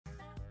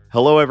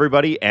Hello,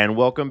 everybody, and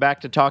welcome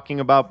back to Talking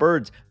About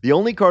Birds, the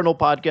only Cardinal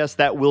podcast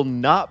that will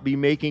not be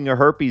making a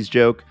herpes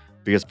joke,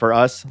 because for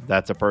us,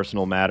 that's a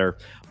personal matter.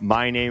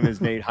 My name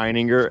is Nate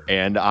Heininger,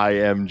 and I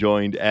am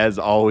joined, as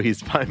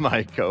always, by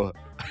my co-host,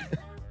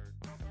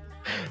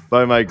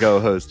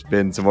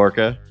 Ben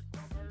Samorka.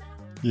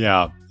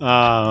 Yeah.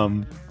 Yeah.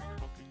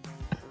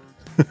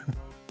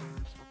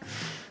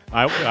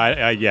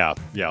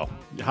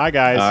 Hi,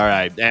 guys. All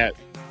right.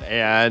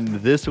 And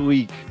this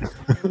week,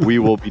 we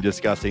will be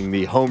discussing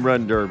the Home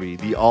Run Derby,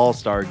 the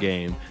All-Star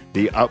Game,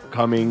 the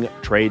upcoming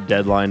trade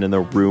deadline and the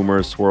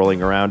rumors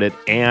swirling around it,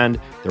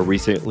 and the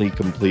recently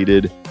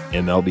completed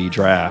MLB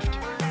draft.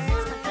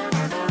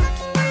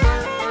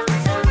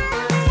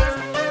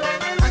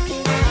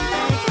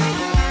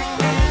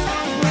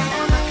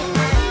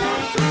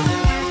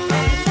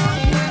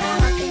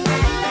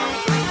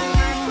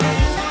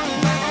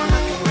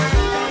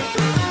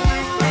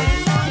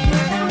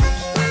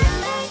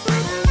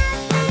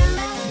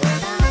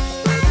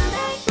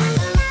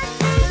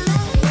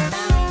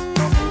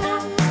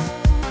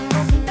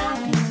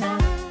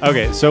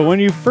 Okay, so when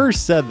you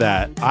first said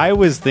that, I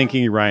was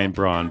thinking Ryan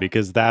Braun,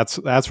 because that's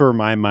where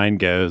my mind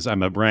goes.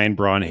 I'm a Ryan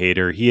Braun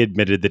hater. He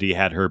admitted that he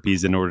had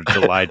herpes in order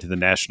to lie to the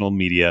national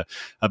media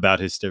about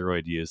his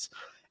steroid use.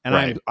 And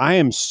Right. I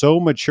am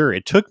so mature.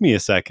 It took me a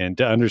second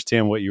to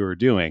understand what you were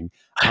doing.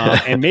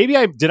 And maybe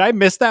I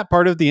miss that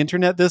part of the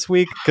internet this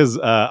week, because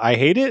I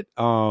hate it.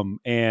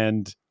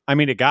 And I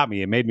mean, it got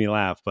me. It made me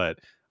laugh, but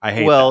I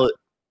hate that.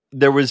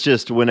 There was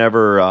just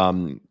whenever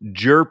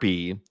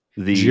Jerpy,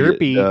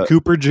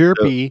 Cooper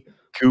Jerpy,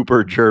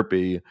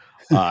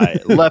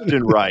 left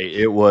and right,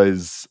 it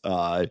was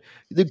the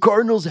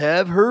Cardinals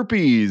have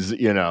herpes,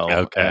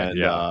 Okay,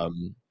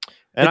 and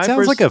it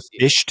sounds like a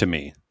fish to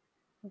me.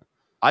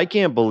 I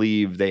can't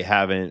believe they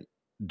haven't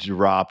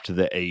dropped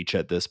the H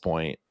at this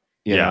point.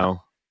 You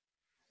know,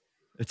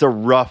 it's a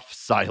rough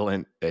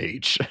silent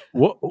H.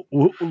 What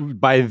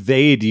by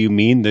they, do you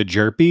mean the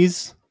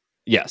Jerpies?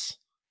 Yes.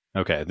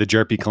 Okay, the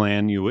Jerpy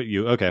clan.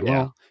 You okay? Yeah.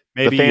 Well,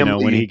 maybe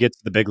family, when he gets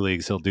to the big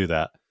leagues, he'll do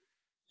that.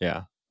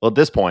 Yeah. Well, at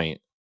this point,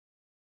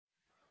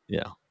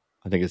 I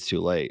think it's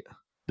too late.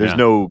 There's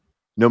no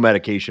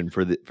medication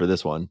for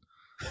this one.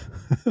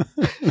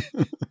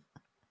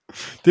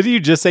 Did you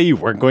just say you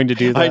weren't going to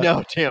do that? I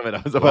know. Damn it!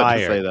 I was about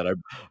to say that.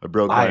 I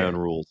broke my own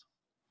rules.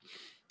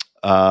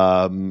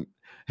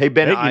 Hey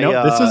Ben,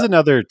 this is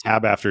another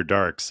tab after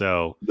dark.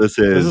 So this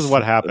is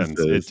what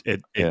happens.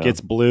 It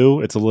gets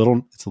blue. It's a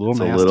little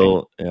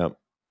nasty.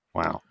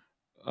 Wow.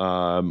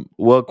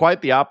 Well,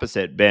 quite the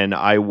opposite, Ben.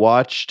 I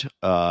watched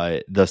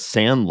The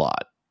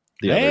Sandlot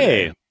the other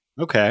day.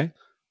 Okay.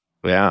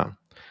 Yeah.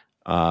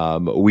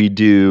 We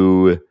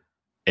do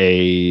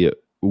a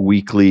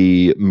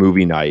weekly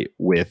movie night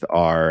with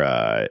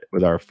our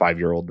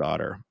 5-year-old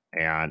daughter,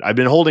 and I've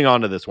been holding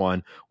on to this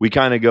one. We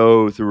kind of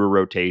go through a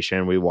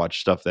rotation. We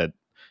watch stuff that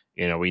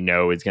we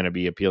know is going to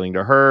be appealing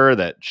to her,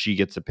 that she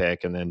gets to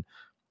pick, and then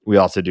we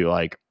also do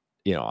I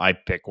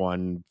pick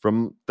one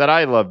from that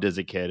I loved as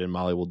a kid, and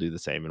Molly will do the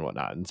same and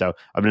whatnot. And so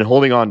I've been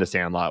holding on to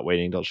Sandlot,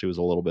 waiting until she was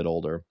a little bit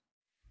older,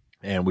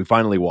 and we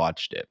finally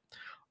watched it.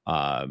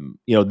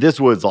 This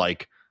was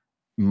like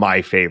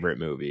my favorite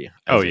movie.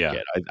 As a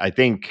kid. I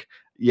think.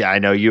 Yeah, I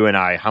know you and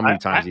I. How many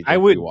times do you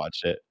think we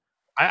watched it?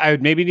 I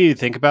would maybe need to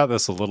think about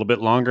this a little bit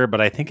longer,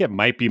 but I think it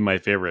might be my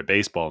favorite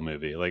baseball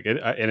movie.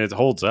 And it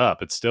holds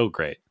up. It's still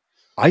great.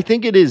 I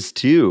think it is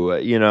too,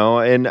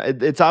 and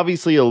it's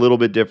obviously a little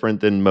bit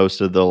different than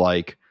most of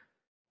the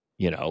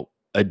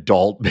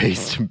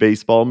adult-based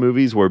baseball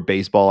movies, where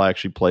baseball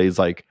actually plays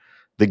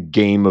the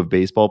game of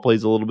baseball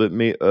plays a little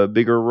bit a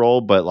bigger role.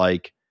 But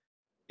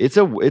it's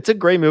a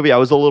great movie. I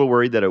was a little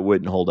worried that it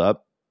wouldn't hold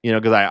up,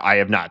 because I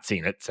have not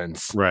seen it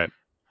since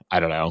I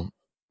don't know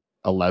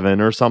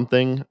 11 or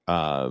something.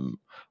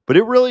 But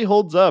it really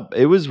holds up.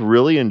 It was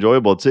really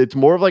enjoyable. It's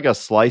more of a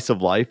slice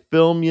of life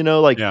film,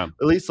 at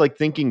least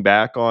thinking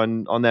back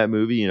on that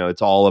movie,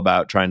 it's all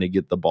about trying to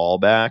get the ball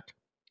back,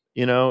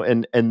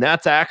 and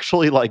that's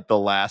actually the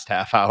last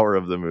half hour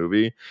of the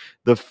movie.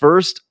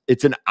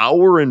 It's an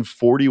hour and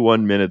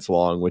 41 minutes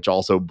long, which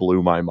also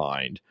blew my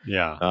mind.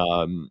 Yeah.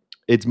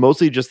 It's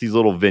mostly just these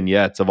little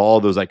vignettes of all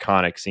those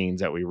iconic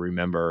scenes that we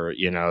remember,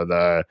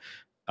 the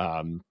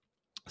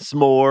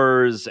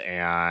s'mores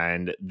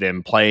and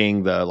them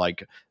playing the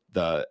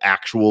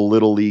actual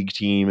little league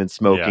team and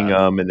smoking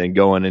them, and then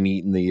going and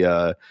eating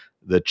the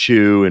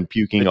chew and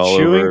puking all over.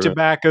 The chewing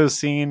tobacco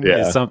scene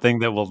is something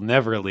that will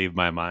never leave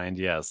my mind.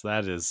 Yes,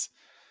 that is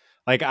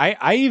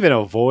I even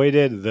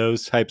avoided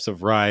those types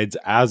of rides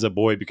as a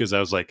boy, because I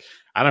was like,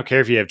 I don't care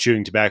if you have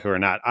chewing tobacco or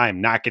not.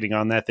 I'm not getting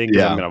on that thing,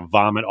 because I'm going to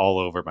vomit all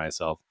over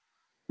myself.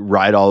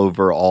 Right all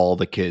over all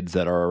the kids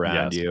that are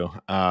around you.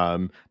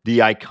 The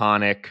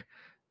iconic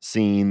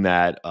scene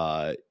that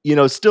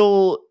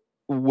still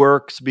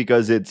works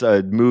because it's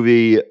a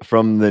movie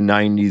from the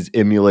 90s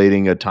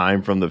emulating a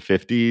time from the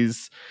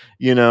 50s,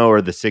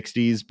 or the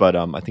 60s, but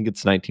I think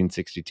it's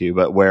 1962,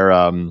 but where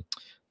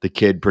the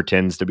kid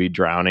pretends to be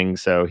drowning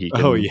so he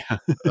can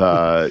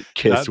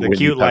kiss the Wendy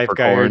cute Peppercorn.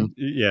 lifeguard.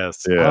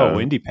 Yes. Yeah. Oh,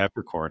 Wendy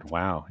Peppercorn.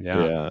 Wow.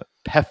 Yeah.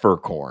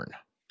 Peppercorn.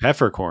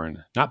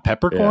 Peppercorn, not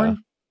peppercorn.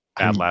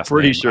 Yeah. Bad last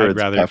pretty name. sure I'd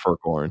it's rather.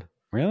 Peppercorn.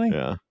 Really?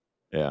 Yeah.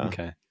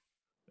 Okay.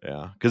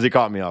 Yeah, because it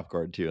caught me off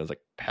guard too. I was like,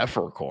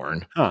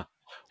 Peppercorn. Huh.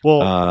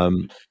 Well,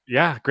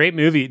 yeah, great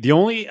movie. The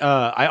only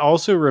I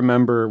also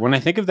remember when I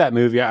think of that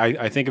movie,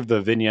 I think of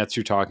the vignettes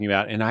you're talking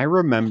about, and I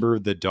remember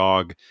the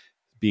dog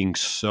being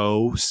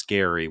so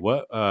scary.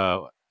 What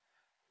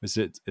was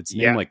it? Its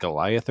name like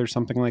Goliath or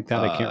something like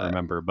that? I can't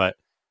remember, but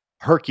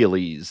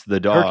Hercules,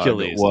 the dog,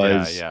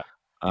 was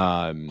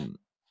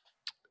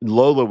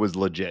Lola was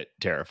legit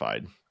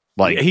terrified.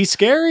 Like he's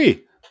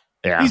scary.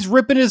 Yeah. He's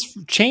ripping his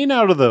chain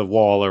out of the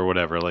wall or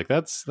whatever. Like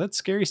that's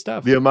scary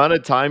stuff. The amount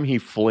of time he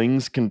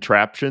flings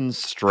contraptions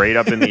straight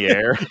up in the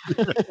air.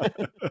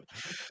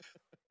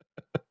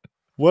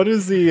 What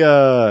is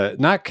the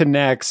not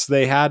Connects?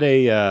 They had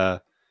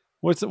a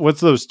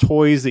what's those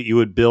toys that you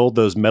would build,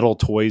 those metal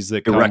toys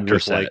that come erector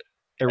with set. like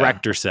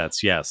erector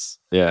sets, yes.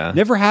 Yeah.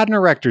 Never had an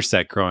erector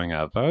set growing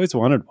up. I always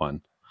wanted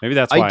one. Maybe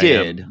that's why I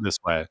am this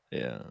way.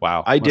 Yeah.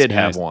 Wow. I did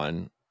have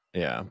one.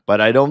 Yeah.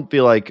 But I don't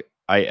feel like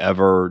I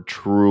ever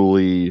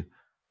truly.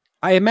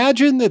 I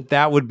imagine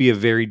that would be a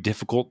very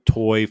difficult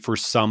toy for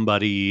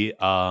somebody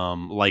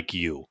like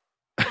you.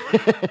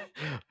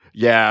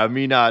 Yeah,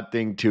 me not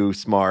being too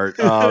smart.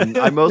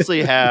 I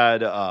mostly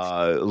had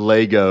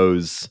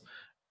Legos,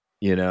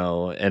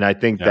 and I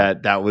think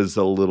that was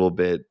a little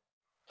bit,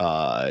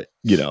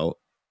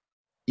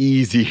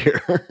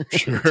 easier.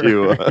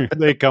 Sure.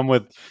 They come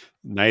with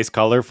nice,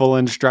 colorful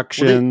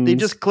instructions. Well, they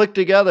just click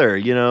together,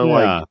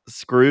 like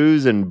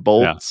screws and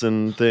bolts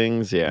and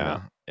things.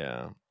 Yeah.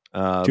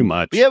 Too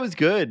much. Yeah, it was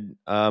good.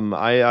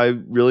 I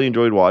really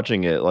enjoyed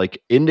watching it.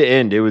 Like end to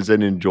end, it was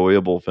an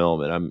enjoyable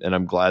film, and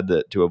I'm glad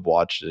to have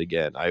watched it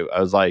again. I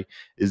was like,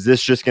 is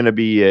this just going to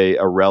be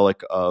a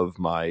relic of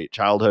my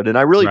childhood? And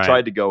I really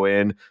tried to go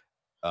in,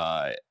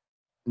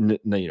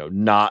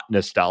 not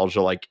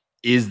nostalgia. Like,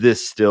 is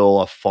this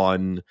still a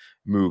fun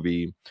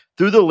movie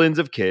through the lens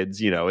of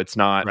kids? It's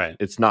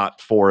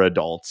not for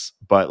adults,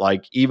 but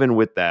like even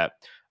with that,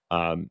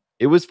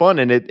 it was fun,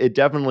 and it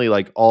definitely,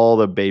 like, all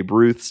the Babe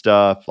Ruth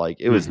stuff,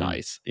 like, it was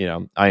nice.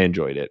 I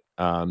enjoyed it.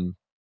 The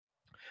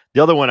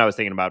other one I was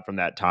thinking about from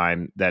that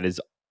time that is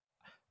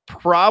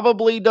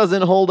probably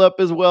doesn't hold up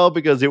as well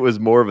because it was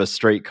more of a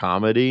straight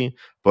comedy,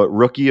 but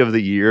Rookie of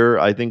the Year,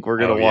 I think we're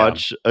going to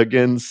watch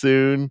again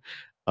soon.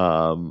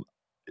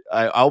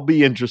 I'll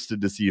be interested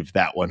to see if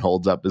that one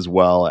holds up as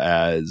well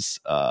as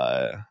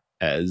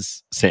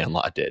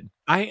Sandlot did.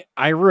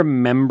 I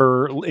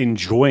remember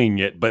enjoying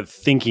it, but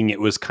thinking it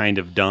was kind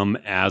of dumb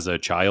as a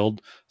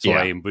child. So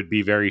I would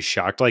be very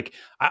shocked. Like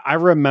I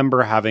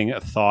remember having a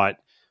thought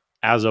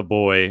as a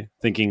boy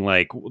thinking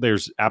like,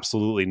 there's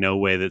absolutely no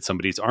way that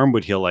somebody's arm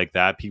would heal like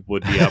that. People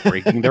would be out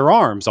breaking their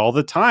arms all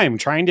the time,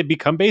 trying to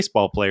become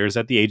baseball players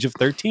at the age of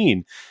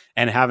 13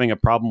 and having a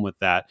problem with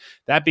that.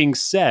 That being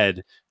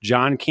said,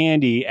 John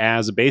Candy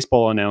as a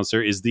baseball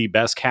announcer is the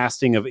best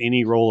casting of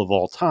any role of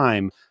all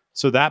time.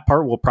 So that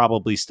part will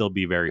probably still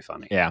be very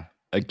funny. Yeah.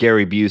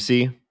 Gary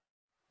Busey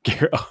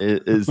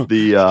is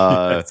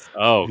the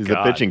he's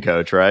the pitching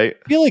coach, right?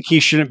 I feel like he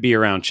shouldn't be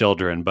around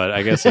children, but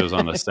I guess it was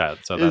on the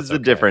set. So it's a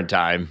different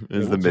time. It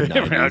was the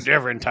mid-90s.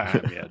 Different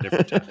time. Yeah,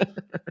 different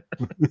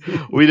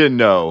time. We didn't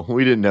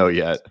know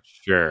yet.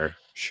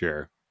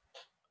 Sure.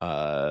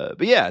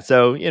 But yeah,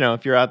 so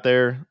if you're out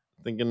there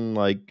thinking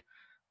like,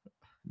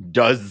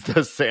 does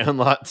the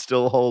Sandlot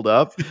still hold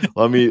up?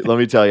 Let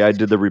me tell you, I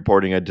did the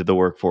reporting, I did the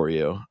work for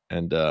you,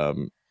 and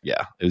it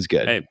was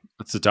good. Hey,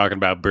 that's the talking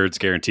about Birds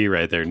Guarantee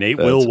right there. Nate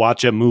will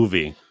watch a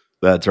movie.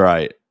 That's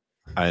right,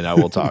 and I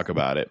will talk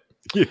about it.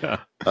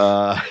 Yeah.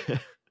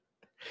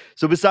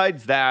 So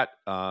besides that,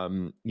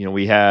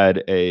 we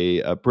had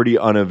a pretty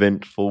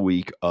uneventful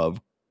week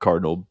of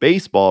Cardinal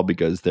baseball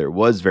because there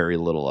was very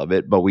little of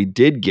it, but we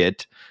did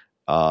get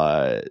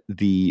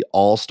the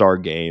All-Star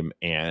game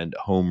and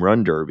Home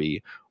Run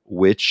Derby,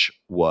 which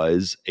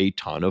was a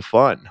ton of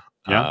fun.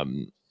 Yeah.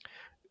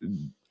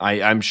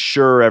 I'm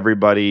sure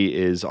everybody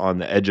is on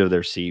the edge of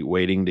their seat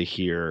waiting to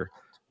hear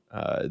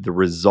the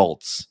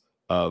results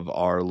of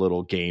our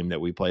little game that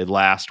we played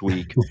last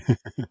week.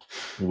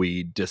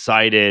 We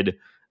decided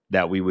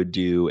that we would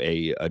do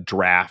a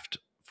draft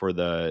for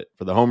the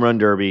Home Run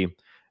Derby,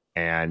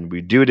 and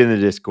we do it in the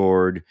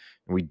Discord.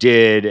 We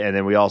did, and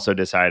then we also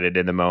decided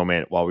in the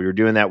moment while we were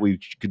doing that we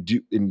could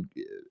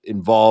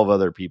involve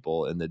other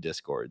people in the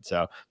Discord.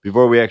 So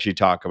before we actually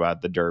talk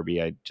about the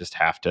Derby, I just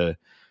have to,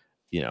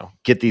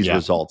 get these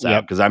results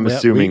out because I'm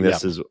assuming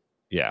this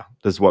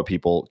is what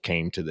people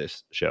came to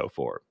this show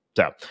for.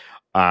 So,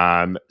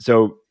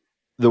 so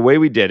the way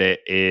we did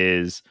it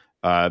is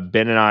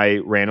Ben and I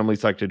randomly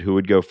selected who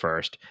would go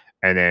first,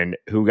 and then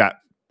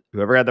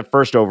whoever got the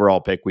first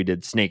overall pick, we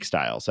did snake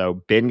style.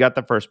 So Ben got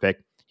the first pick.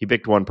 He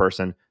picked one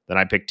person, then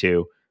I picked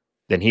two,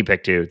 then he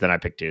picked two, then I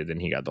picked two, then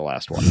he got the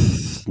last one.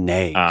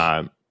 Snake.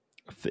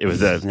 It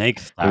was a snake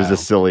it was a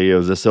silly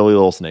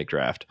little snake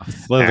draft. A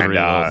slithery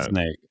little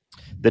snake.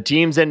 The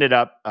teams ended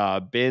up,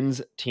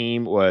 Ben's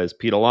team was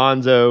Pete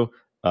Alonso,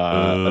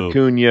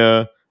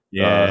 Acuna,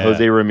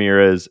 Jose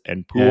Ramirez,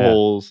 and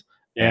Pujols.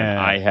 And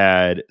I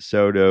had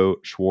Soto,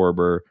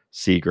 Schwarber,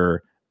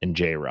 Seager, and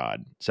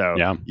JRod.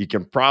 So you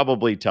can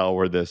probably tell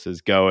where this is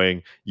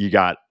going. You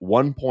got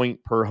 1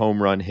 point per home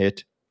run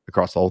hit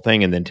across the whole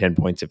thing, and then 10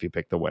 points if you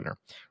pick the winner.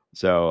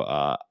 So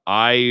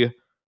I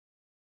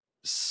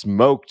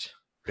smoked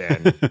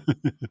Ben.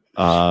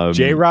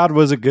 JRod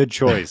was a good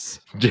choice.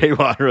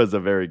 JRod was a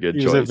very good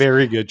choice. He was a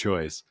very good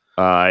choice.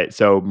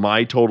 So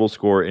my total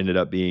score ended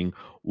up being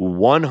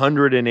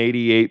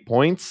 188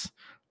 points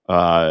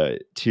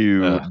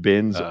to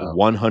Ben's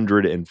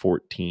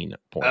 114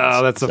 points.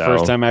 Oh, that's the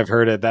first time I've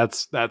heard it.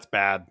 That's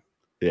bad.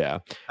 Yeah.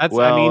 That's,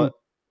 I mean,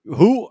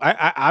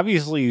 I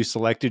obviously you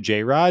selected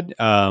JRod,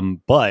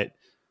 but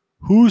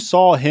who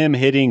saw him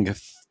hitting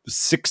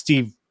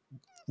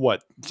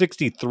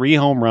 63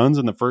 home runs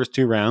in the first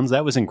 2 rounds?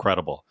 That was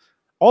incredible.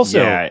 Also,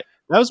 that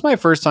was my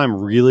first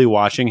time really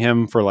watching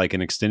him for like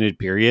an extended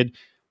period.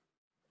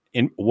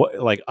 In what,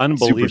 like,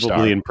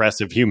 unbelievably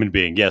impressive human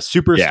being. Yes,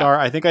 superstar. Yeah.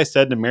 I think I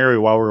said to Mary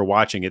while we were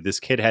watching it, this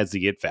kid has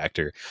the it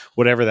factor,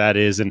 whatever that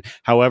is, and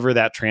however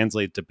that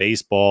translates to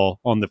baseball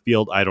on the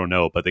field, I don't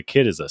know, but the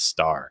kid is a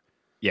star.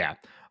 Yeah.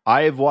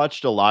 I've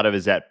watched a lot of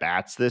his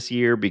at-bats this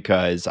year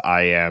because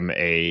I am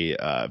a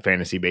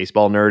fantasy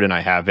baseball nerd, and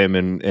I have him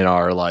in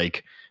our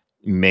like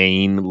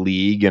main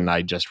league, and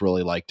I just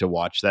really like to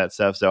watch that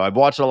stuff. So I've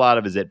watched a lot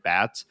of his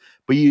at-bats,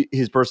 but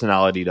his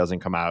personality doesn't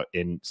come out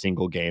in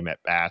single game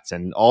at-bats,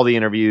 and all the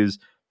interviews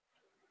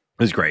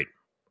was great.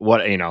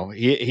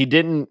 He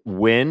didn't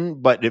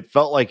win, but it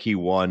felt like he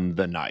won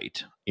the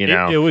night.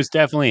 It was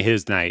definitely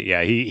his night.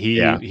 Yeah,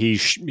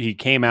 he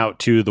came out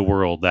to the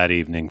world that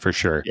evening for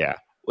sure. Yeah,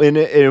 and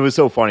it was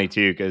so funny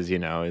too because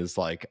it's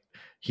like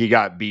he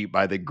got beat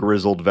by the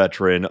grizzled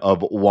veteran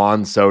of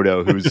Juan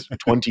Soto, who's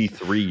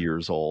 23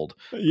 years old.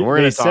 And we're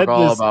going to talk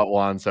all about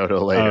Juan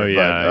Soto later.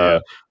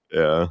 Oh,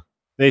 yeah.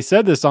 They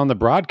said this on the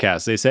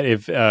broadcast. They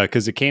said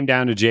because it came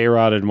down to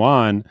JRod and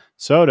Juan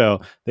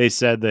Soto, they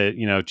said that,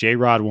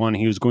 JRod won,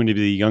 he was going to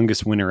be the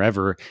youngest winner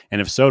ever.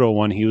 And if Soto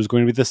won, he was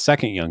going to be the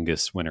second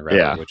youngest winner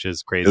ever, which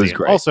is crazy. It was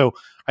great. Also,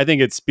 I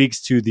think it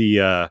speaks to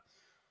the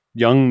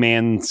young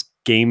man's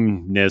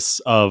gameness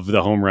of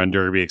the home run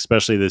derby,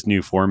 especially this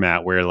new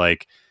format where,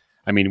 like,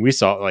 I mean, we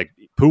saw like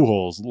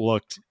Pujols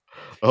looked.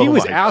 He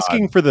was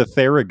asking for the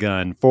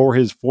Theragun for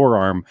his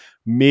forearm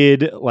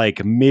mid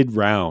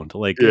round.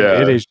 Like,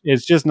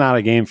 it's just not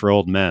a game for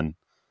old men.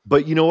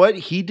 But you know what?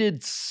 He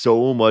did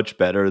so much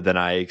better than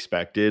I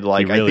expected.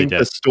 Like, really, I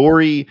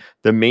think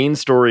the main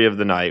story of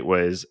the night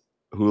was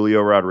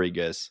Julio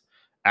Rodriguez.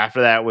 After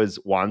that was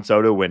Juan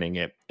Soto winning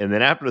it, and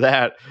then after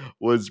that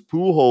was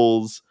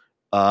Pujols.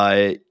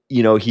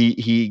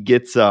 He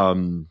gets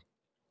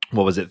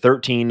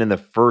 13 in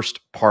the first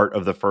part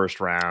of the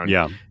first round.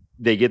 Yeah.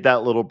 They get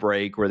that little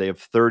break where they have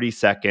 30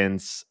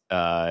 seconds,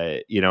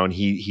 and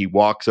he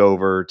walks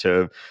over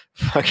to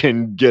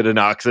fucking get an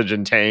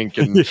oxygen tank,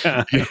 and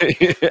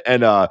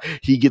and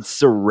he gets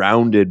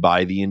surrounded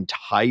by the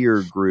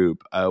entire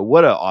group.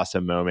 What an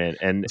awesome moment.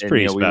 And it's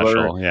pretty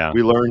special.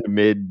 We learned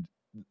mid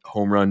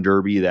home run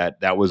derby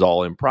that was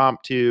all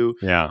impromptu.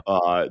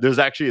 There's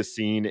actually a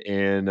scene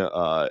in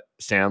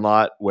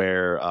Sandlot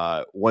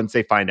where once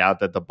they find out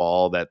that the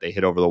ball that they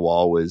hit over the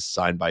wall was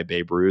signed by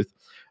Babe Ruth,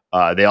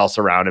 they all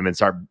surround him and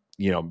start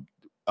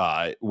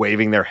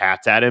waving their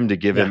hats at him to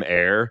give him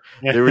air.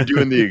 They were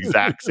doing the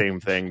exact same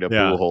thing to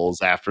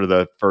Pujols after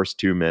the first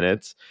 2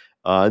 minutes,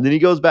 and then he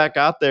goes back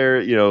out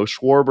there.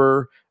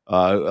 Schwarber,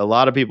 a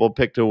lot of people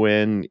picked to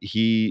win.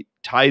 He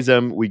ties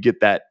him. We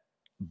get that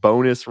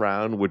bonus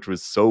round, which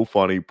was so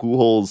funny.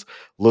 Pujols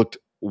looked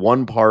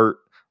one part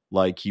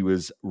like he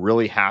was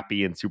really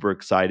happy and super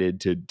excited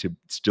to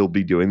still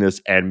be doing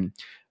this, and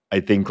I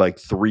think like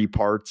 3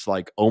 parts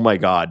like, oh my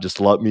God, just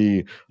let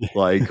me,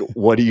 like,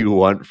 what do you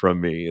want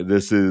from me?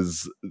 This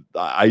is,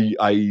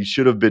 I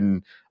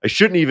shouldn't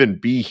even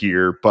be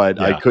here, but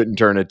I couldn't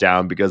turn it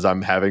down because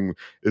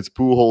it's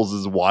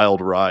Pujols'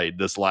 wild ride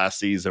this last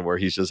season where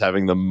he's just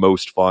having the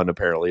most fun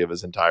apparently of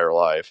his entire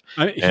life.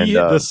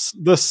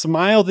 The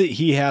smile that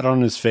he had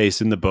on his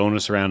face in the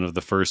bonus round of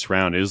the first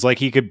round, it was like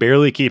he could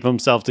barely keep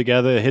himself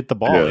together to hit the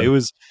ball. It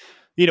was,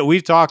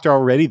 we've talked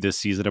already this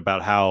season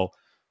about how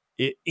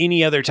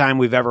any other time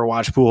we've ever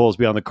watched Pujols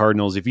be on the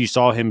Cardinals, if you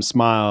saw him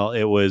smile,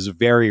 it was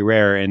very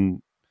rare,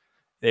 and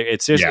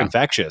it's just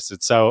infectious.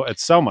 It's so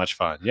much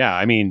fun. Yeah,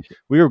 I mean,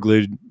 we were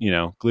glued to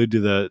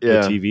the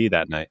TV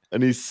that night.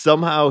 And he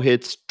somehow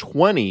hits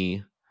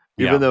 20,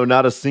 even though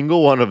not a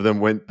single one of them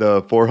went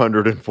the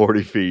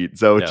 440 feet.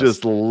 So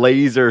just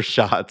laser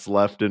shots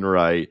left and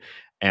right.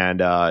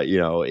 And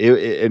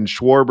and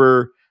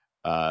Schwarber,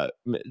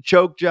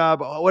 choke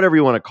job, whatever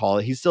you want to call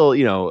it, he's still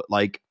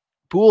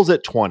Pujols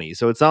at 20,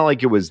 so it's not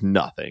like it was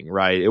nothing,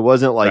 right? It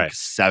wasn't like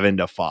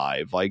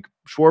 7-5. Like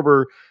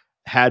Schwarber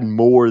had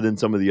more than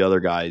some of the other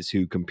guys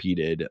who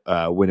competed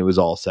when it was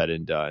all said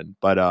and done.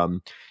 But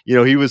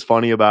he was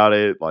funny about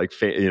it, like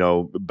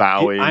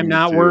bowing. I'm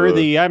not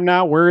worthy. I'm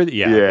not worthy.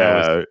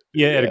 Yeah,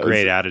 he had a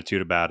great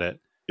attitude about it.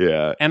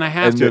 Yeah, and I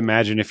have to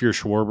imagine if you're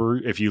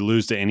Schwarber, if you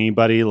lose to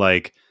anybody,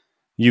 like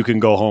you can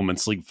go home and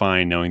sleep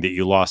fine knowing that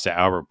you lost to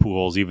Albert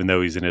Pujols, even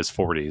though he's in his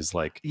 40s.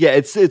 Like, yeah,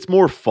 it's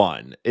more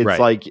fun. It's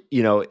like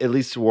at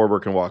least Schwarber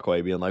can walk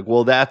away being like,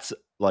 well, that's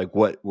like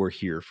what we're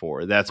here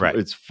for. That's right.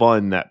 It's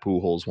fun that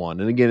Pujols won.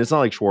 And again, it's not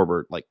like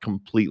Schwarber like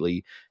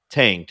completely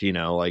tanked,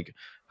 like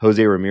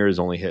Jose Ramirez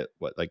only hit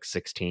like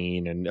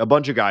 16 and a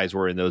bunch of guys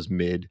were in those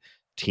mid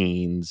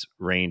teens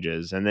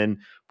ranges. And then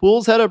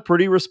Pujols had a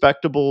pretty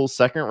respectable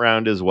second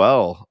round as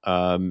well.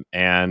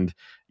 And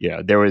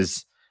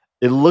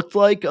it looked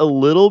like a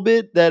little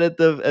bit that at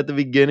the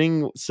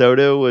beginning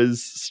Soto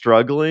was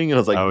struggling, and I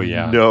was like, "Oh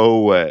yeah, no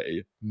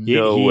way,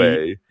 no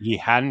way." He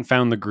hadn't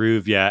found the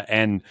groove yet,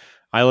 and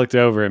I looked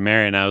over at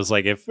Mary and I was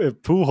like, "If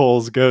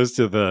Pujols goes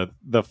to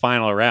the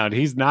final round,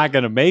 he's not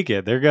going to make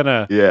it. He's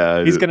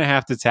going to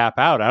have to tap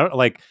out." I don't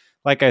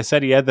like I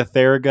said, he had the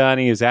Theragun.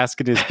 He was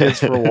asking his kids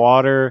for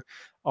water.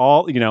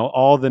 All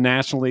the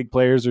National League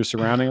players are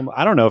surrounding him.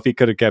 I don't know if he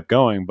could have kept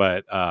going,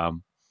 but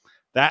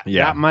that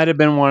might have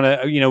been one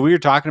of, we were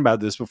talking about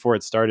this before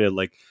it started.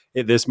 Like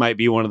this might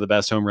be one of the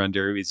best home run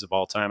derbies of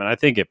all time. And I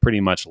think it pretty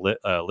much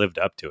lived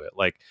up to it.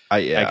 Like,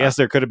 I guess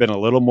there could have been a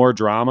little more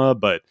drama,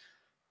 but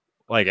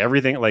like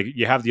everything, like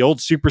you have the old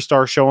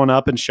superstar showing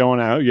up and showing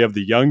out. You have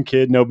the young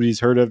kid nobody's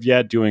heard of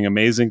yet doing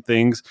amazing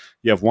things.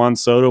 You have Juan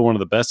Soto, one of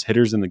the best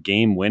hitters in the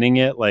game, winning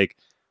it. Like,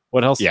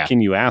 what else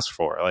can you ask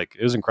for? Like,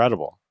 it was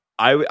incredible.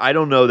 I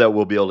don't know that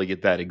we'll be able to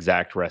get that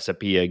exact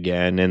recipe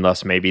again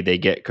unless maybe they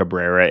get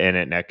Cabrera in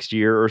it next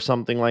year or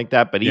something like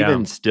that. But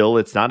even still,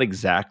 it's not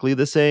exactly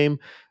the same.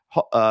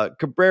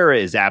 Cabrera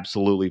is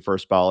absolutely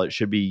first ballot,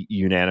 should be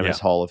unanimous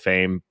Hall of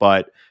Fame.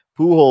 But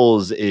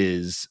Pujols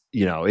is,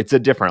 it's a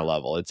different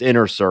level. It's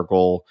inner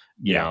circle.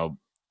 Everyone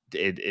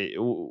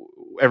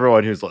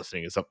who's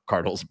listening is a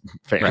Cardinals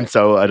fan,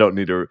 so I don't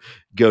need to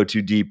go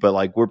too deep. But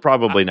like, we're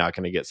probably not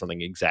going to get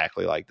something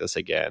exactly like this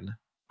again.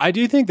 I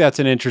do think that's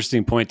an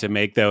interesting point to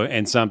make, though,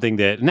 and something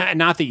that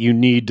not that you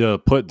need to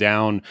put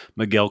down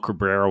Miguel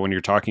Cabrera when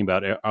you're talking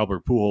about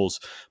Albert Pujols,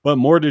 but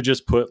more to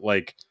just put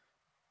like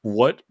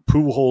what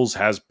Pujols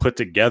has put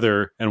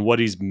together and what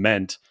he's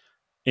meant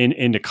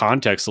into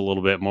context a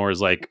little bit more. Is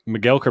like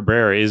Miguel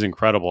Cabrera is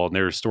incredible, and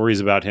there are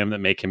stories about him that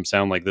make him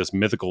sound like this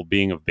mythical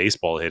being of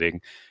baseball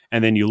hitting.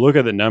 And then you look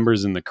at the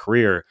numbers in the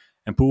career,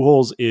 and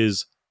Pujols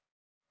is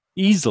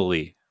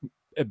easily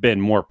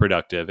been more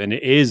productive, and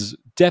it is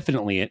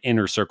definitely an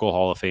inner circle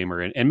Hall of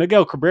Famer. And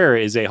Miguel Cabrera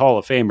is a Hall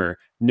of Famer,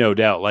 no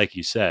doubt, like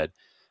you said.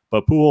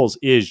 But Pujols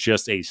is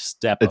just a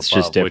step above. It's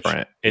just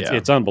different.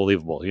 It's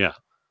unbelievable. Yeah.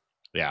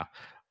 Yeah.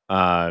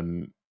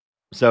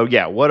 So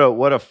yeah, what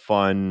a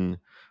fun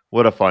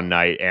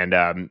night. And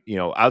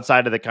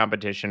outside of the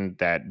competition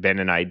that Ben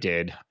and I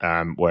did,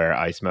 where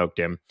I smoked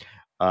him,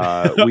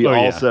 we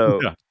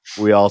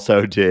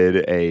also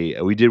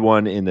did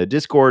one in the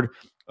Discord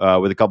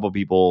with a couple of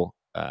people.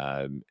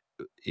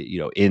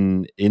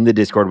 In the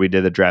Discord, we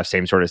did the draft,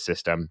 same sort of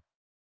system.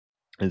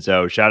 And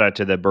so shout out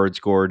to the Bird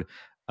Scored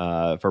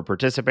for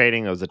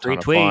participating. It was a ton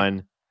of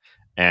fun.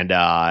 And,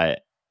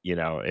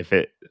 if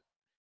it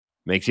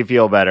makes you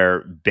feel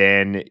better,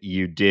 Ben,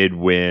 you did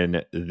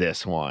win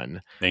this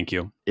one. Thank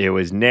you. It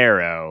was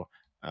narrow,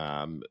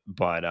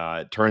 but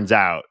it turns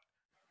out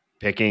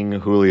picking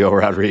Julio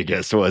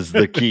Rodriguez was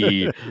the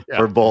key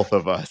for both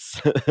of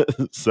us.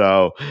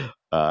 So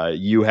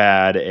you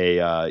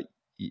had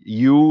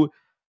you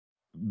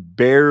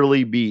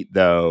barely beat,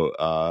 though,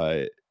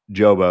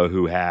 Jobo,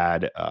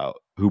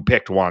 who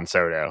picked Juan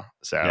Soto.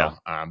 So,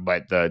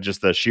 but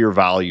just the sheer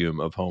volume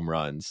of home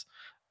runs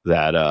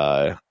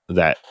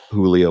that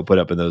Julio put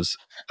up in those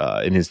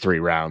in his 3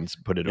 rounds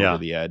put it over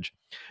the edge.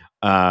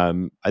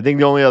 I think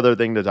the only other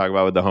thing to talk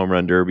about with the home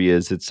run derby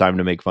is it's time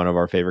to make fun of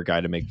our favorite guy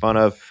to make fun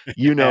of.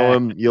 You know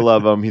him, you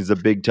love him. He's a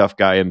big tough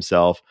guy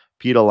himself,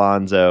 Pete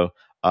Alonso.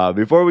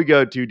 Before we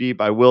go too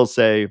deep, I will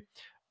say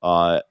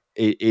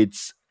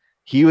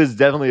he was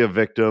definitely a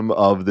victim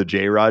of the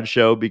JRod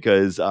show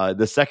because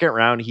the second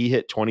round he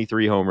hit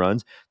 23 home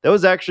runs. That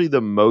was actually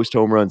the most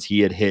home runs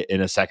he had hit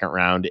in a second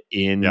round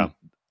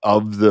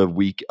of the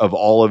week of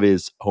all of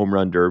his home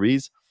run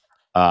derbies.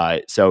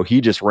 So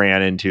he just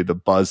ran into the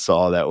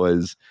buzzsaw that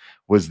was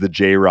the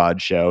JRod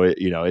show.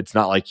 It's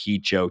not like he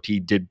choked. He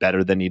did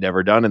better than he'd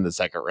ever done in the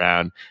second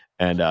round,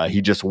 and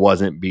he just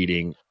wasn't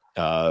beating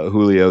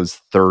Julio's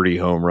 30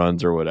 home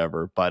runs or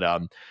whatever. But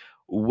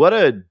what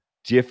a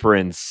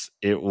difference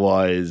it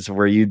was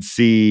where you'd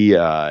see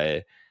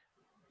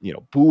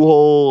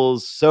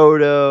Pujols,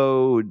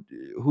 Soto,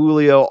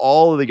 Julio,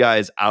 all of the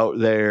guys out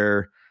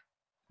there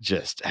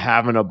just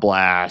having a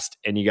blast,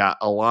 and you got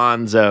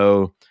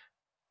Alonso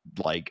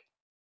like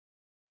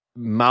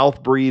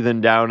mouth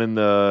breathing down in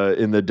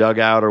the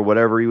dugout or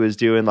whatever he was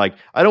doing. Like,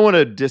 I don't want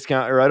to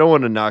discount, or I don't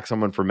want to knock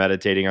someone for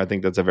meditating. I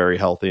think that's a very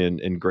healthy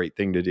and great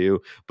thing to do.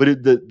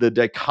 But the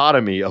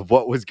dichotomy of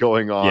what was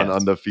going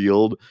on the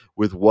field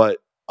with what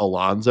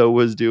Alonso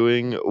was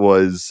doing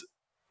was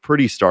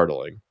pretty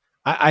startling.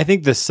 I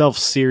think the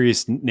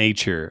self-serious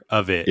nature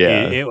of it,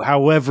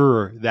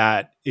 however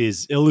that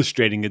is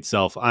illustrating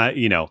itself,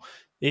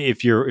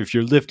 if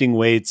you're lifting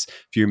weights,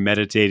 if you're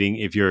meditating,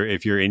 if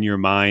you're in your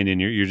mind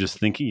and you're just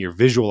thinking, you're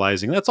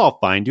visualizing, that's all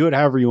fine. Do it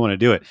however you want to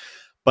do it.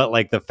 But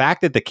like the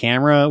fact that the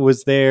camera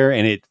was there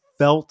and it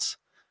felt,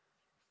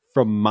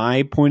 from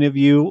my point of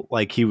view,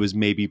 like he was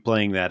maybe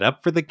playing that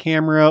up for the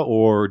camera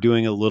or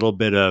doing a little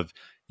bit of,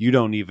 you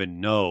don't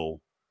even know.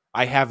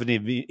 I haven't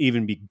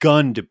even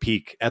begun to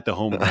peak at the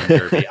home run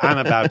derby. I'm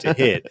about to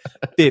hit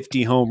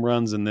 50 home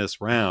runs in this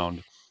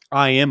round.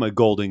 I am a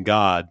golden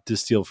god, to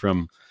steal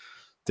from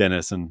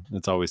Dennis and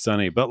It's Always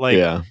Sunny. But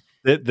like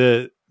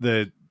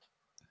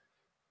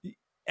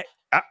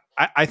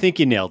I think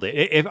you nailed it.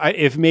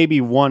 If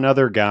maybe one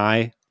other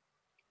guy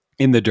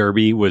in the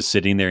derby was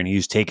sitting there and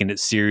he's taking it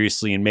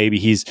seriously, and maybe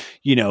he's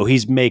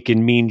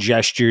making mean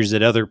gestures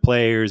at other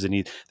players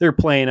and they're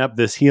playing up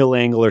this heel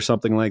angle or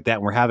something like that,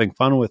 and we're having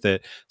fun with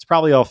it, it's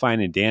probably all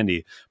fine and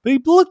dandy. But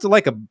he looked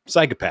like a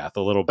psychopath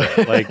a little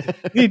bit.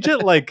 Like he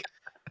just like,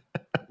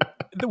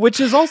 which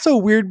is also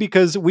weird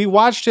because we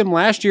watched him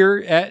last year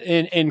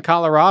in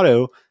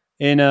Colorado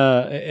in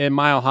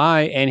Mile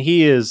High, and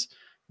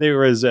there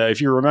was,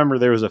 if you remember,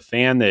 there was a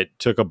fan that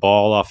took a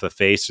ball off the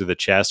face or the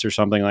chest or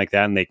something like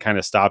that, and they kind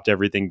of stopped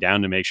everything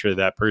down to make sure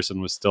that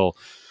person was still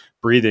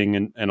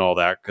breathing and all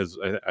that, because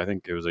I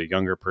think it was a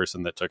younger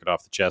person that took it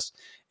off the chest.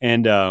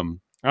 And I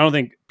don't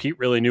think Pete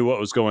really knew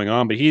what was going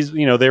on, but he's,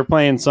 they're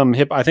playing some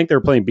I think they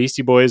were playing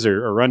Beastie Boys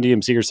or Run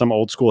DMC or some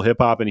old school hip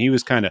hop, and he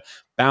was kind of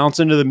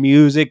bouncing to the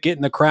music,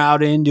 getting the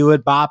crowd into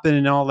it, bopping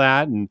and all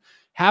that, and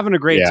having a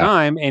great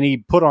time. And he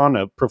put on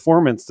a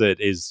performance that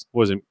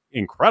was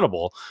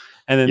incredible.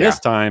 And then this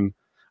time,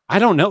 I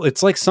don't know.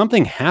 It's like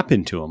something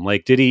happened to him.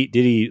 Like, did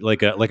he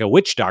like a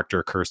witch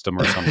doctor cursed him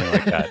or something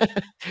like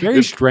that?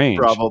 Very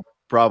strange.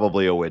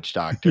 Probably a witch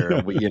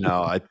doctor.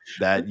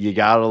 That you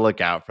got to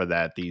look out for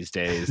that these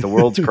days. The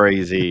world's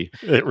crazy.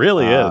 It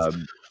really is.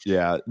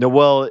 Yeah. No.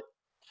 Well,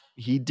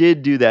 he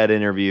did do that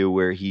interview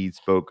where he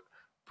spoke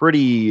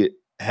pretty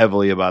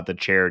heavily about the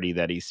charity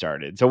that he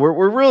started. So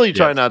we're really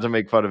trying not to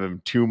make fun of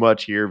him too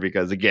much here,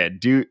 because again,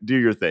 do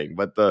your thing.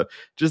 But the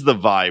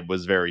vibe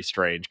was very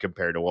strange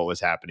compared to what was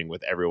happening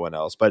with everyone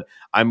else. But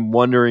I'm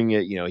wondering,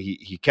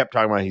 he kept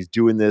talking about he's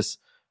doing this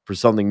for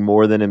something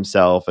more than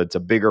himself. It's a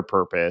bigger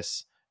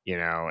purpose,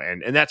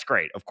 and that's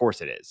great. Of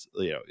course it is.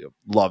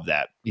 Love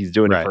that. He's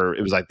doing it for,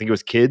 I think it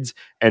was kids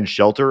and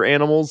shelter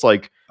animals,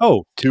 like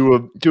two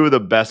of the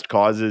best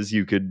causes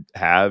you could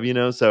have,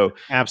 so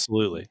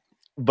absolutely.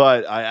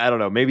 But I don't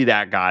know, maybe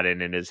that got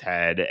in his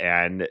head,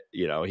 and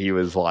he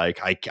was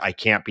like, I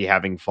can't be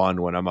having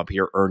fun when I'm up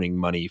here earning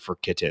money for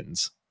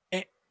kittens.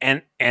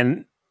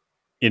 And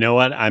you know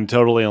what? I'm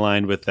totally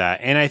aligned with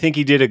that. And I think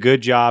he did a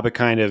good job of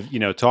kind of,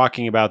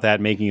 talking about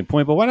that, making a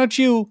point. But why don't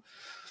you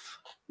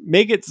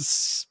make it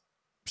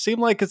seem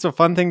like it's a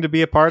fun thing to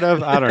be a part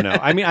of? I don't know.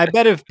 I mean, I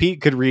bet if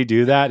Pete could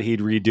redo that, he'd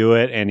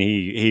redo it, and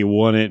he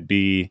wouldn't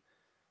be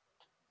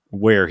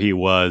where he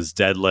was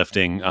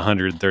deadlifting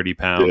 130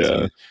 pounds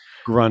and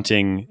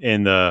grunting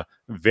in the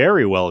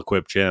very well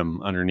equipped gym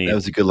underneath. That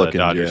was a good looking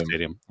Dodger gym.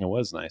 Stadium. It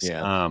was nice.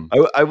 Yeah.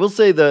 I will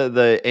say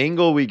the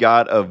angle we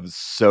got of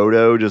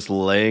Soto just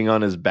laying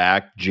on his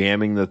back,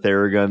 jamming the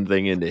Theragun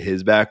thing into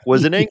his back,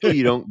 was an angle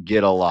you don't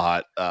get a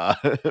lot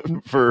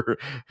for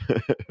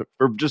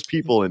just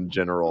people in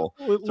general.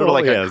 Sort of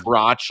like a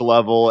crotch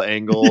level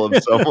angle of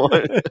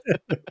someone.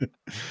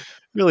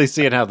 Really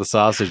seeing how the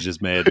sausage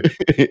is made.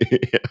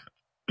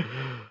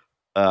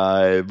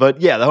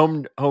 But yeah, the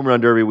home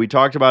run derby, we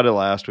talked about it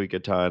last week a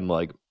ton.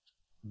 Like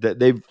that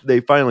they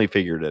finally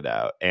figured it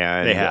out,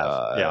 and they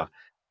have,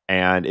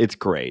 and it's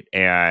great,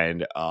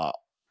 and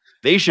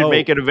they should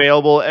make it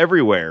available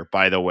everywhere.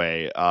 By the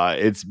way,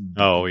 it's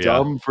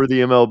dumb for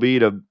the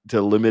MLB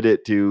to limit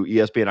it to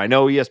ESPN. I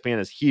know ESPN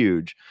is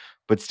huge,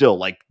 but still,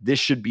 like, this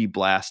should be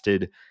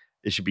blasted.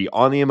 It should be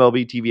on the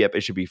MLB TV app.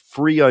 It should be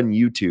free on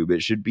YouTube.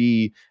 It should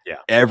be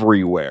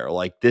everywhere.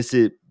 Like, this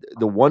is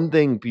the one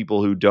thing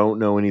people who don't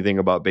know anything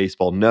about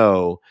baseball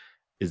know,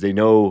 is they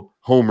know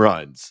home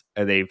runs,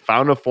 and they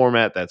found a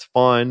format that's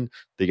fun.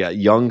 They got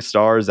young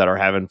stars that are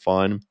having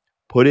fun.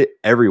 Put it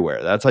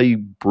everywhere. That's how you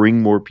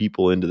bring more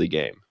people into the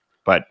game.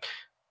 But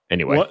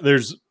anyway,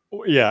 first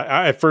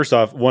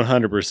off,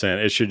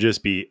 100%, it should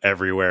just be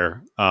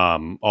everywhere,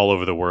 all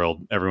over the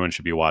world. Everyone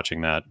should be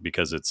watching that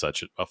because it's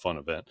such a fun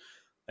event.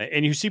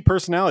 And you see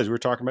personalities. We were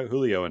talking about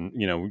Julio and,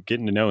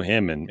 getting to know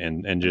him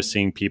and just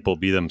seeing people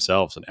be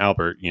themselves, and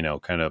Albert,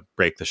 kind of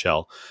break the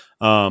shell.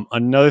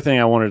 Another thing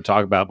I wanted to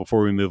talk about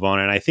before we move on,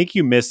 and I think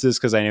you missed this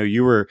because I know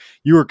you were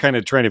kind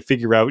of trying to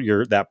figure out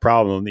that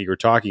problem that you were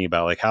talking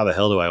about. Like, how the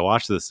hell do I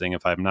watch this thing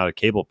if I'm not a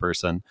cable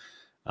person?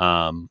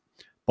 But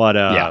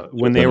But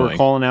when they were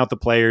calling out the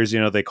players,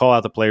 they call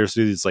out the players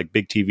through these like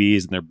big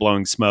TVs and they're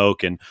blowing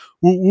smoke and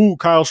ooh,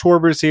 Kyle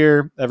Schwarber's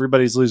here.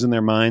 Everybody's losing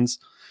their minds.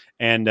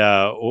 And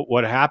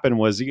what happened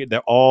was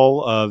that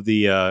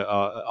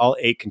all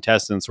 8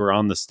 contestants were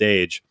on the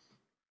stage,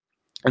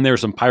 and there were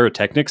some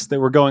pyrotechnics that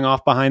were going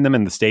off behind them,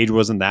 and the stage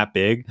wasn't that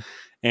big.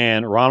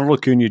 And Ronald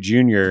Acuna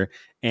Jr.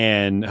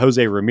 and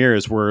Jose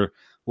Ramirez were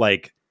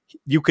like,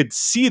 you could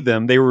see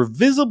them. They were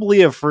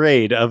visibly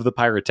afraid of the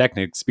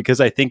pyrotechnics because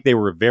I think they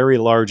were very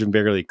large and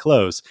very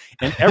close.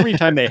 And every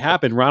time they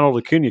happened, Ronald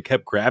Acuna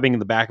kept grabbing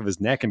the back of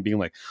his neck and being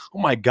like, oh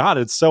my God,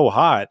 it's so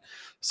hot.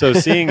 So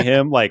seeing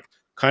him like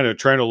kind of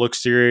trying to look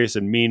serious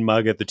and mean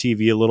mug at the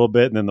TV a little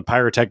bit, and then the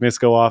pyrotechnics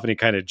go off and he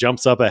kind of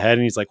jumps up ahead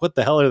and he's like, what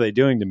the hell are they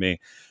doing to me?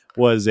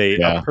 Was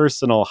a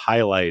personal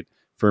highlight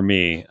for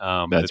me.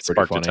 It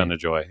sparked a ton of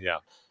joy. Yeah.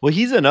 Well,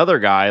 he's another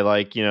guy,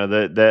 like,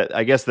 that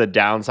I guess the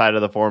downside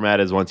of the format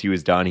is once he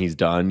was done, he's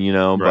done,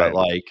 right. But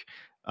like,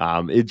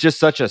 it's just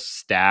such a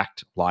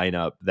stacked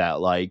lineup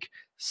that like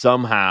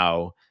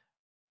somehow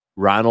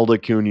Ronald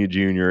Acuna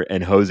Jr.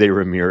 and Jose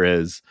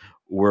Ramirez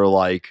were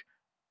like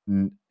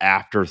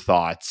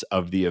afterthoughts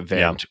of the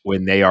event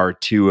when they are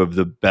 2 of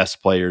the best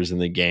players in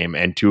the game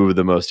and 2 of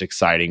the most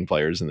exciting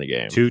players in the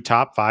game. 2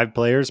 top 5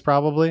 players,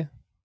 probably.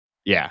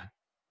 Yeah.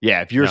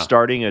 If you're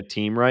starting a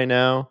team right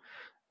now,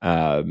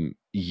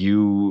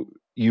 you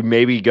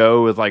maybe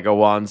go with like a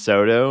Juan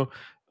Soto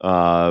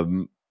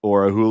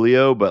or a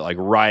Julio, but like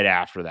right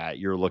after that,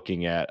 you're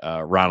looking at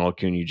Ronald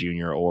Acuna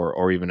Jr.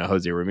 or even a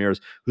Jose Ramirez,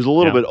 who's a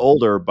little bit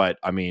older, but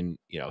I mean,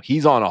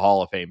 he's on a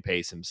Hall of Fame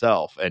pace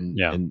himself, and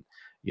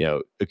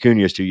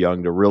Acuna is too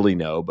young to really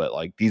know, but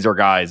like these are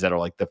guys that are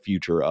like the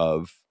future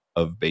of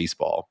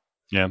baseball.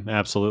 Yeah,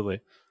 absolutely.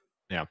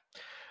 Yeah.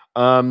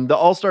 The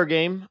All-Star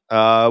game.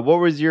 What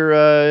was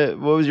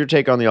your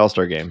take on the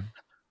All-Star game?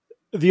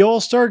 The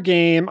All-Star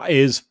game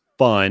is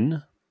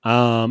fun.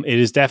 It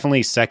is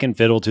definitely second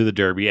fiddle to the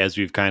Derby, as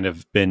we've kind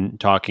of been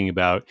talking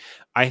about.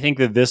 I think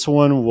that this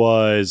one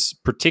was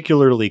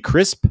particularly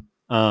crisp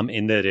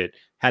in that it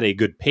had a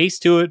good pace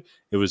to it.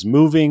 It was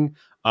moving.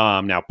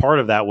 Now, part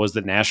of that was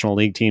the National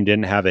League team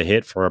didn't have a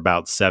hit for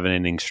about 7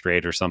 innings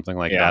straight or something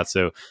like that.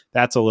 So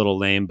that's a little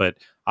lame. But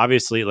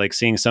obviously, like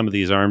seeing some of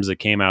these arms that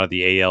came out of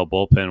the AL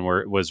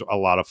bullpen was a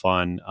lot of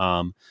fun.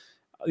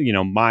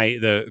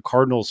 The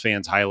Cardinals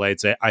fans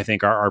highlights I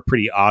think are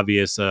pretty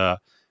obvious.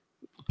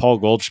 Paul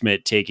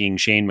Goldschmidt taking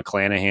Shane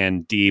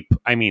McClanahan deep.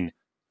 I mean,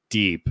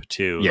 deep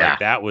too. Yeah, like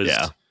that was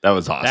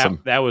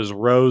awesome. That was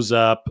rose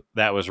up.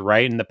 That was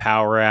right in the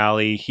power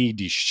alley. He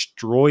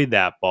destroyed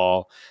that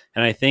ball.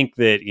 And I think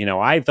that,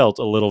 I felt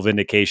a little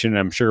vindication, and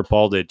I'm sure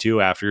Paul did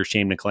too, after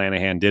Shane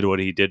McClanahan did what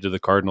he did to the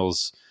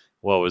Cardinals.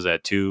 What was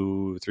that,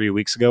 2-3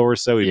 weeks ago or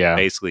so? He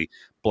basically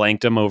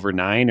blanked them over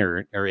 9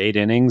 or 8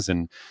 innings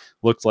and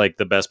looked like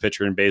the best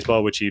pitcher in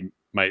baseball, which he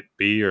might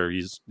be, or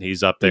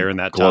he's up there in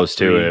that close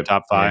to it,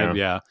 top 5.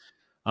 Yeah.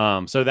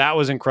 So that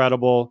was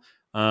incredible.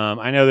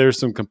 I know there's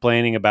some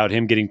complaining about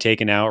him getting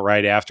taken out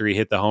right after he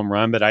hit the home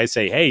run, but I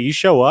say, hey, you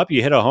show up,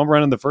 you hit a home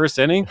run in the first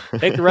inning,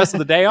 take the rest of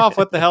the day off.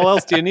 What the hell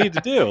else do you need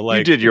to do? Like,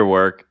 you did your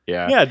work.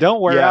 Yeah. Don't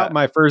wear out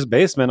my first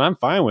baseman. I'm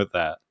fine with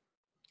that.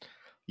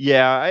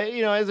 Yeah,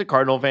 as a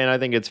Cardinal fan, I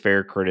think it's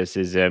fair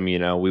criticism.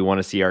 We want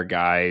to see our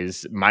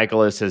guys.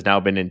 Michaelis has now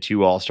been in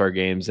 2 All-Star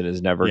games and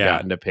has never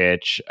gotten to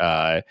pitch.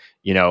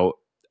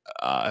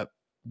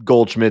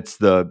 Goldschmidt's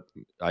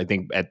I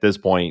think at this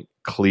point,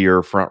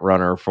 clear front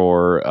runner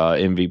for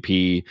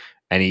MVP,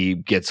 and he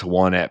gets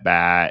 1 at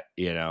bat.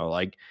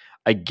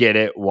 I get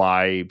it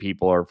why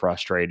people are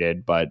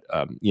frustrated, but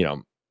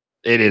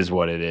it is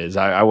what it is.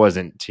 I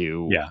wasn't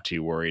too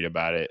worried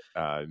about it.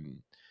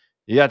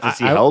 You got to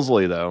see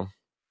Helsley though.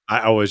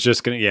 I was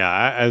just going to,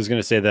 I was going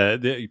to say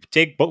that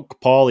take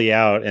Paulie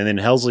out, and then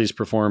Helsley's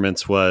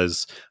performance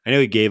was, I know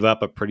he gave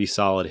up a pretty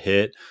solid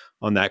hit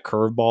on that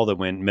curveball that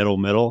went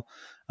middle.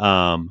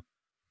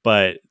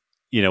 But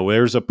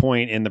there's a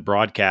point in the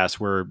broadcast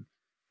where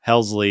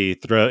Helsley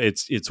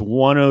it's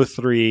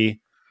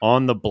 103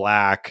 on the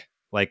black,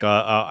 like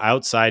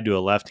outside to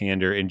a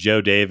left-hander, and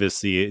Joe Davis,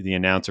 the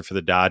announcer for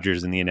the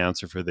Dodgers and the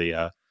announcer for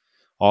the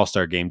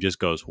All-Star game, just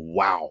goes,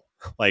 wow.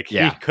 Like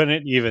he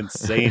couldn't even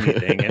say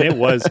anything. And it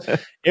was,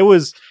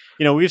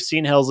 we've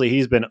seen Helsley.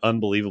 He's been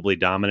unbelievably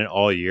dominant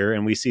all year.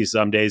 And we see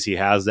some days he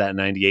has that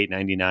 98,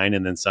 99.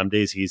 And then some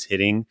days he's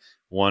hitting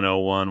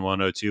 101,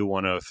 102,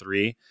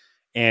 103.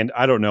 And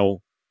I don't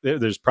know,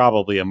 there's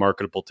probably a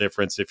marketable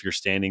difference if you're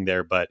standing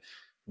there, but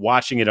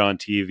watching it on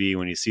TV,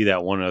 when you see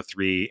that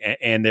 103,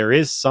 and there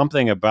is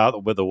something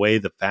about with the way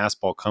the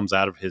fastball comes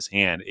out of his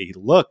hand, he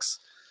looks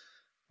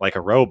like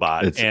a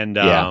robot.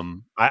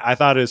 I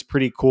thought it was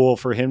pretty cool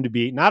for him to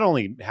be not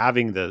only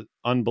having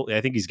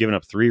I think he's given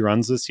up 3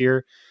 runs this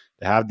year,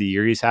 to have the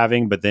year he's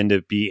having, but then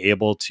to be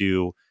able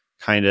to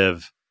kind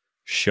of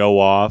show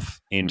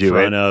off in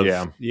front of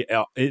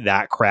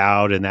that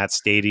crowd and that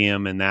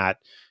stadium and that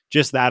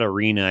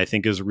arena, I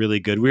think is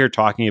really good. We were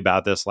talking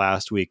about this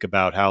last week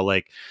about how,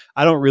 like,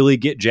 I don't really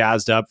get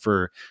jazzed up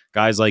for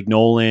guys like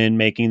Nolan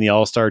making the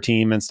All-Star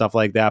team and stuff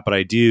like that, but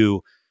I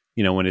do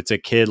when it's a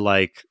kid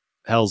like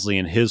Helsley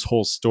and his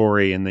whole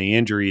story and the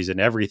injuries and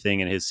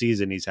everything and his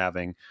season he's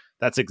having,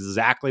 that's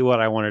exactly what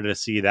I wanted to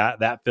see.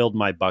 That filled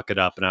my bucket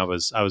up, and I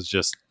was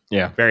just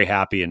very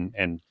happy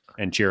and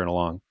cheering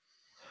along.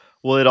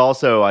 Well, it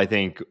also, I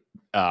think,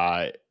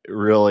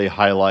 really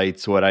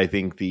highlights what I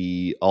think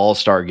the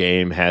All-Star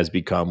game has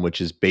become, which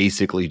is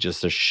basically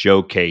just a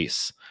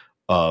showcase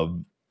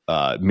of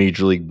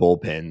Major League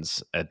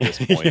bullpens at this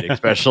point,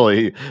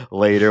 especially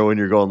later when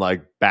you're going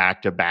like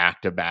back to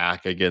back to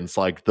back against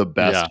like the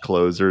best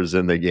closers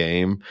in the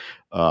game.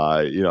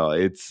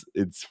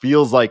 It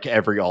feels like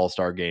every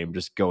All-Star game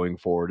just going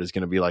forward is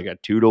going to be like a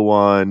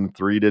 2-1,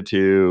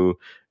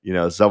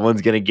 3-2.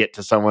 Someone's going to get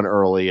to someone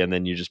early, and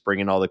then you just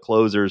bring in all the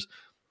closers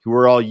who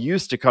are all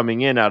used to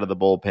coming in out of the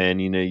bullpen.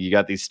 You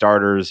got these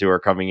starters who are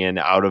coming in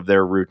out of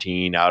their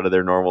routine, out of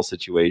their normal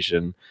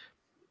situation.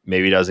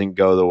 Maybe doesn't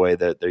go the way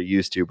that they're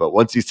used to, but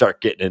once you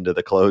start getting into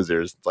the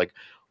closers, it's like,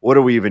 what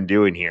are we even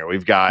doing here?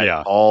 We've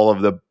got all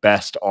of the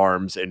best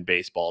arms in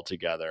baseball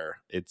together.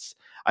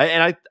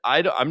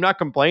 I'm not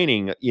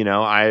complaining.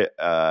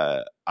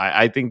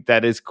 I think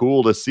that is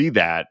cool to see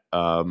that.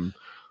 And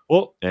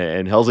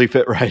Helsley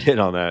fit right in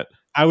on that.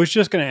 I was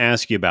just going to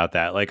ask you about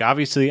that. Like,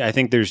 obviously, I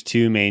think there's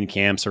two main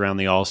camps around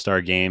the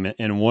All-Star game.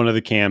 And one of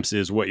the camps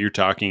is what you're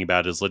talking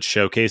about is let's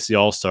showcase the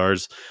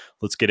All-Stars.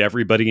 Let's get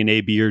everybody an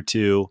AB or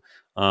two.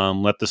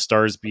 Let the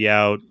stars be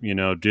out,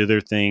 do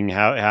their thing.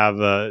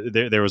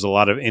 There was a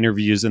lot of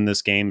interviews in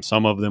this game.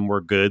 Some of them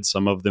were good.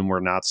 Some of them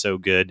were not so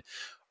good.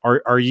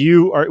 Would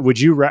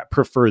you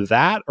prefer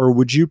that, or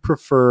would you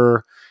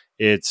prefer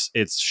it's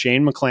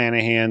Shane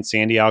McClanahan,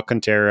 Sandy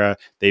Alcantara?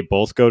 They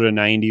both go to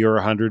 90 or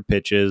 100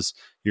 pitches.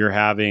 You're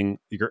having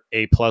your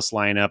A+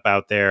 lineup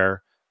out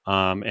there.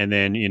 And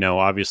then,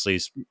 obviously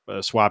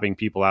swapping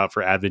people out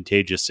for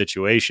advantageous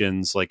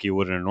situations like you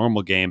would in a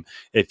normal game.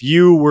 If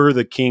you were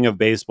the king of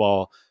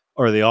baseball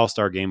or the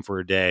All-Star game for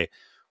a day,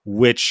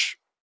 which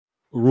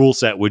rule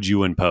set would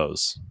you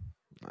impose?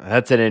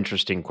 That's an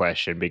interesting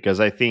question, because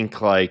I think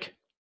like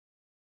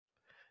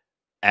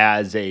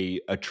as a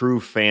true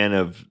fan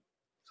of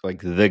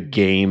like the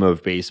game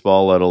of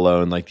baseball, let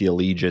alone like the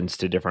allegiance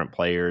to different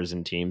players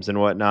and teams and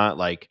whatnot,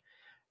 like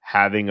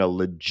having a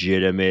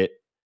legitimate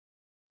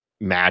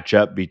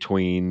matchup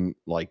between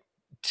like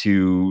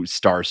two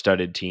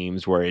star-studded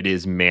teams where it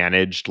is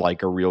managed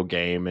like a real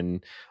game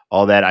and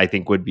all that, I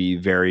think would be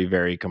very,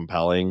 very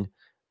compelling.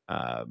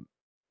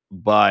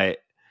 But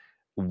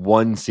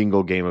one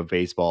single game of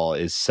baseball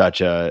is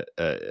such an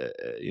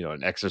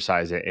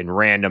exercise in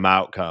random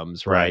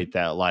outcomes, right?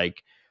 That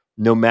like,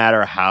 no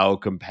matter how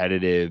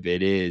competitive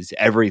it is,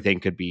 everything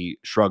could be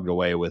shrugged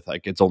away with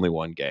like, it's only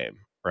one game.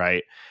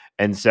 Right.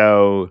 And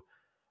so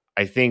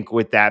I think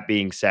with that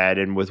being said,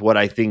 and with what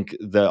I think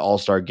the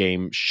All-Star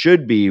game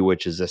should be,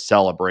 which is a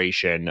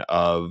celebration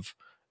of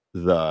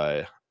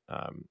the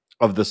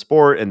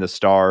sport and the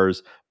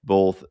stars,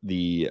 both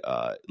the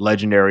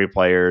legendary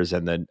players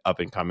and the up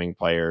and coming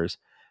players,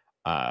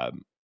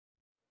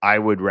 I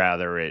would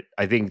rather it.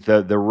 I think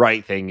the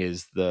right thing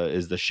is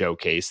the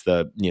showcase.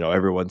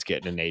 Everyone's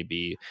getting an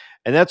AB,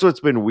 and that's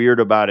what's been weird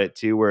about it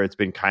too, where it's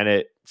been kind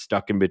of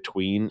stuck in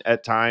between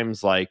at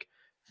times. Like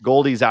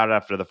Goldie's out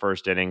after the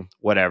first inning,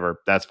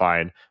 whatever, that's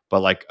fine. But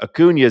like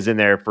Acuna's in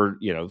there for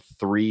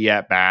 3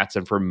 at bats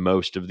and for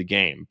most of the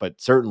game. But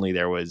certainly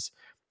there was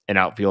an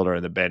outfielder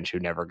on the bench who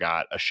never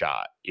got a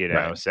shot.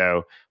 Right.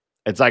 So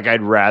it's like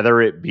I'd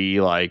rather it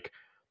be like,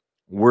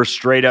 we're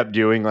straight up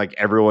doing like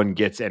everyone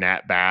gets an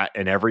at bat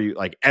and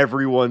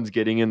everyone's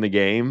getting in the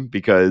game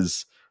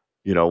because,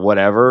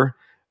 whatever.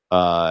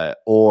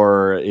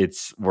 Or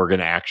we're going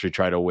to actually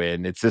try to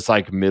win. It's this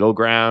like middle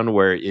ground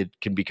where it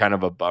can be kind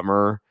of a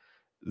bummer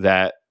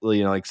that,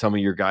 like some of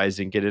your guys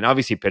didn't get in.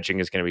 Obviously pitching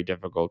is going to be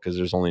difficult because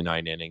there's only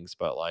 9 innings,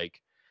 but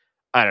like,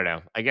 I don't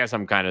know. I guess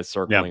I'm kind of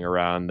circling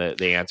around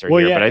the answer here,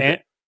 yeah,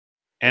 but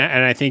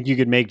and I think you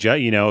could make,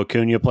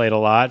 Acuna played a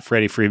lot.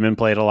 Freddie Freeman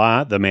played a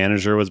lot. The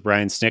manager was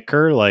Brian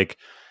Snitker. Like,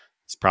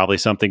 it's probably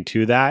something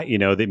to that,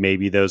 that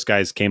maybe those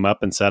guys came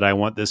up and said, I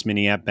want this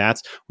many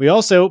at-bats. We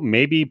also,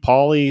 maybe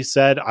Paulie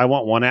said, I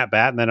want 1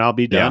 at-bat and then I'll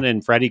be done,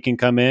 and Freddie can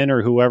come in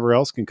or whoever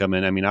else can come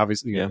in. I mean,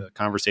 obviously, the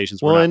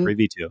conversations we're not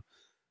privy to.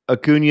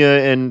 Acuna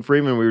and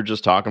Freeman, we were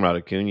just talking about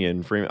Acuna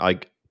and Freeman,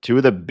 like 2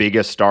 of the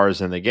biggest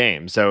stars in the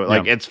game. So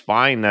like, it's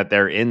fine that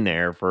they're in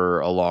there for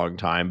a long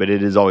time, but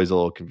it is always a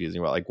little confusing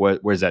about like,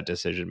 where's that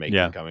decision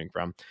making coming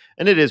from?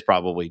 And it is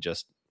probably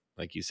just,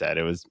 like you said,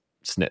 it was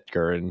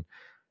Snitker, and,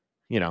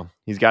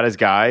 he's got his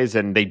guys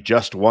and they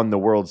just won the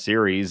World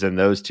Series, and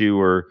those 2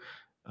 were,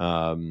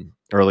 or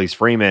at least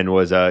Freeman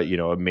was a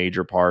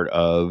major part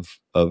of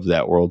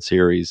that World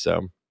Series.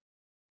 So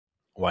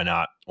why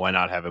not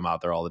have him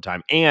out there all the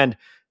time? And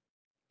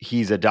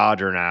he's a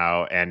Dodger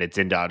now, and it's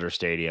in Dodger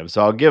Stadium.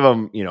 So I'll give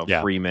him,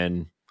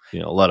 Freeman,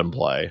 let him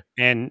play.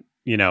 And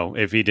you know,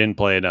 if he didn't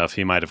play enough,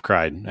 he might have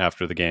cried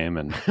after the game.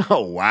 And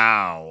oh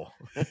wow,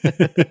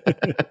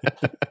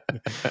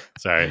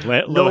 sorry,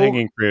 low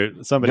hanging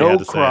fruit. Somebody had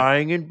to say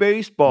crying in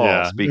baseball.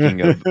 Yeah.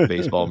 Speaking of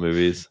baseball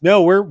movies,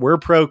 no, we're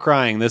pro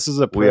crying. This is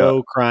a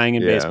pro crying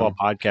in baseball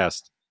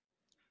podcast.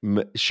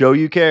 Show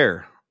you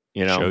care.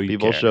 You know, Show you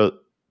people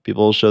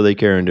care. show they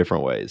care in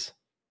different ways.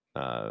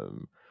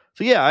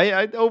 So yeah,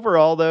 I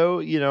overall though,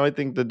 you know, I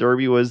think the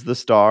Derby was the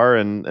star,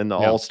 and the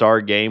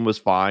All-Star game was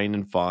fine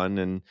and fun,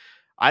 and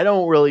I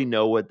don't really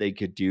know what they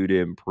could do to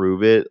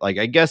improve it. Like,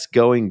 I guess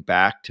going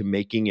back to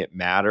making it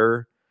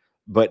matter,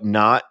 but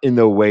not in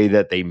the way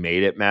that they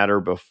made it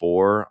matter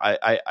before.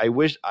 I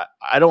wish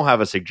I don't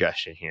have a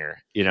suggestion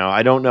here. You know,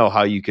 I don't know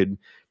how you could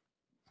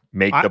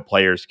make the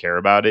players care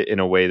about it in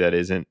a way that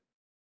is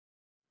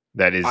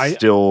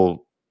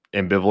still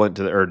ambivalent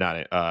to or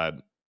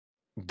not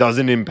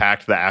doesn't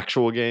impact the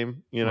actual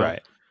game, you know?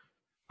 Right.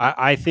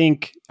 I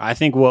think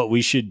what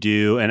we should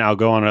do, and I'll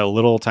go on a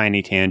little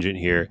tiny tangent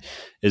here,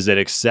 is that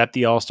accept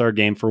the All-Star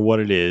game for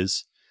what it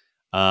is,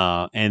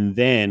 and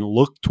then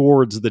look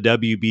towards the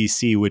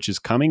WBC, which is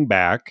coming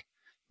back.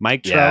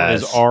 Mike Trout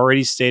has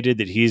already stated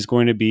that he's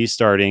going to be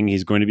starting.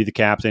 He's going to be the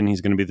captain.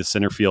 He's going to be the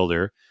center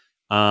fielder.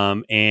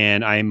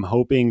 And I'm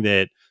hoping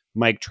that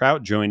Mike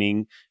Trout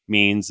joining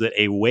means that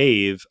a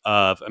wave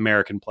of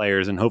American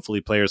players, and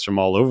hopefully players from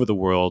all over the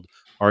world,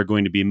 are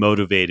going to be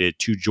motivated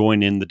to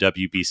join in the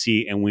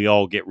WBC, and we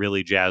all get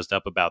really jazzed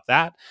up about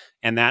that.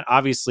 And that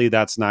obviously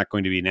that's not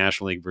going to be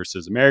National League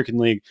versus American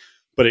League,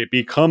 but it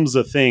becomes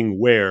a thing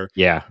where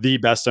the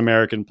best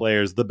American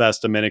players, the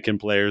best Dominican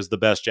players, the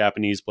best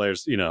Japanese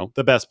players, you know,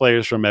 the best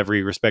players from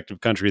every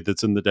respective country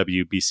that's in the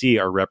WBC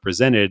are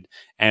represented.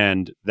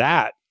 And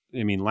that,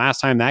 I mean,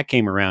 last time that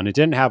came around, it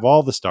didn't have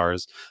all the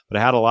stars, but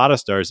it had a lot of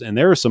stars. And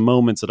there are some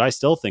moments that I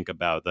still think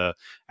about. The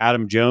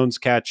Adam Jones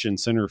catch in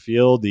center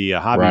field, the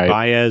Javi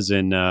Baez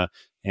and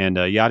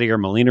Yadier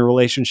Molina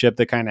relationship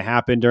that kind of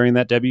happened during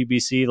that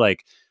WBC.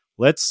 Like,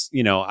 let's,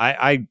 you know,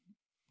 I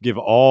give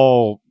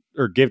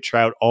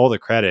Trout all the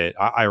credit.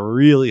 I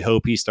really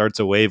hope he starts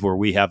a wave where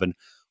we have an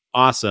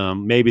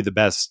awesome, maybe the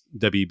best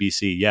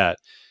WBC yet,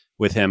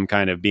 with him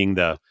kind of being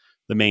the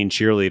main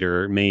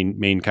cheerleader,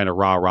 main kind of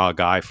rah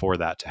guy for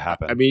that to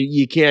happen. I mean,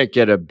 you can't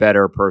get a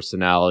better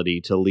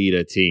personality to lead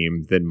a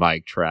team than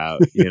Mike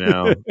Trout. You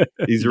know,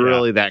 he's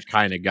really that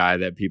kind of guy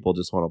that people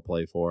just want to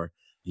play for.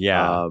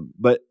 Yeah,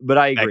 but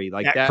I agree.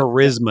 Like that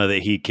charisma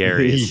that he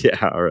carries.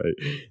 Yeah, right.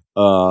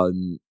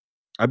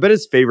 I bet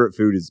his favorite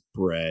food is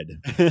bread.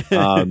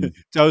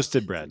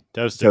 Toasted bread.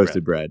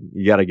 Toasted bread.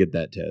 You got to get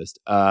that toast.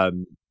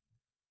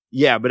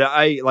 Yeah, but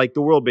I like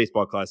the World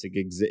Baseball Classic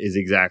is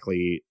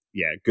exactly.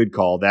 Yeah, good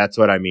call. That's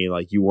what I mean.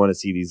 Like, you want to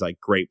see these like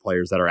great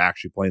players that are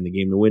actually playing the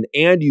game to win,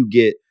 and you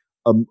get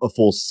a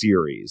full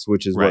series,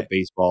 which is what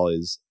baseball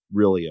is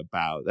really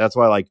about. That's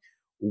why, like,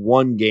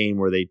 one game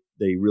where they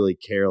really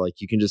care,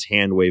 like, you can just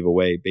hand wave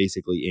away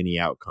basically any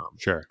outcome.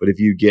 Sure. But if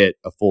you get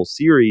a full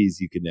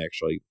series, you can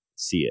actually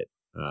see it.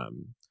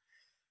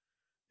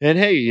 And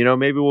hey, you know,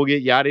 maybe we'll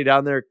get Yachty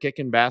down there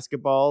kicking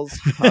basketballs.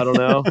 I don't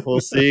know.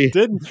 We'll see.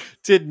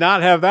 Did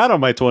not have that on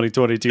my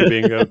 2022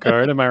 bingo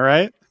card. Am I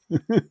right?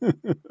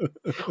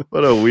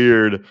 What a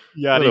weird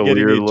Yachty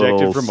getting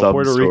ejected from a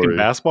Puerto Rican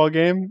basketball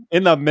game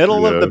in the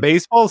middle of the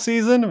baseball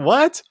season.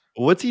 What's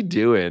he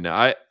doing?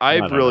 I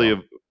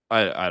don't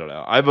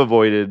know. I've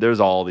avoided. There's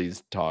all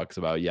these talks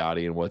about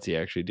Yachty and what's he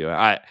actually doing.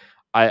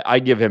 I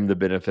give him the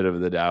benefit of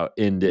the doubt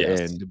end to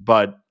end,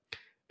 but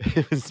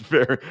it's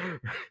very.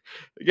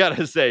 I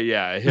gotta say,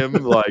 yeah, him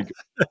like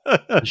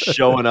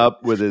showing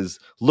up with his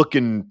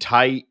looking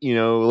tight, you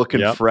know, looking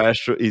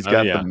fresh. He's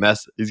got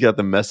He's got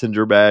the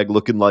messenger bag,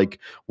 looking like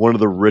one of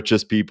the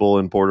richest people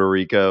in Puerto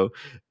Rico,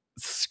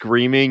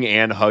 screaming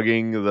and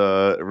hugging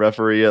the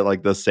referee at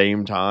like the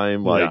same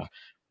time. Like,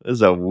 this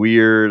is a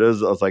weird. I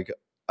was like,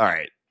 all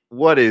right,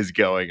 what is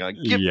going on?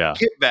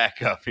 Get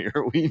back up here.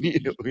 We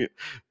need.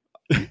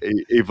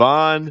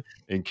 Yvonne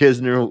and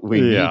Kisner,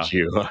 we need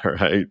you. All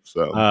right.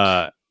 So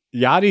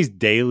Yachty's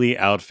daily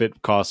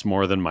outfit costs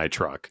more than my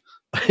truck.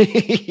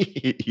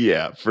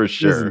 Yeah, for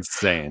sure. It's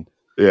insane.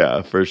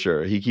 Yeah, for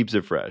sure. He keeps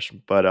it fresh.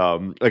 But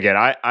again,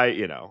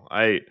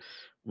 I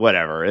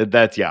whatever.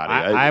 That's Yachty.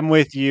 I'm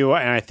with you,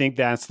 and I think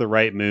that's the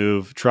right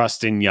move.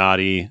 Trust in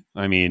Yachty.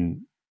 I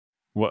mean,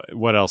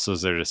 what else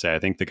is there to say? I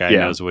think the guy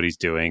knows what he's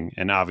doing,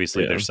 and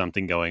obviously there's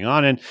something going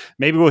on, and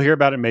maybe we'll hear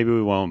about it, maybe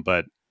we won't,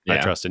 but I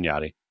trust in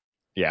Yachty.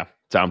 Yeah.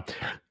 So,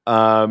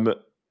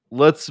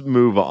 let's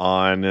move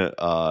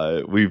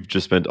on. We've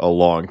just spent a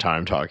long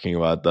time talking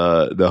about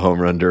the home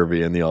run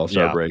derby and the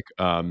All-Star break.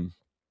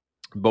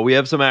 But we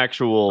have some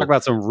actual talk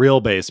about some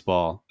real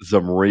baseball.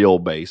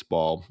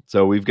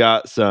 So we've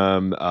got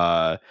some.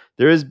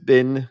 There has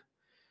been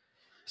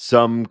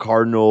some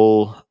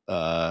Cardinal,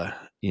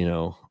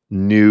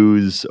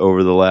 news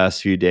over the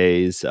last few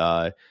days,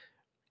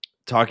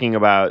 talking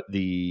about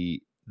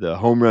the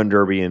home run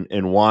derby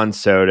and Juan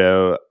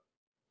Soto.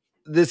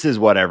 This is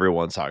what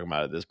everyone's talking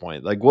about at this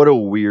point. Like, what a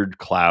weird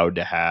cloud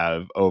to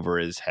have over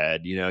his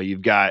head. You know,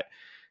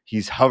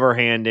 he's hover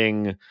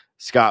handing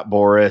Scott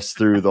Boras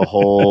through the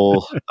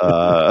whole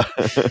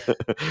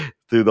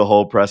through the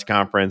whole press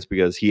conference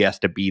because he has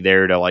to be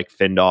there to like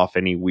fend off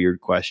any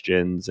weird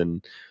questions.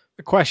 And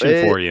a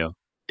question for you.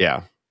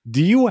 Yeah.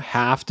 Do you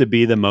have to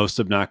be the most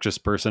obnoxious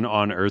person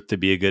on earth to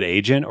be a good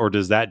agent, or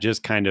does that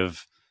just kind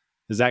of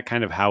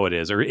how it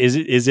is? Or is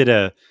it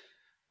a,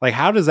 like,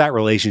 how does that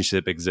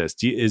relationship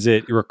exist? Is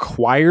it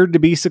required to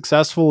be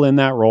successful in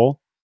that role?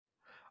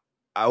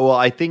 Well,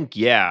 I think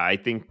yes.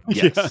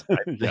 Yeah.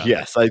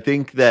 Yes, I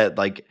think that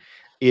like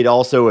it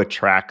also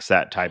attracts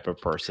that type of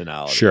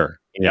personality. Sure.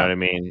 You know what I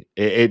mean?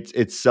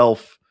 It's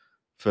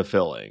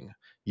self-fulfilling.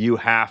 You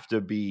have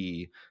to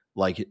be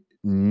like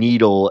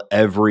needle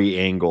every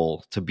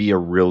angle to be a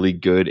really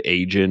good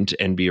agent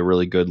and be a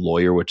really good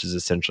lawyer, which is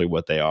essentially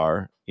what they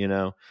are, you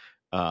know?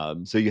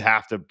 So you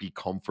have to be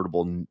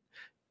comfortable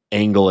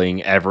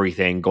angling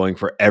everything, going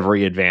for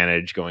every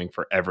advantage, going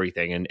for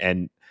everything.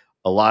 And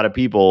a lot of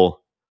people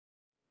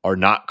are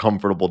not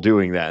comfortable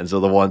doing that. And so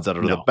the ones that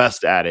are the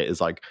best at it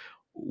is like,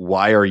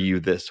 why are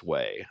you this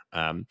way?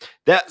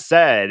 That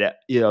said,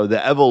 you know,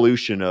 the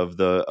evolution of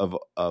at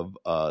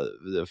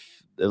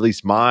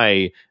least and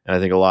I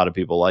think a lot of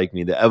people like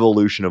me, the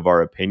evolution of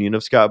our opinion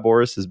of Scott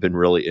Boras has been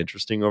really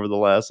interesting over the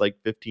last like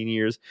 15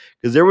 years.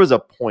 Because there was a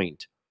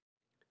point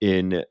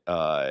in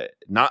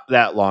not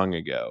that long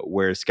ago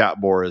where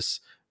Scott Boras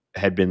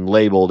had been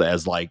labeled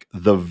as like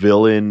the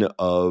villain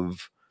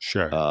of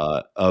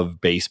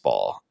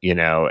baseball, you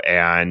know,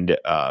 and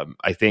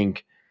I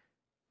think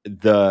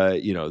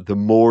the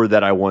more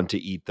that I want to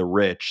eat the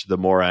rich, the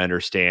more I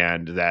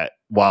understand that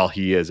while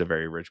he is a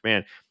very rich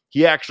man,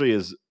 he actually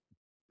is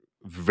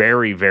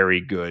very, very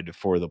good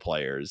for the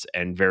players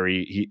and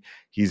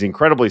he's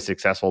incredibly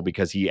successful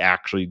because he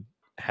actually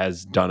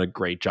has done a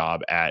great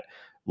job at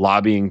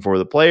lobbying for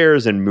the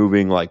players and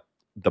moving like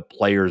the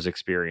players'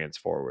 experience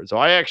forward. So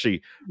I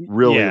actually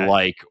really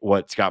like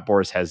what Scott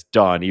Boras has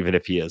done, even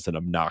if he is an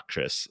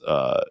obnoxious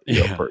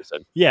person.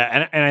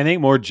 Yeah, and I think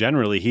more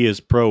generally he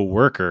is pro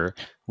worker,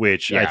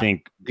 which I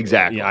think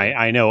exactly.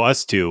 I know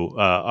us two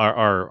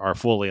are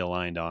fully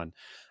aligned on.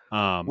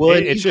 Well,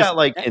 and he's got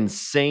like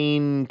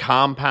insane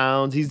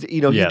compounds. He's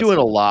he's doing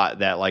a lot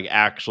that like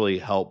actually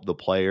help the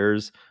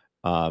players.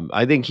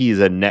 I think he's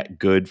a net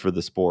good for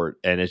the sport,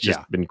 and it's just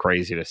been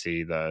crazy to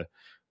see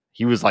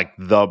he was like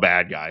the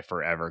bad guy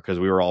forever because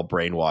we were all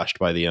brainwashed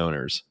by the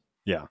owners.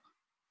 Yeah.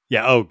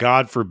 Yeah. Oh,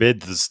 God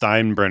forbid the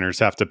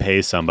Steinbrenners have to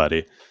pay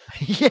somebody.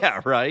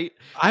 Yeah, right.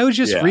 I was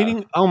just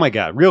reading. Oh my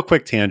God. Real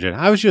quick tangent.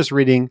 I was just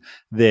reading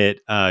that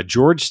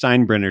George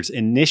Steinbrenner's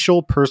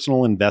initial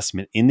personal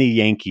investment in the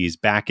Yankees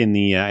back in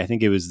the, I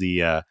think it was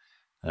the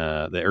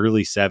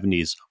early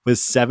 70s was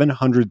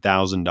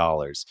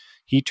 $700,000.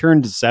 He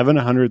turned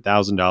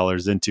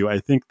 $700,000 into, I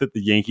think that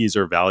the Yankees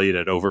are valued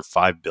at over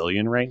 $5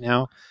 billion right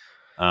now.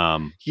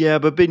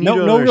 But Ben,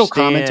 no real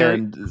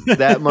commentary.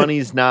 That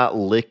money's not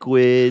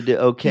liquid.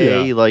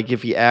 Okay. Like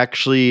if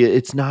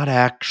it's not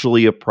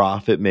actually a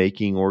profit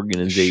making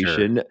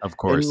organization. Sure, of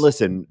course. And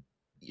listen,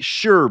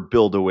 sure,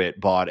 Bill DeWitt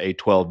bought a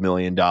 $12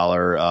 million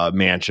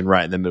mansion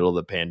right in the middle of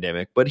the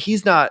pandemic, but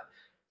he's not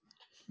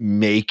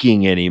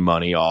making any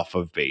money off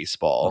of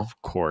baseball.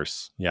 Of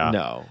course.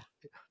 Yeah.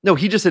 No,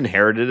 he just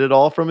inherited it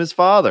all from his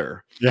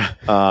father. Yeah.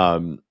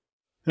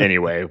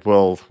 Anyway,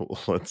 well,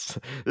 this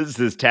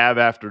is Tab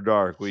After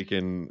Dark. We'll get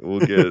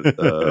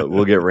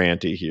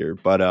ranty here,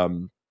 but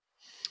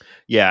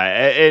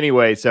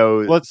anyway, so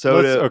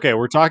okay,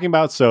 we're talking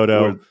about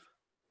Soto.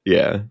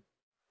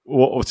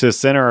 Well, to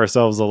center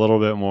ourselves a little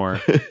bit more,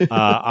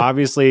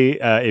 obviously,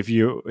 if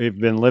you've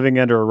been living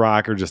under a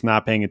rock or just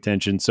not paying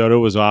attention, Soto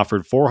was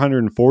offered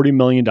 $440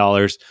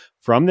 million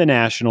from the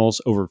Nationals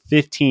over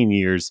 15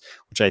 years,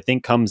 which I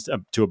think comes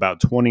up to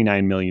about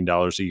 $29 million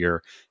a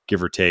year,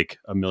 give or take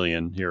 $1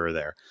 million here or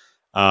there.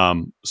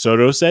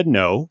 Soto said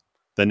no.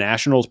 The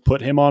Nationals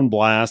put him on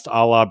blast,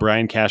 a la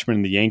Brian Cashman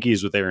and the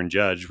Yankees with Aaron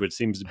Judge, which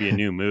seems to be a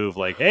new move.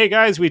 Like, hey,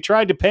 guys, we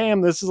tried to pay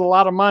him. This is a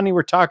lot of money.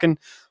 We're talking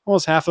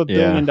almost $500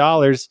 million.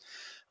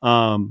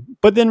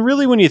 But then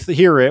really when you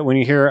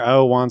hear,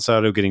 oh, Juan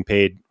Soto getting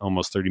paid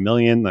almost $30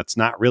 million, that's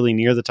not really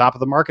near the top of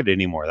the market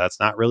anymore. That's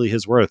not really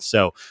his worth.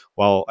 So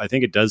while I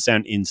think it does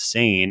sound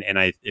insane, and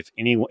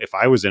if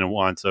I was in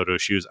Juan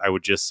Soto's shoes, I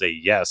would just say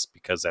yes,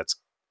 because that's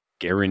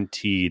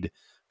guaranteed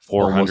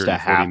almost a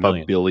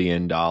 $440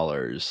 billion.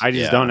 I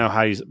just don't know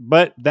how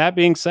but that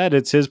being said,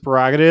 it's his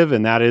prerogative,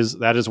 and that is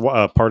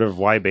part of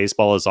why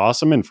baseball is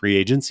awesome and free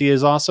agency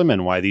is awesome,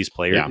 and why these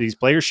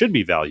players should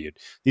be valued.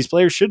 These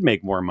players should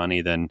make more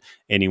money than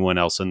anyone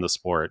else in the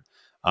sport.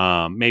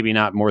 Maybe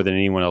not more than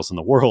anyone else in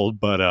the world,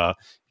 but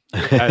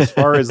as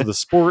far as the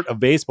sport of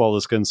baseball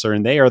is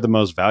concerned, they are the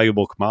most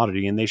valuable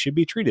commodity, and they should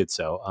be treated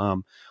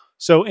so.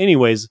 So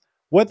anyways,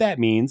 what that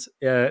means,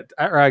 or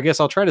I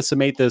guess I'll try to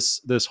summate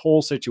this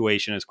whole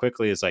situation as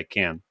quickly as I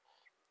can.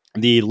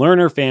 The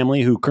Lerner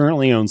family, who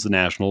currently owns the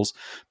Nationals,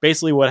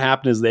 basically what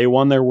happened is they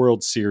won their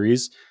World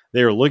Series.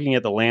 they are looking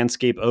at the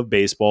landscape of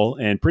baseball,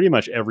 and pretty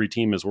much every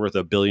team is worth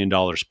 $1 billion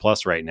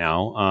plus right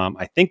now.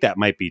 I think that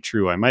might be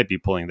true. I might be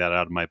pulling that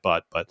out of my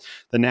butt, but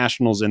the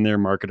Nationals in their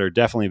market are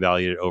definitely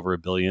valued at over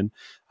 $1 billion.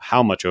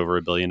 How much over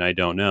 $1 billion, I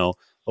don't know.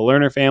 The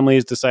Lerner family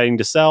is deciding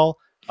to sell.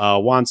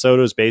 Juan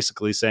Soto is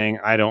basically saying,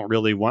 I don't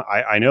really want,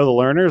 I know the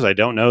Lerners. I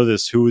don't know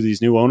who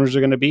these new owners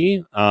are going to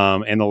be.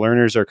 And the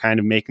Lerners are kind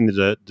of making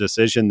the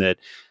decision that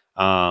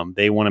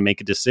they want to make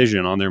a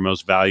decision on their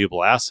most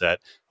valuable asset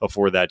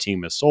before that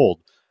team is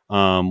sold.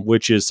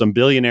 Which is some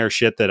billionaire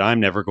shit that I'm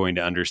never going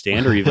to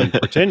understand or even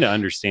pretend to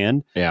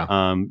understand.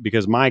 Yeah.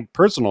 Because my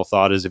personal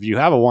thought is if you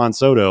have a Juan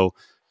Soto,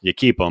 you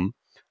keep him.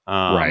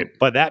 Right.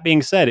 But that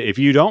being said, if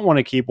you don't want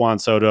to keep Juan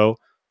Soto,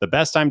 the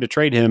best time to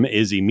trade him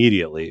is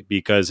immediately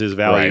because his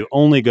value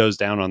only goes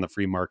down on the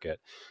free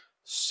market.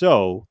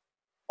 So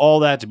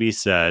all that to be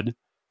said,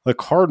 the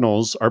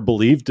Cardinals are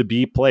believed to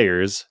be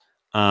players.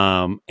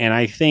 And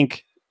I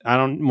think, I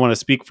don't want to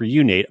speak for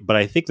you, Nate, but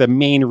I think the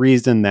main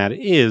reason that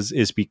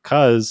is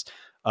because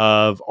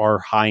of our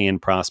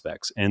high-end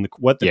prospects and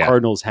what the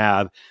Cardinals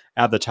have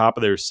at the top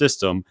of their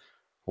system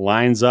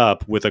lines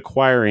up with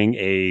acquiring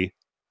a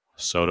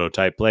Soto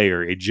type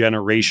player, a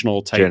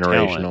generational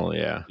talent.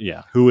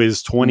 Yeah. Who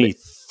is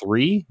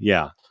 23.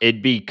 Yeah.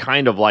 It'd be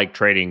kind of like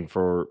trading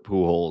for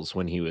Pujols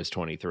when he was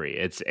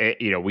 23.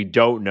 We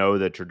don't know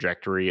the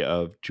trajectory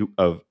of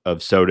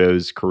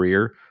Soto's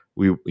career.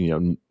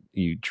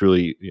 You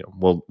truly,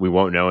 we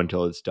won't know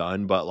until it's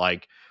done, but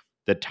like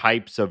the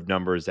types of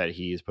numbers that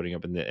he is putting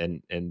up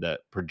in the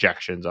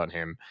projections on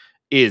him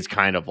is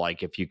kind of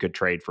like if you could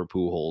trade for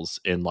Pujols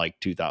in like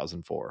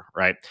 2004.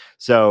 Right.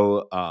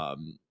 So,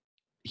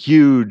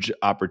 huge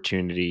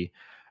opportunity.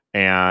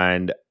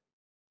 And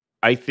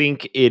I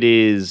think it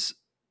is,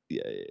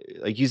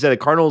 like you said, the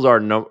Cardinals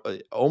are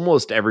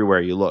almost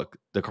everywhere you look.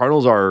 The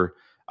Cardinals are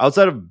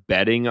outside of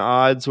betting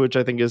odds, which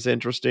I think is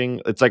interesting.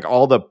 It's like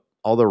all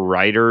the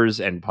writers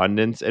and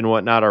pundits and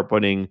whatnot are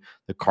putting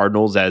the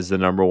Cardinals as the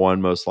number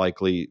one most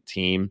likely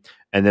team.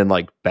 And then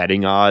like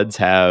betting odds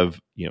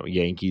have,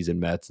 Yankees and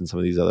Mets and some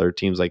of these other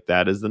teams like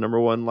that as the number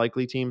one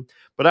likely team.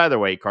 But either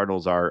way,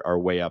 Cardinals are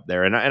way up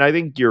there. And I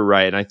think you're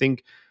right. And I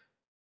think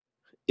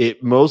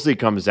it mostly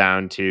comes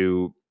down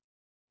to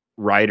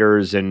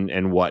writers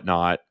and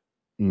whatnot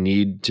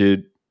need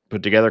to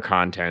put together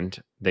content.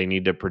 They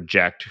need to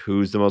project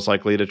who's the most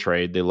likely to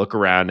trade. They look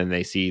around and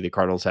they see the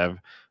Cardinals have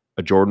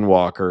a Jordan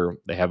Walker,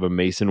 they have a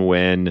Mason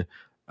Wynn,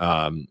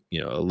 a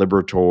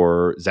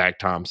Liberatore, Zach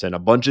Thompson, a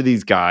bunch of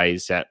these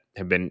guys that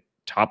have been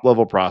top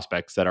level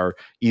prospects that are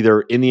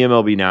either in the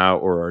MLB now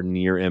or are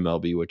near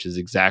MLB, which is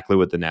exactly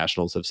what the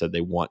Nationals have said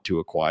they want to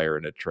acquire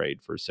in a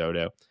trade for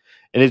Soto.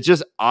 And it's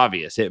just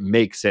obvious. It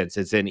makes sense.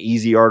 It's an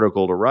easy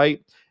article to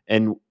write.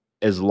 And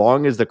as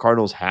long as the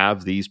Cardinals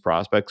have these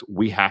prospects,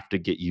 we have to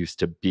get used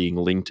to being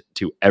linked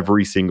to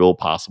every single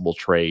possible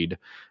trade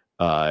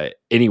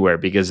anywhere,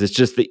 because it's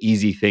just the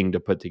easy thing to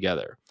put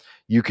together.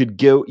 You could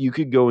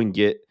go and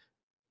get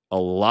a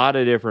lot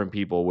of different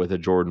people with a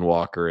Jordan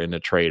Walker in a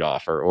trade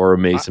offer or a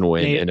Mason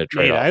Wynn in a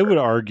trade offer. I would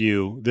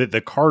argue that the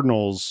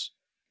Cardinals,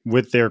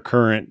 with their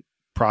current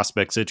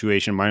prospect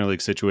situation, minor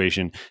league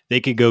situation,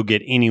 they could go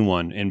get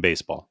anyone in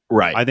baseball.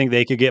 Right. I think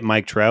they could get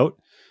Mike Trout.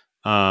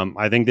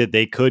 I think that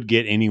they could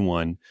get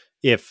anyone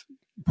if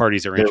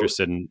parties are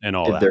interested in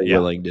all if that. They're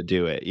willing to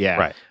do it. Yeah.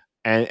 Right.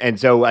 And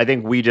so I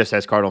think we just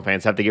as Cardinal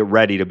fans have to get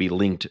ready to be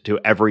linked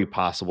to every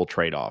possible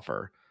trade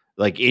offer.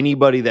 Like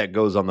anybody that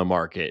goes on the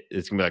market,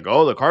 it's gonna be like,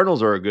 oh, the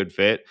Cardinals are a good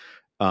fit.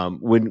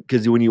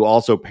 Because when you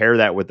also pair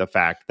that with the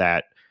fact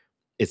that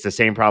it's the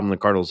same problem the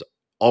Cardinals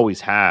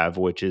always have,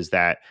 which is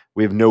that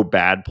we have no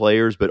bad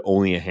players, but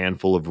only a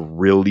handful of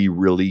really,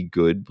 really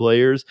good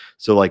players.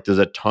 So like there's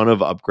a ton of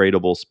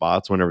upgradable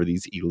spots whenever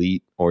these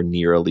elite or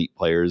near elite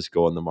players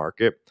go on the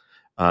market.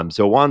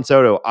 So Juan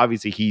Soto,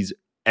 obviously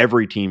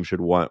every team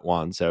should want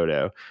Juan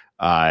Soto.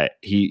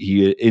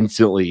 He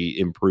instantly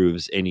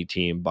improves any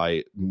team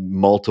by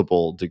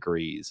multiple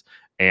degrees.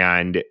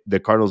 And the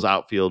Cardinals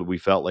outfield we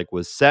felt like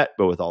was set,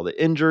 but with all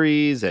the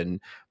injuries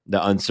and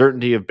the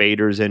uncertainty of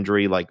Bader's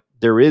injury, like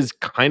there is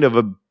kind of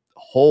a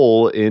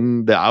hole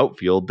in the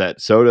outfield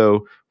that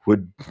Soto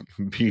would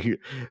be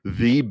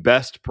the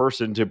best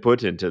person to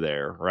put into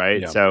there,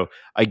 right? Yeah. So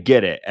I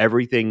get it.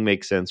 Everything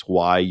makes sense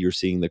why you're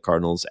seeing the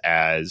Cardinals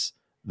as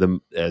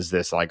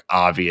this like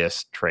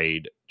obvious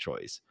trade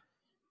choice.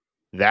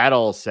 That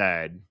all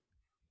said,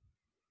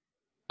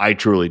 I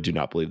truly do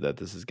not believe that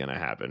this is going to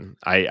happen.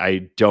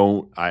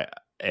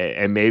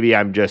 And maybe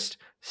I'm just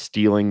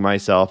stealing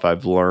myself.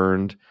 I've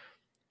learned,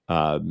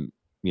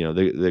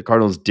 the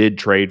Cardinals did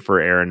trade for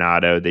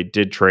Arenado. They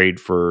did trade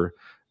for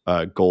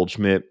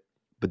Goldschmidt,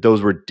 but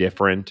those were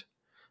different.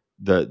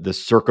 The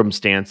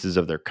circumstances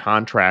of their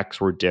contracts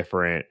were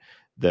different.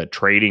 The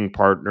trading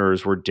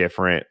partners were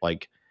different.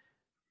 Like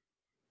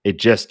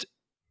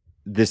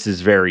this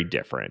is very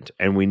different.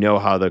 And we know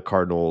how the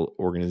Cardinal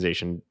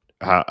organization,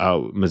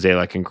 how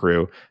Mozeliak and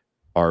crew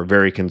are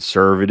very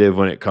conservative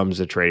when it comes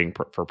to trading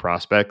for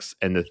prospects.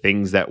 And the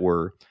things that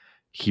we're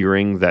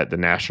hearing that the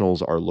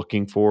Nationals are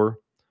looking for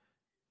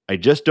I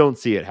just don't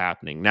see it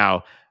happening.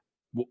 Now,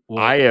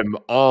 I am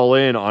all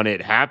in on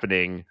it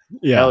happening.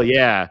 Yeah. Hell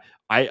yeah.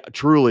 I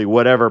truly,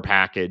 whatever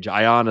package,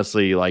 I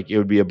honestly, like, it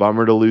would be a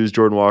bummer to lose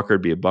Jordan Walker.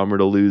 It'd be a bummer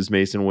to lose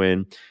Mason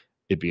Wynn.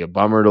 It'd be a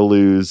bummer to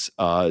lose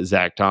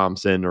Zach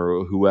Thompson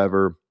or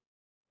whoever,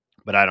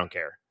 but I don't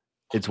care.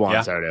 It's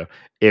Juan Soto.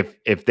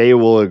 If they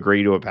will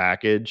agree to a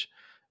package,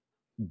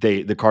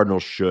 the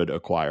Cardinals should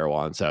acquire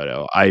Juan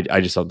Soto. I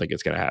just don't think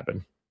it's going to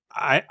happen.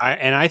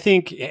 I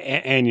think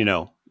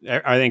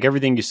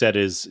everything you said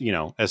is,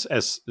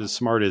 as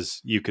smart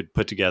as you could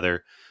put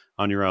together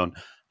on your own.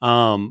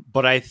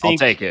 But I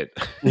think I'll take it.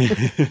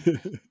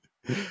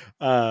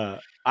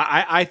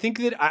 I think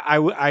that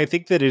I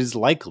think that it is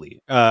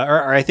likely,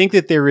 or I think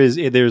that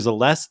there's a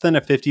less than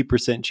a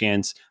 50%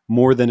 chance,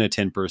 more than a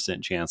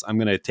 10% chance. I'm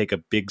going to take a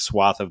big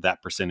swath of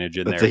that percentage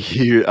in there.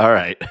 All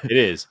right, it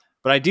is.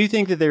 But I do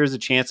think that there is a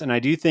chance, and I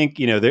do think,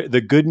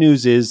 the good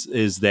news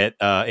is that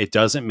it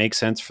doesn't make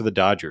sense for the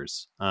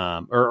Dodgers,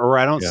 or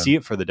I don't see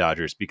it for the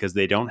Dodgers, because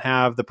they don't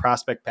have the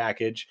prospect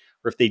package,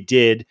 or if they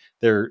did,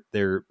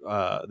 they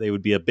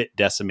would be a bit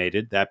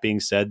decimated. That being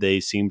said, they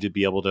seem to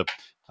be able to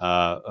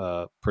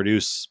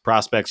produce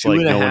prospects like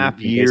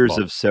 2.5 years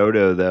of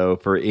Soto, though,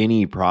 for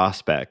any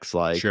prospects.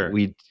 Like,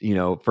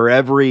 for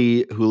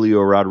every Julio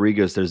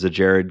Rodriguez, there's a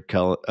Jared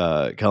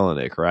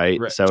Kelenic,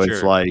 right? So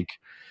it's like,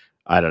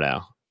 I don't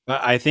know.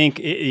 I think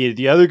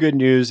the other good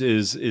news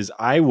is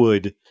I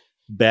would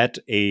bet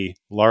a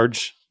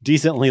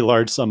decently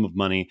large sum of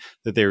money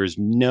that there is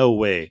no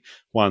way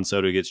Juan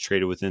Soto gets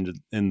traded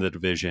in the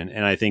division.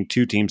 And I think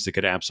two teams that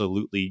could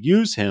absolutely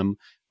use him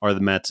are the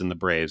Mets and the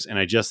Braves. And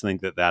I just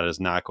think that is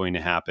not going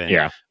to happen.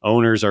 Yeah.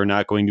 Owners are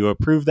not going to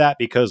approve that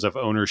because of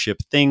ownership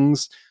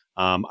things.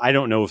 I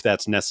don't know if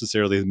that's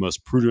necessarily the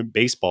most prudent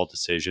baseball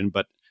decision,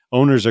 but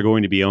owners are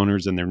going to be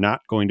owners, and they're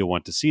not going to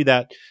want to see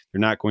that.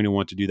 They're not going to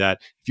want to do that.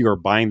 If you are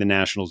buying the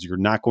Nationals, you're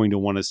not going to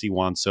want to see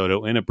Juan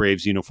Soto in a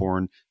Braves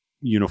uniform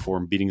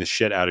beating the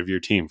shit out of your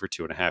team for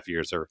 2.5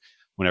 years, or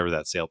whenever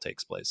that sale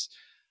takes place.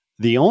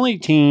 The only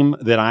team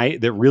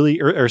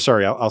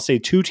I'll say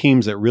two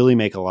teams that really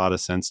make a lot of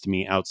sense to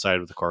me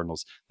outside of the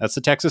Cardinals. That's the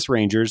Texas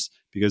Rangers,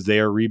 because they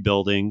are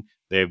rebuilding.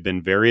 They have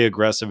been very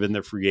aggressive in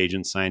their free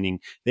agent signing.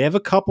 They have a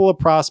couple of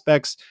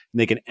prospects, and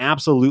they can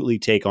absolutely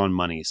take on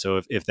money.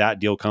 So if that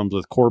deal comes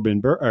with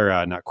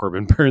not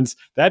Corbin Burns,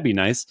 that'd be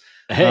nice.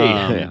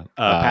 Hey,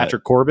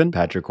 Patrick Corbin.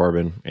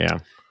 Yeah.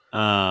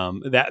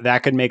 That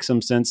could make some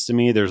sense to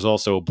me. There's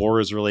also a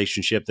Boras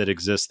relationship that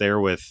exists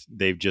there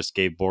they've just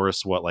gave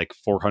Boras like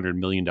 $400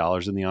 million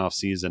in the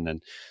offseason.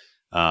 And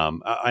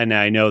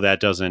I know that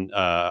doesn't,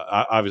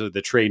 obviously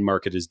the trade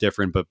market is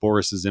different, but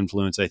Boras's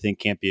influence, I think,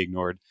 can't be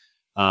ignored.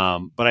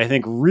 But I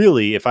think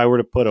really, if I were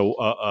to put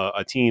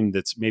a team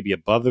that's maybe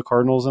above the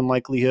Cardinals in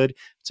likelihood,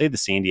 I'd say the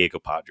San Diego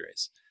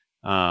Padres.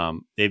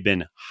 They've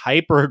been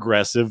hyper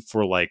aggressive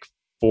for like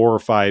 4 or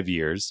 5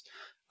 years.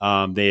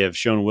 They have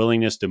shown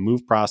willingness to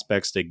move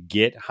prospects to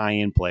get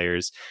high-end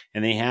players,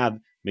 and they have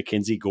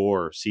Mackenzie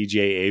Gore, CJ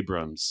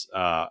Abrams,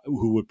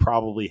 who would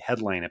probably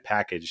headline a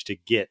package to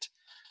get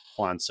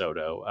Juan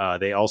Soto.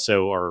 They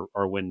also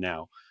are win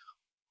now.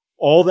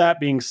 All that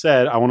being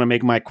said, I want to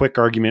make my quick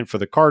argument for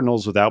the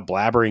Cardinals without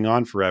blabbering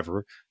on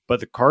forever, but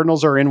the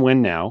Cardinals are in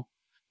win now.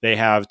 They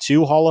have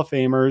 2 Hall of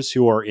Famers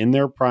who are in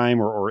their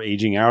prime or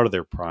aging out of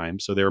their prime,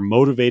 so they're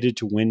motivated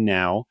to win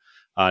now.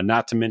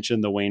 Not to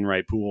mention the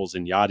Wainwright, Pujols,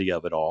 and Yadi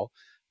of it all.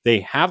 They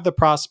have the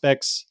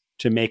prospects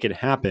to make it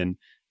happen,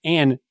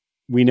 and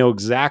we know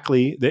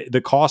exactly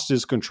the cost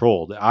is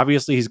controlled.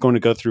 Obviously, he's going to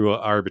go through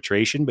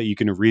arbitration, but you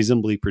can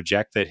reasonably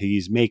project that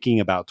he's making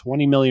about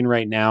 $20 million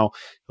right now.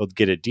 He'll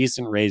get a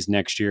decent raise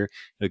next year.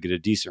 He'll get a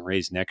decent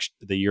raise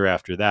the year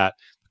after that.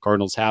 The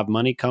Cardinals have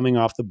money coming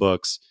off the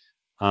books,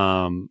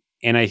 and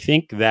I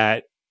think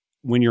that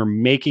when you're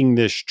making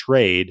this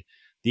trade,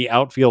 the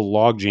outfield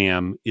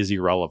logjam is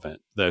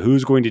irrelevant. The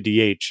who's going to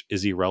DH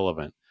is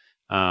irrelevant.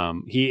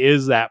 He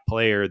is that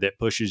player that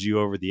pushes you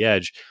over the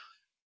edge.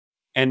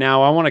 And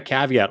now I want to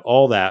caveat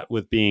all that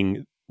with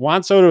being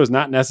Juan Soto is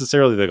not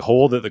necessarily the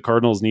hole that the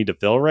Cardinals need to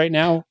fill right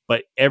now,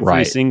 but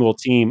every single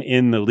team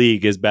in the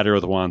league is better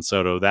with Juan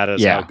Soto. That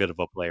is how good of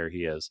a player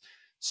he is.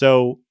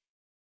 So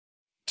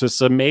to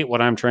summate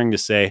what I'm trying to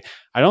say,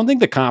 I don't think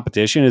the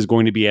competition is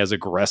going to be as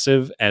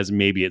aggressive as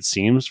maybe it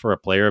seems for a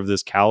player of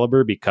this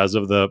caliber because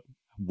of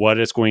what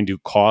it's going to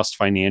cost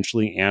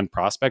financially and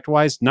prospect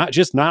wise.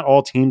 Not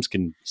all teams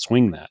can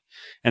swing that.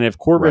 And if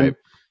Corbin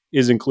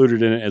is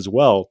included in it as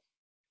well,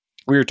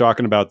 we were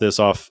talking about this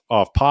off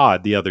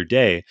pod the other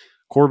day.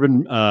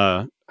 Corbin,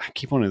 I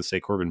keep wanting to say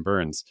Corbin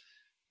Burns.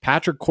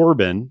 Patrick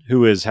Corbin,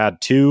 who has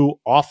had 2.5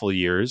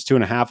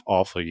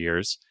 awful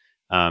years,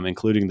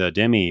 including the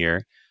Demi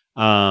year,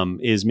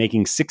 is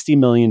making $60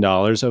 million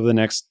over the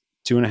next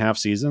 2.5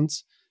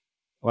 seasons.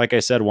 Like I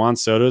said, Juan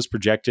Soto is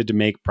projected to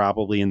make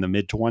probably in the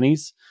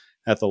mid-20s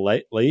at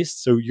the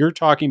least. So you're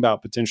talking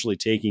about potentially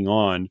taking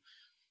on,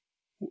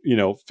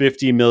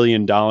 $50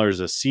 million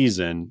a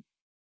season.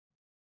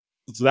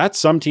 So that's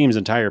some teams'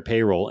 entire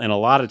payroll, and a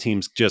lot of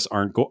teams just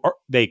aren't.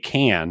 They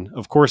can,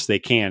 of course, they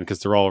can, because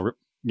they're all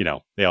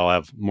they all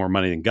have more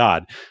money than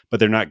God, but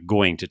they're not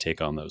going to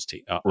take on those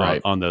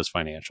Right. on those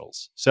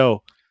financials.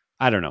 So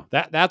I don't know.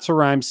 That's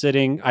where I'm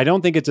sitting. I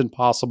don't think it's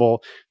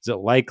impossible. Is it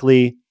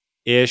likely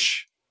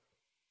ish?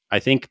 I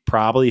think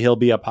probably he'll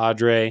be a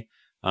Padre.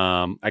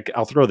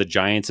 I'll throw the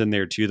Giants in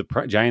there too.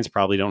 The Giants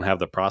probably don't have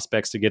the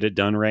prospects to get it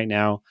done right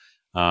now.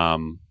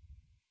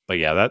 But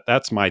yeah,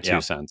 that's my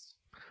 2 cents.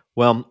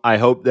 Well, I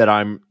hope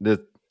that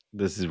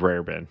this is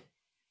rare, Ben.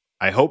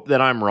 I hope that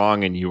I'm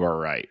wrong and you are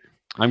right.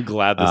 I'm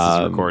glad this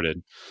is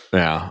recorded.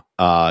 Yeah.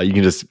 You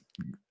can just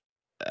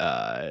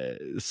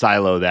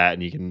silo that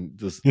and you can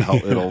just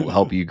it'll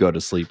help you go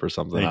to sleep or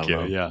something. Thank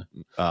you. Yeah.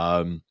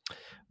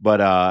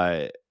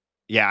 But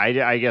yeah,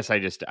 I guess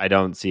I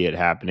don't see it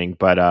happening,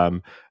 but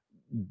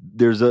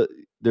there's a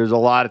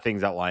lot of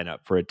things that line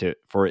up for it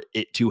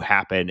to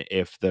happen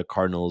if the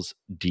Cardinals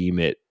deem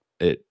it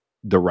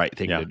the right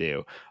thing to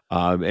do.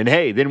 And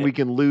hey, then we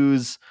can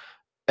lose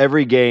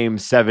every game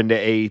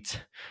 7-8,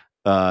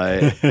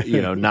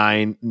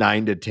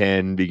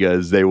 9-10,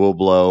 because they will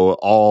blow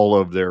all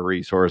of their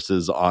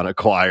resources on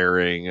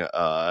acquiring,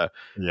 and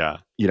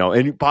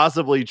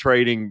possibly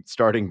trading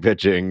starting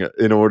pitching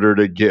in order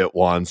to get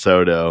Juan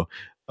Soto.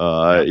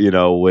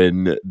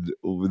 When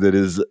that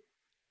is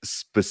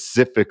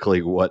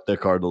specifically what the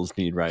Cardinals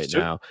need right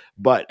now.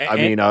 But I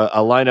mean, a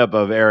lineup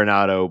of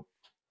Arenado,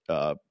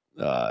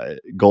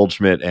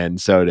 Goldschmidt,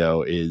 and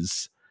Soto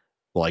is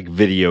like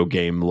video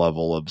game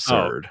level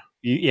absurd.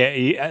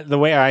 The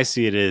way I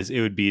see it is,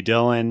 it would be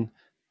Dylan,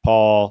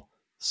 Paul,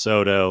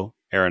 Soto,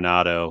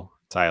 Arenado,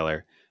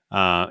 Tyler.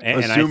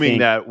 Assuming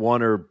that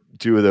one or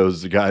two of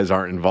those guys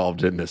aren't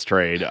involved in this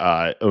trade,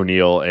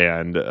 O'Neill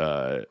and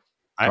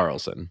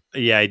Carlson.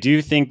 I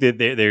do think that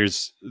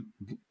there's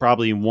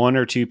probably one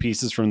or two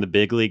pieces from the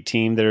big league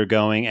team that are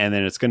going, and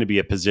then it's going to be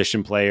a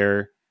position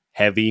player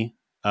heavy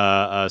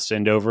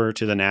send over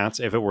to the Nats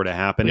if it were to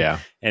happen. Yeah.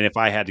 And if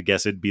I had to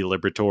guess, it'd be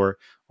Liberatore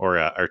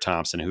or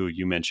Thompson, who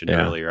you mentioned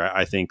earlier.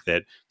 I think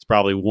that it's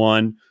probably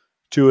one,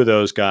 two of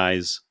those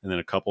guys, and then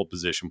a couple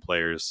position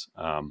players.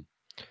 I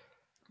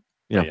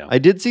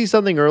did see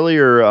something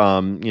earlier.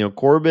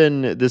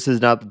 Corbin, this is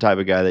not the type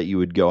of guy that you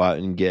would go out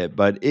and get,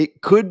 but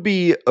it could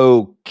be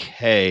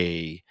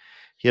okay.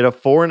 He had a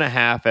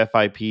 4.5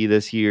 FIP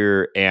this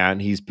year,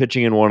 and he's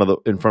pitching in front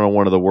of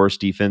one of the worst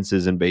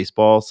defenses in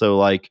baseball. So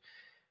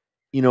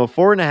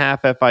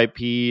 4.5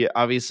 FIP,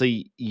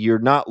 obviously you're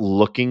not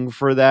looking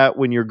for that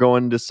when you're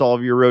going to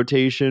solve your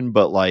rotation,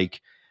 but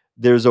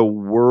there's a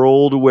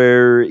world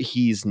where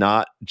he's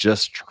not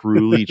just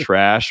truly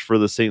trash for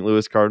the St.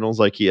 Louis Cardinals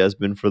like he has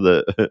been for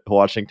the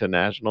Washington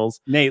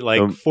Nationals. Nate,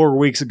 4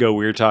 weeks ago,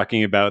 we were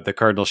talking about the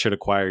Cardinals should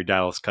acquire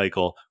Dallas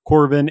Keuchel.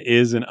 Corbin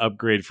is an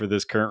upgrade for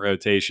this current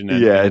rotation.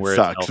 It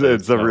sucks.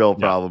 It's a real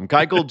problem.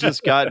 Keuchel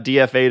just got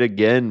DFA'd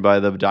again by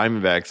the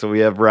Diamondbacks, so we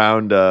have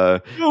round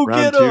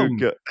get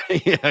 2.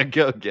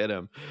 Go get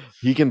him.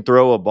 He can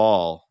throw a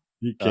ball.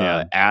 He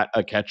can. At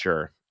a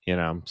catcher,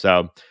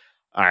 so...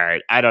 All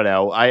right. I don't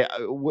know.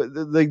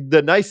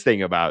 The nice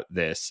thing about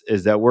this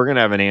is that we're going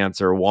to have an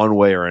answer one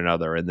way or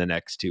another in the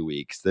next 2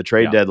 weeks. The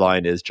trade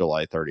deadline is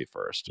July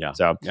 31st. Yeah.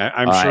 So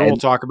I'm sure we'll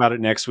talk about it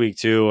next week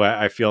too.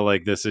 I feel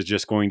like this is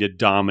just going to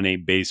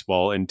dominate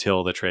baseball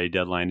until the trade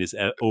deadline is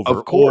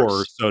over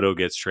or Soto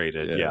gets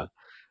traded. Yeah.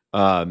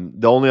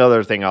 The only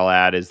other thing I'll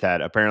add is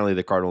that apparently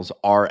the Cardinals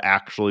are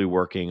actually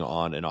working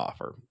on an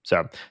offer.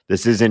 So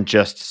this isn't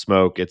just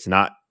smoke. It's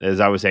not, as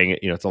I was saying,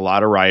 it's a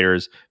lot of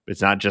writers, but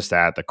it's not just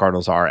that. The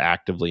Cardinals are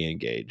actively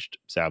engaged.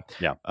 So,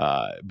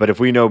 but if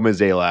we know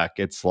Mozeliak,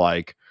 it's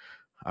like,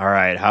 all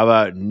right, how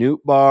about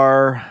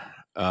Nootbaar,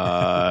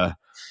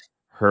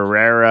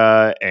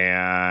 Herrera,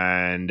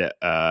 and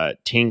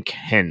Tink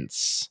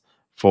Hence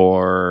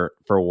for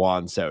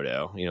Juan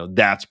Soto?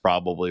 That's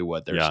probably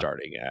what they're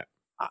starting at.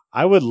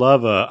 I would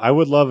love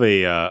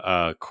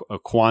a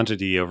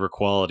quantity over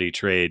quality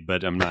trade,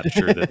 but I'm not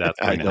sure that that's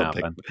going to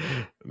happen.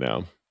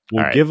 No,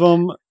 we'll give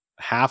them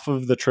half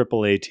of the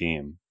AAA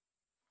team.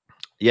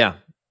 Yeah,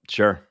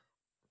 sure.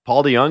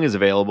 Paul DeJong is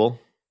available.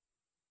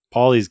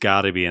 Paulie's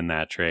got to be in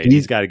that trade.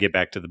 He's got to get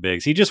back to the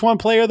bigs. He just won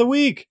Player of the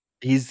Week.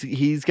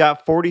 He's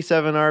got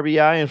 47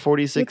 RBI in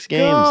 46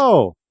 games.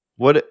 Go.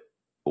 What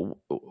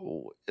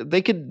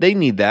they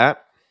need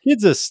that.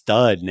 Kid's a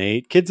stud,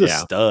 Nate. Kid's a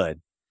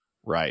stud.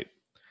 Right.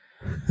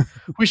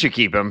 We should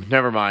keep him.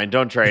 Never mind.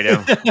 Don't trade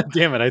him.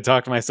 Damn it. I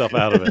talked myself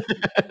out of it.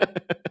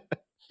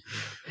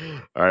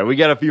 All right. We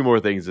got a few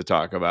more things to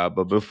talk about.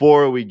 But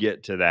before we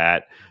get to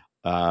that,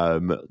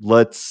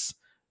 let's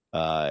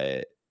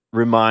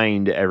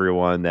remind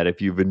everyone that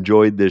if you've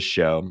enjoyed this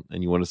show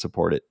and you want to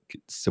support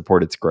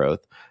its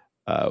growth,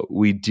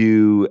 we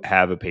do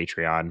have a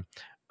Patreon.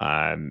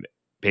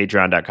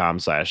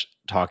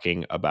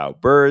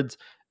 Patreon.com/talkingaboutbirds.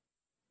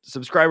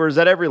 Subscribers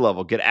at every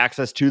level get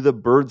access to the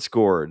Bird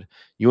Scored.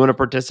 You want to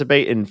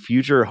participate in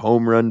future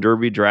home run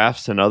derby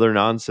drafts and other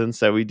nonsense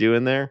that we do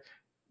in there?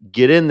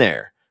 Get in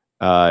there.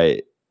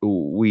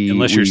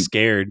 Unless you're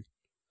scared.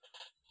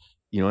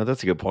 You know what?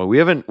 That's a good point.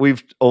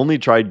 We've only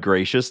tried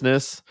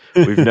graciousness.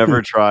 We've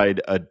never tried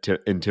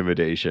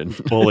intimidation.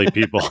 Bully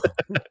people.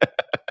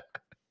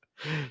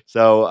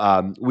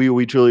 So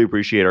we truly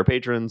appreciate our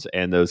patrons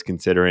and those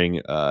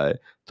considering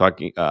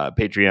talking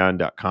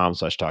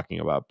patreon.com/talking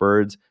about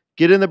birds.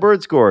 Get in the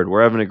bird scored.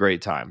 We're having a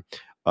great time.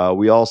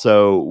 We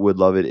also would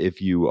love it if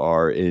you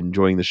are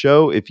enjoying the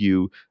show, if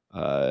you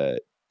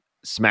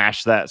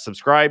smash that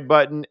subscribe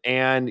button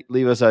and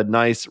leave us a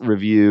nice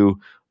review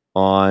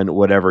on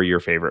whatever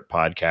your favorite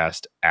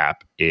podcast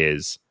app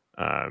is.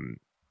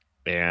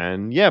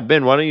 And yeah,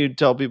 Ben, why don't you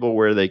tell people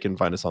where they can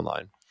find us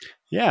online?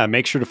 Yeah,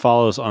 make sure to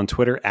follow us on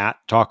Twitter at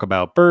Talk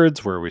About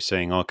Birds, where we're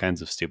saying all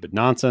kinds of stupid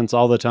nonsense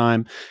all the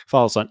time.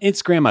 Follow us on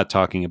Instagram at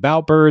Talking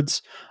About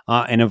Birds.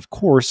 And of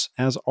course,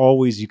 as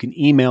always, you can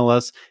email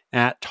us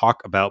at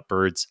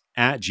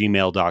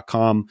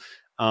talkaboutbirds@gmail.com.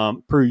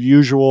 Per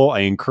usual, I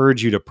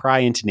encourage you to pry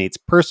into Nate's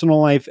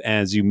personal life.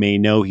 As you may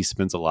know, he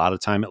spends a lot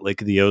of time at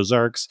Lake of the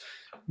Ozarks.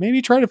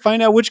 Maybe try to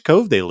find out which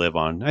cove they live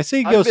on. I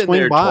say go I've been swing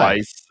there by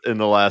twice in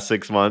the last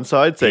 6 months, so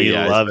I'd say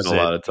I spent a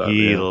lot of time.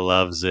 He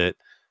loves it.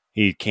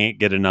 He can't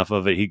get enough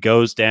of it. He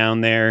goes down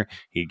there.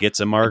 He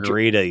gets a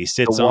margarita. He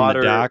sits on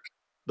the dock.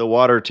 The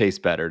water tastes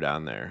better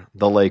down there.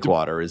 The lake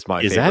water is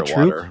my favorite that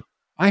true? water.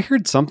 I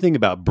heard something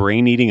about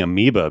brain-eating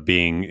amoeba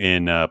being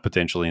in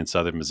potentially in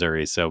southern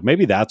Missouri. So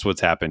maybe that's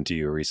what's happened to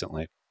you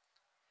recently.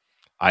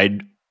 I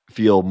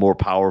feel more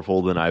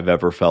powerful than I've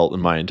ever felt in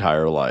my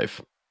entire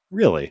life.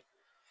 Really?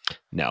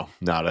 No,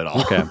 not at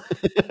all. Okay.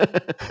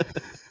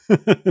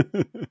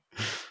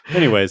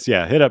 Anyways,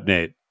 yeah, hit up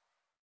Nate.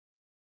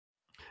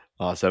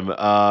 Awesome.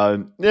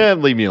 Yeah,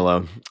 leave me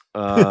alone.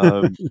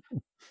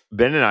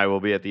 Ben and I will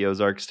be at the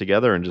Ozarks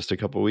together in just a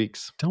couple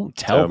weeks. Don't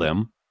tell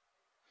them.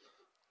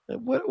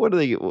 What do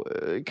they?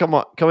 Come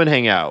on, come and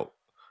hang out.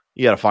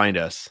 You got to find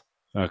us.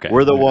 Okay,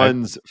 we're the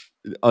ones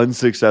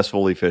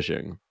unsuccessfully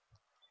fishing.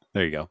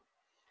 There you go.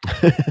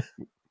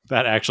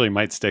 That actually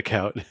might stick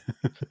out.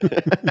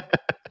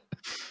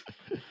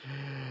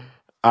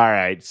 All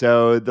right.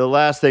 So the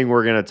last thing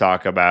we're going to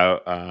talk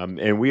about,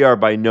 and we are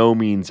by no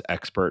means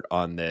expert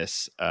on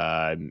this.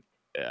 I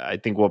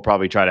think we'll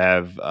probably try to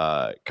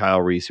have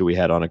Kyle Reese, who we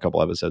had on a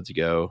couple episodes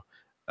ago,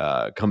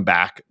 come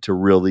back to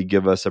really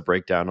give us a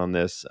breakdown on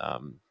this.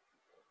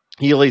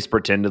 He at least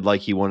pretended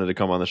like he wanted to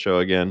come on the show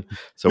again.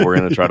 So we're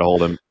going to try to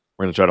hold him.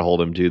 We're going to try to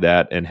hold him to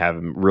that and have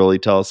him really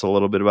tell us a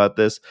little bit about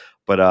this.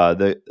 But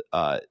the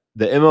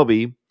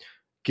MLB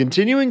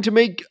continuing to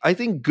make, I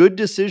think, good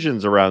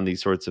decisions around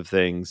these sorts of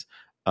things.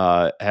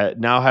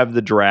 Now have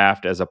the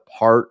draft as a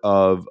part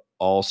of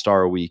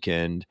All-Star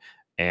Weekend,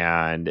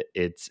 and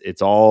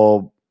it's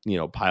all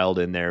piled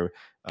in there.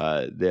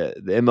 The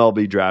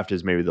MLB draft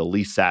is maybe the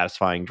least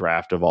satisfying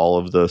draft of all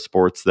of the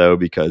sports, though,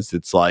 because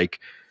it's like,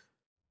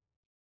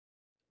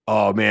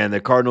 oh man,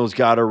 the Cardinals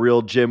got a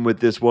real gem with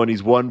this one.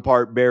 He's one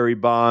part Barry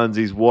Bonds,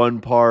 he's one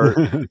part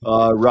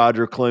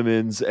Roger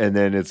Clemens, and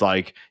then it's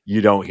like you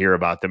don't hear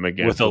about them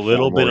again with a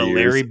little bit of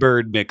Larry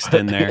Bird mixed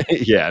in there.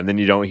 Yeah, and then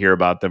you don't hear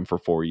about them for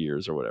 4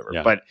 years or whatever.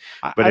 Yeah. But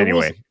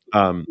anyway,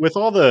 with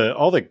all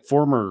the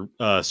former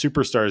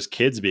superstars'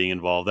 kids being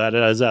involved, that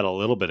adds a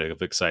little bit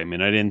of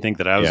excitement. I didn't think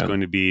that I was going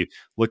to be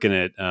looking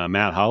at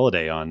Matt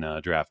Holliday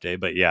on draft day,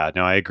 but yeah,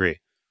 no, I agree.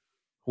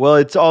 Well,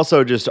 it's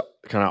also just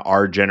kind of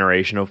our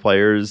generation of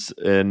players,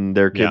 and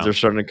their kids are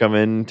starting to come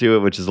into it,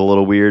 which is a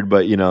little weird.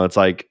 But it's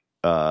like,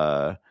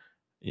 right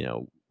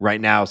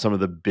now, some of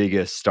the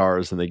biggest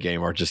stars in the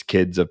game are just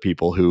kids of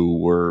people who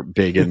were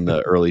big in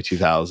the early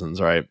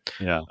 2000s, right?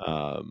 Yeah.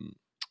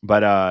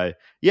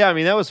 Yeah, I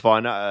mean, that was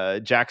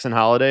fun. Jackson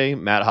Holliday,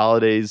 Matt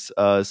Holliday's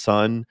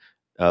son,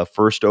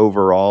 first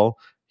overall.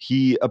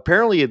 He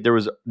apparently, there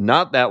was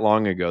not that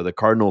long ago, the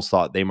Cardinals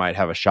thought they might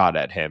have a shot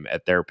at him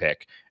at their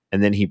pick.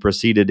 And then he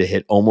proceeded to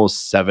hit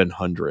almost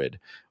 700,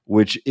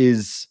 which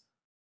is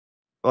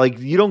like,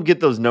 you don't get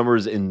those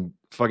numbers in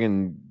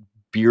fucking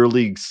beer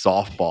league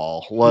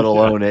softball, let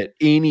alone at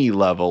any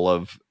level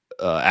of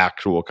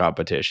actual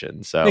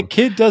competition. So the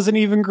kid doesn't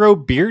even grow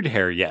beard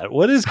hair yet.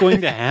 What is going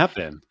to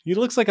happen? He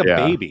looks like a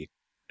baby.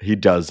 He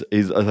does.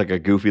 He's like a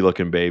goofy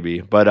looking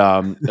baby, but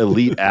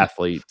elite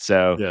athlete.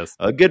 So yes.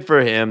 Good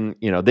for him.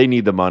 They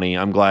need the money.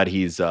 I'm glad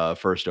he's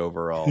first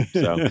overall.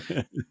 So,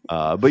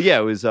 but yeah,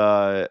 it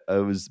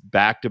was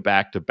back to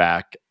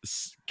back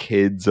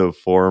kids of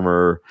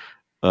former,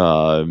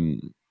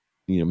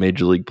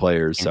 major league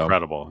players. So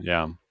incredible.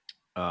 Yeah.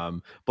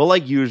 But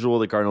like usual,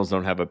 the Cardinals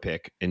don't have a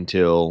pick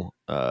until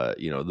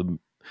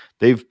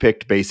they've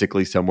picked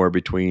basically somewhere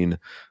between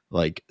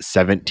like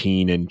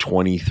 17 and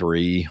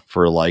 23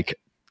 for like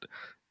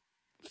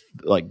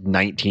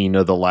 19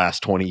 of the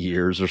last 20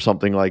 years or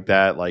something like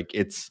that. Like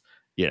it's,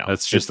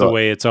 that's just the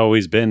way it's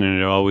always been, and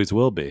it always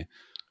will be.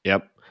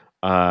 Yep.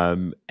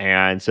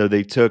 And so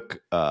they took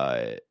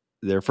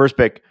their first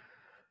pick,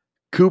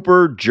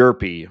 Cooper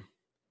Jerpy,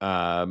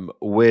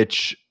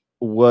 which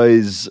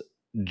was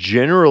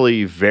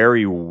generally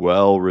very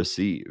well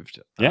received.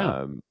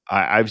 Yeah.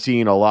 I've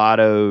seen a lot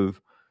of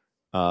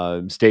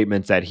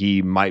statements that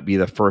he might be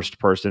the first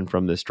person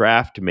from this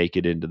draft to make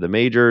it into the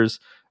majors.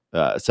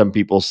 Some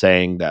people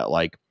saying that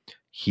like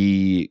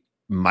he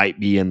might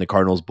be in the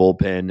Cardinals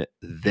bullpen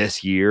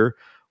this year,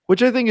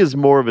 which I think is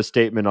more of a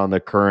statement on the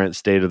current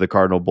state of the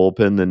Cardinal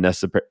bullpen than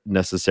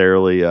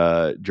necessarily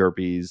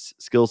Jerpy's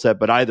skill set.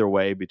 But either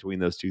way, between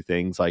those two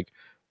things, like,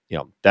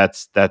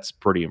 that's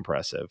pretty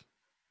impressive.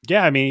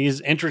 Yeah, I mean, he's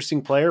an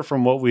interesting player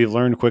from what we've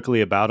learned quickly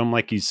about him.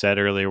 Like you said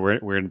earlier,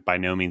 we're by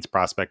no means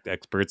prospect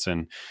experts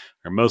and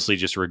are mostly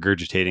just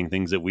regurgitating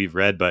things that we've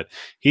read. But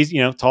he's,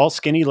 tall,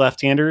 skinny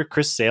left-hander,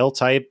 Chris Sale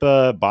type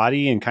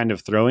body and kind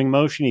of throwing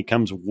motion. He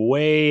comes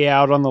way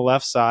out on the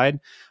left side.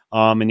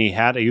 And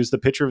he was the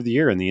pitcher of the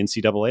year in the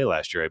NCAA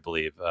last year, I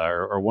believe,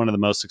 or one of the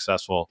most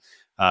successful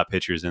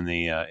pitchers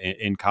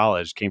in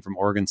college. Came from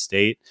Oregon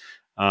State.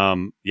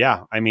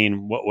 Yeah, I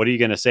mean, what are you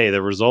going to say?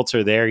 The results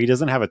are there. He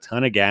doesn't have a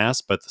ton of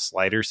gas, but the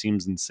slider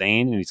seems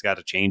insane, and he's got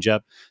a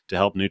changeup to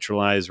help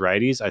neutralize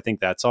righties. I think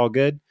that's all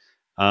good.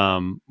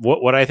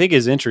 What I think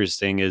is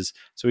interesting is,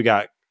 so we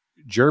got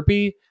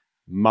Jerpy,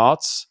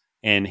 Motz,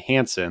 and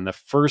Hansen, the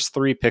first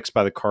three picks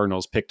by the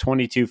Cardinals, pick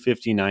 22,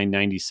 59,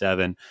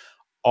 97,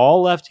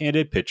 all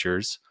left-handed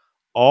pitchers,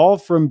 all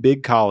from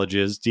big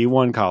colleges,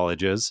 D1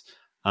 colleges,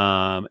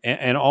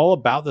 and all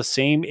about the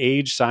same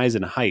age, size,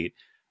 and height.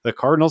 The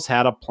Cardinals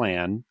had a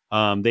plan.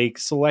 They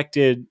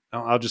selected,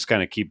 I'll just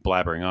kind of keep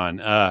blabbering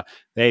on.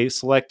 They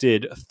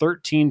selected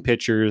 13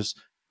 pitchers,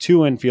 2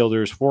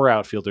 infielders, 4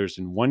 outfielders,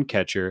 and 1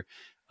 catcher.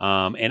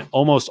 And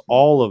almost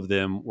all of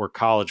them were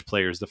college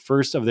players. The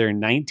first of their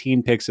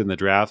 19 picks in the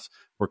draft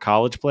were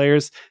college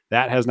players.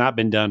 That has not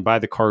been done by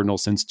the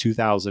Cardinals since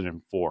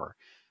 2004.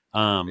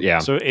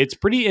 So it's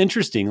pretty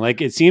interesting. Like,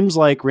 it seems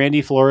like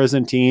Randy Flores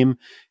and team,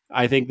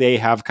 I think they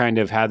have kind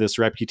of had this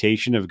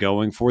reputation of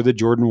going for the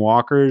Jordan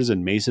Walkers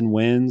and Mason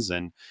Wins.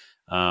 And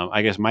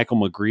I guess Michael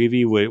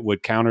McGreevy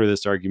would counter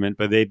this argument,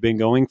 but they've been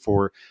going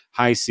for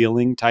high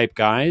ceiling type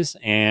guys.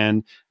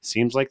 And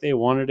seems like they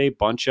wanted a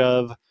bunch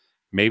of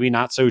maybe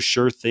not so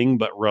sure thing,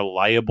 but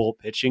reliable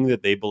pitching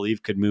that they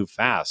believe could move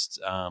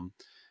fast. I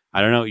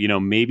don't know,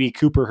 maybe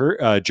Cooper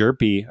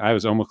Jerpy. I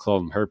was almost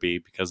called him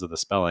Herpy because of the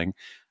spelling.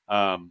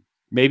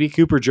 Maybe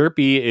Cooper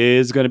Jerpy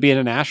is going to be in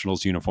a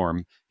Nationals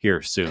uniform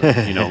here soon.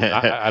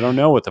 I don't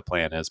know what the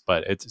plan is,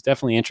 but it's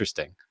definitely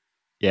interesting.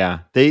 Yeah,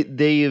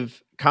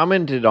 they've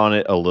commented on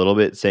it a little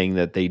bit, saying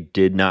that they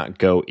did not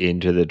go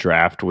into the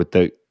draft with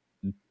the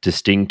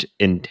distinct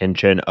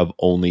intention of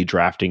only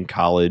drafting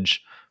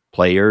college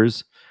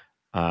players.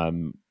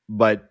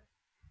 But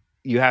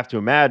you have to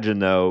imagine,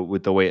 though,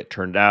 with the way it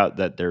turned out,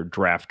 that their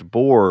draft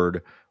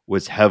board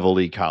was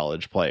heavily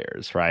college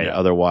players, right? Yeah.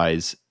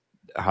 Otherwise,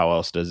 how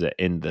else does it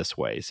end this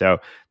way? So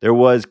there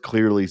was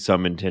clearly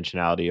some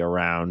intentionality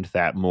around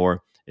that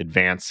more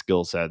advanced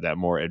skill set, that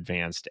more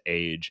advanced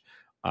age.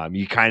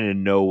 You kind of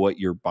know what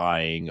you're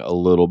buying a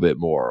little bit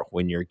more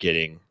when you're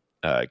getting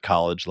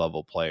college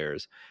level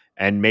players.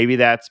 And maybe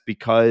that's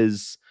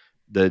because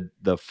the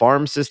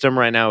farm system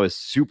right now is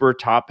super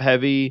top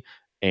heavy.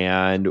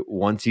 And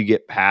once you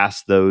get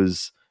past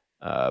those,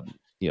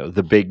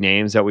 the big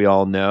names that we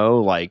all know,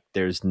 like,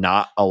 there's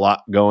not a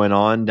lot going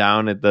on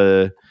down at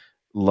the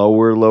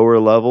lower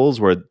levels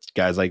where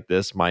guys like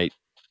this might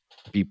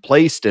be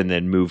placed and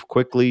then move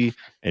quickly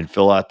and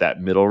fill out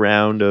that middle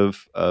round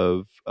of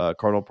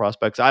Cardinal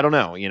prospects. I don't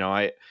know.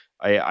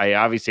 I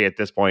obviously at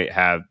this point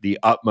have the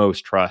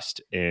utmost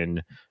trust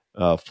in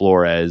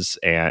Flores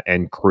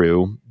and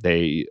crew.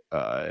 They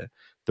the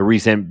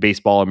recent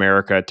Baseball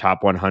America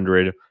Top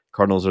 100,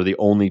 Cardinals are the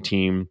only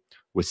team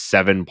with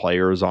 7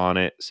 players on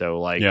it.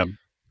 So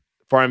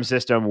farm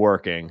system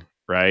working,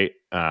 right?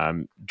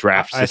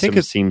 Draft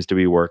system seems to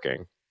be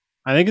working.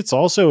 I think it's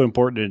also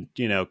important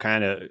to,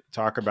 kind of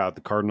talk about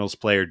the Cardinals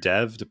player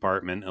dev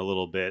department a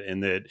little bit,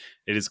 and that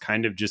it has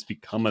kind of just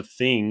become a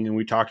thing. And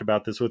we talked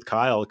about this with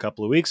Kyle a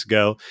couple of weeks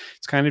ago.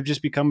 It's kind of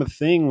just become a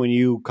thing when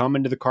you come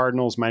into the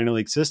Cardinals minor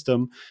league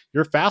system,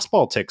 your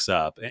fastball ticks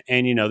up,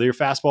 and your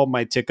fastball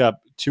might tick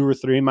up 2 or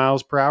 3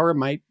 miles per hour. It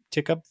might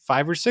tick up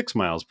 5 or 6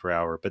 miles per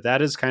hour, but that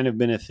has kind of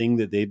been a thing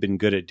that they've been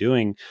good at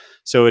doing.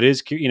 So it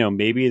is,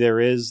 maybe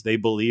they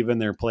believe in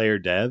their player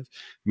dev.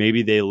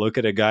 Maybe they look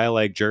at a guy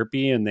like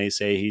Jerpy and they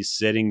say he's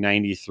sitting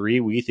 93.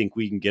 We think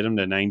we can get him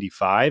to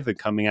 95, and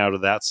coming out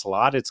of that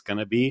slot, it's going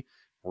to be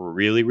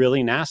really,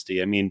 really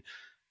nasty. I mean,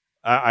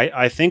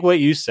 I think what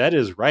you said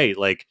is right.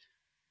 Like,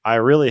 I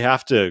really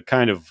have to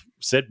kind of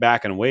sit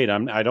back and wait.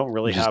 I don't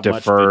really have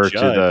much to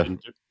judge.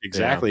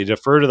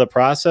 Defer to the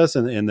process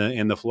and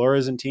the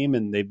Flores and team,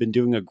 and they've been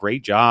doing a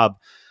great job.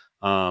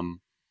 I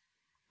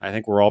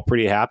think we're all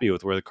pretty happy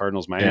with where the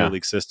Cardinals minor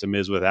league system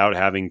is without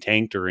having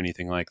tanked or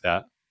anything like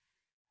that.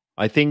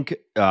 I think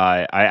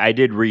I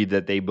did read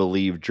that they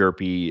believe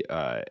Jerpy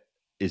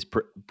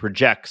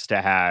projects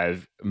to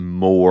have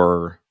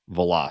more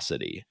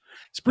velocity.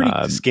 It's a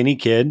pretty skinny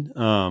kid.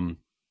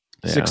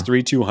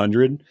 6'3",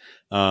 200.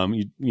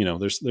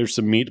 There's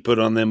some meat to put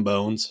on them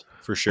bones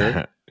for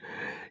sure.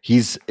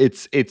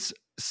 It's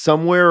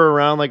somewhere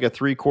around like a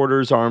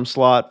 3/4 arm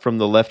slot from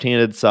the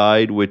left-handed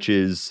side, which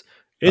is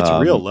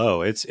real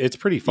low. It's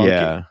pretty funky.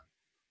 Yeah.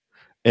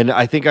 And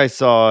I think it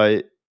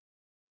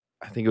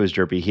was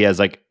Jerpy. He has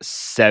like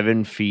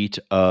 7 feet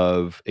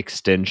of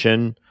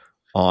extension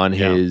on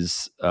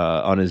his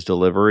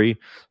delivery.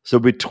 So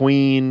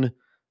between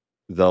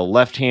the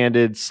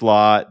left-handed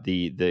slot,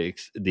 the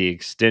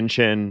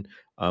extension,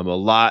 a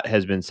lot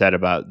has been said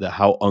about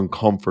how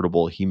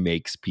uncomfortable he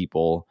makes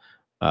people,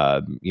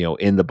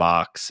 in the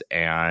box.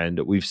 And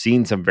we've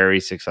seen some very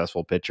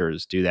successful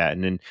pitchers do that.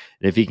 And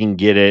if he can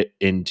get it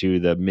into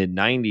the mid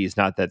 90s,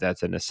 not that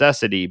that's a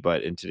necessity,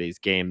 but in today's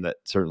game, that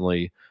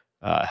certainly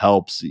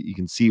helps. You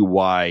can see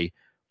why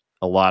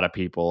a lot of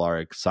people are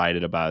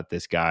excited about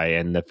this guy,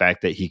 and the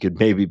fact that he could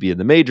maybe be in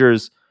the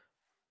majors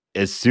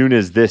as soon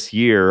as this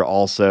year.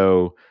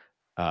 Also,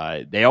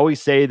 they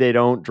always say they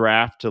don't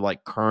draft to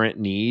like current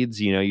needs.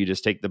 You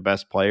just take the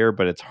best player,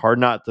 but it's hard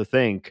not to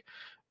think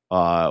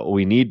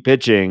we need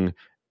pitching,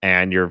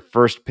 and your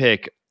first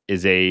pick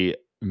is a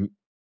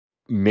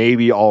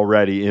maybe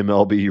already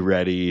MLB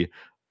ready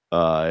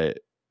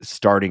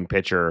starting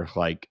pitcher.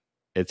 Like,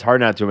 it's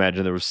hard not to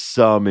imagine there was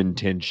some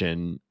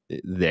intention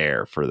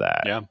there for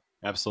that. Yeah,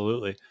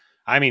 absolutely.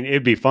 I mean,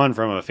 it'd be fun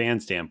from a fan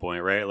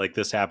standpoint, right? Like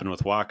this happened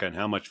with Waka, and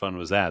how much fun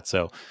was that?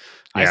 So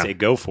I say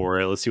go for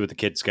it. Let's see what the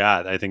kid's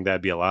got. I think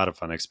that'd be a lot of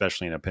fun,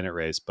 especially in a pennant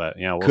race. But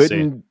we'll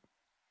see.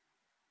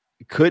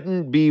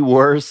 Couldn't be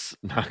worse,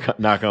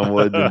 knock on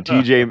wood, than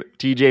TJ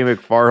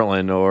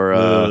McFarland or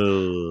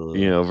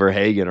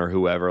Verhagen or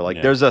whoever.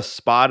 Like, there's a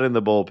spot in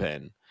the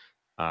bullpen.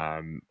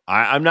 I'm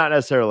not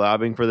necessarily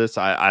lobbying for this.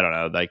 I don't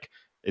know. Like,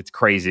 it's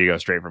crazy to go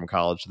straight from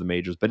college to the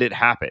majors, but it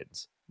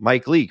happens.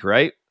 Mike Leake,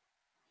 right?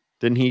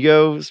 Didn't he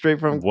go straight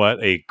from?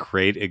 What a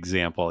great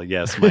example.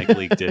 Yes, Mike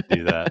Leake did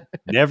do that.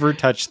 Never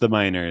touched the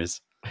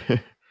minors.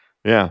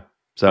 Yeah.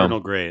 So Cardinal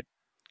great.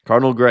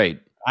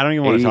 I don't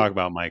even want to talk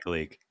about Mike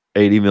Leake.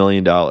 $80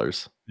 million.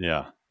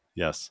 Yeah.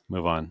 Yes.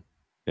 Move on.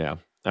 Yeah.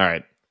 All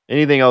right.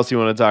 Anything else you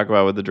want to talk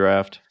about with the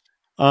draft?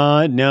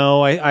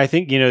 No, I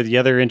think, the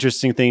other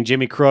interesting thing,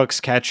 Jimmy Crooks,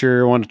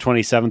 catcher,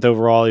 127th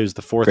overall. He was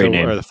the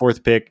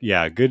fourth pick.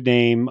 Yeah. Good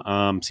name.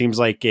 Seems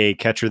like a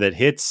catcher that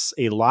hits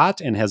a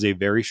lot and has a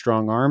very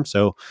strong arm.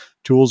 So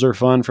tools are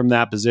fun from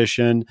that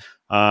position.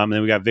 And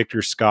then we got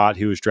Victor Scott,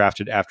 who was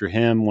drafted after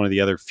him, one of the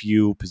other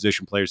few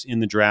position players in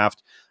the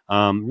draft.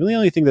 Really, the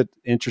only thing that's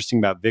interesting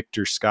about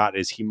Victor Scott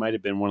is he might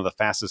have been one of the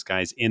fastest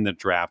guys in the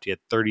draft. He had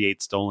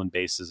 38 stolen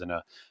bases in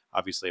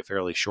obviously a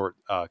fairly short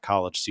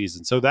college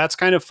season. So that's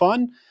kind of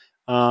fun.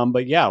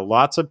 But yeah,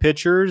 lots of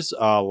pitchers,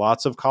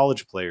 lots of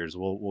college players.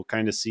 We'll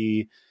kind of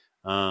see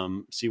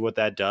what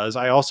that does.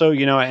 I also,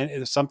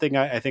 something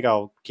I think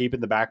I'll keep in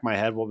the back of my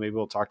head. Well, maybe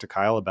we'll talk to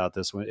Kyle about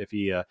this one if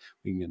we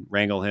can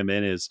wrangle him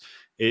in. Is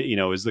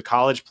the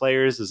college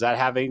players, is that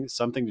having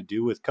something to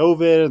do with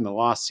COVID and the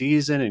lost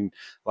season and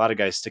a lot of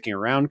guys sticking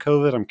around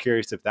COVID? I'm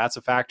curious if that's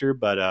a factor,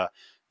 but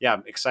yeah,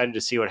 I'm excited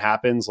to see what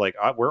happens. Like,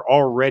 we're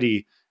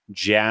already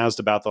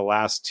jazzed about the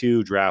last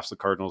two drafts the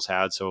Cardinals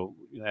had. So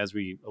as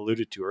we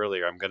alluded to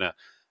earlier, I'm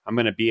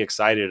going to be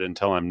excited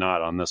until I'm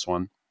not on this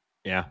one.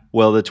 Yeah.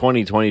 Well, the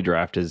 2020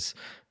 draft is,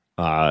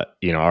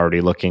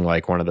 already looking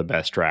like one of the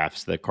best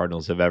drafts that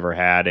Cardinals have ever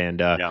had.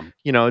 And,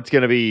 it's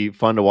going to be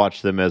fun to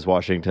watch them as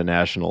Washington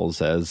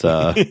Nationals as,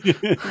 all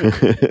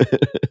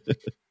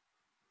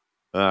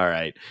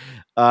right.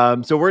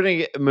 So we're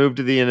going to move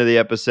to the end of the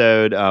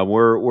episode.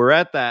 We're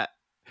at that.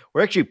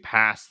 We're actually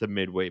past the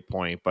midway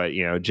point, but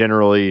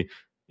generally,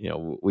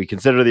 we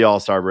consider the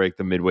All-Star break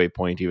the midway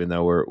point, even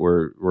though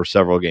we're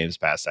several games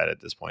past that at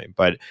this point.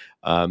 But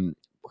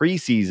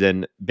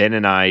preseason, Ben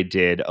and I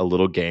did a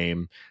little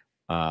game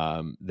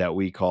that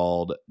we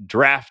called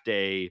Draft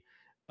Day.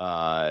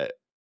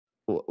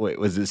 Wait,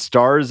 was it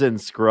Stars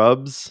and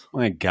Scrubs? Oh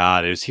my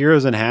God, it was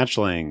Heroes and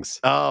Hatchlings.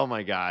 Oh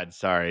my God,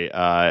 sorry,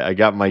 I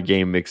got my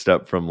game mixed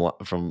up from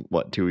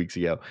 2 weeks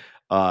ago.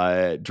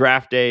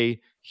 Draft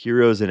Day.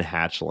 Heroes and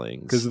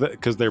Hatchlings.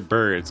 Because they're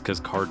birds, because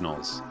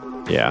Cardinals.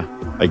 Yeah,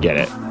 I get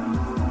it. I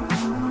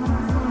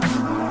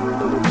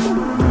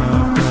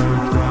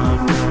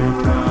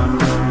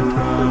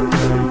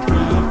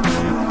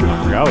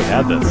forgot we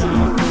had this.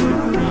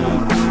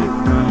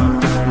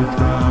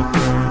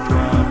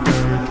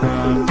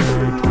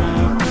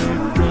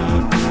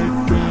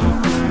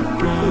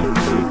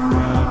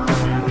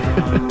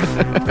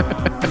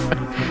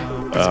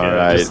 All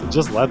right.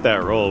 Just let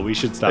that roll. We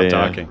should stop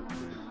talking.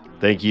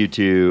 Thank you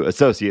to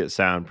associate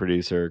sound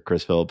producer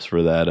Chris Phillips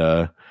for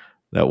that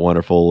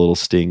wonderful little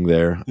sting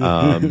there.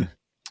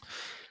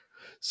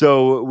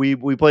 So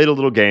we played a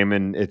little game,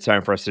 and it's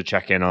time for us to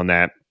check in on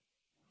that.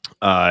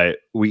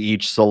 We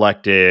each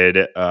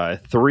selected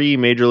 3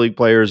 major league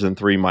players and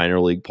 3 minor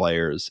league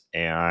players,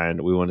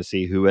 and we want to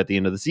see who at the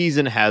end of the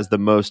season has the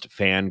most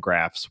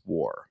Fangraphs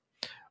WAR.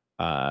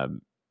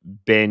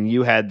 Ben,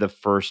 you had the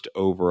first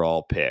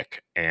overall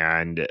pick,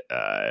 and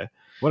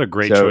what a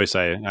great choice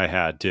I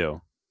had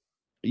too.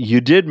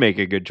 You did make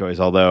a good choice,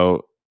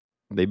 although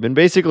they've been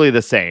basically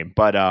the same.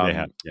 But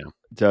to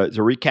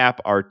recap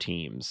our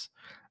teams,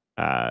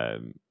 I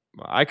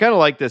kind of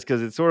like this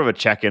because it's sort of a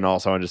check-in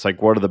also on just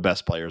like what are the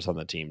best players on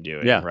the team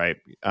doing, right?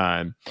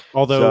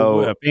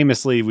 Although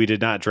famously we did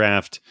not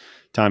draft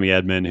Tommy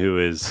Edman, who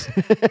is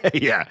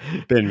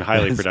been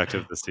highly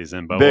productive this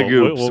season. But big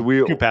oops.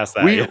 We'll get past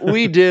that.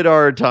 We did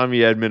our Tommy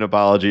Edman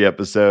apology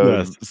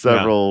episode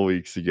several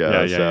weeks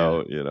ago.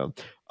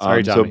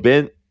 Sorry, Tommy.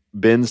 So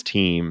Ben's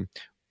team,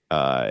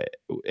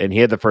 and he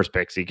had the first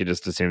pick, so you could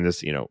just assume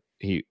this.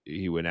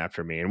 He went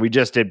after me, and we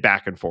just did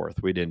back and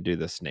forth. We didn't do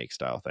the snake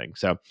style thing.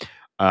 So,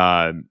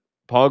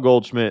 Paul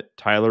Goldschmidt,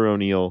 Tyler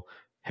O'Neill,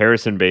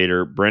 Harrison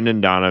Bader,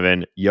 Brendan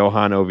Donovan,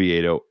 Johan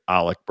Oviedo,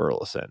 Alec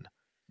Burleson.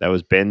 That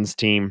was Ben's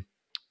team.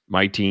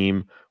 My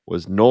team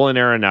was Nolan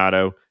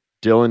Arenado,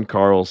 Dylan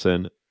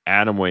Carlson,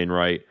 Adam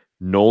Wainwright,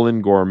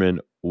 Nolan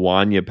Gorman,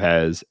 Juan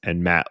Yepez,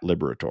 and Matt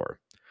Liberator.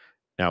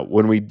 Now,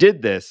 when we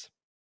did this,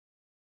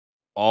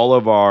 all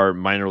of our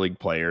minor league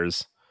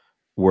players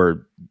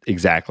were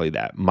exactly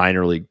that,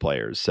 minor league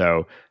players.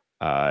 So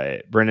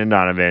Brendan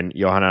Donovan,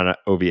 Johan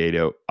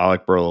Oviedo,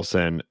 Alec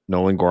Burleson,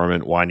 Nolan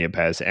Gorman, Juan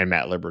Yepez, and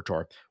Matt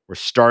Liberator were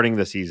starting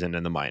the season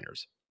in the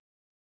minors.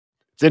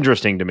 It's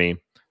interesting to me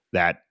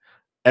that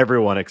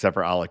everyone except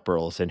for Alec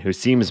Burleson, who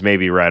seems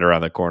maybe right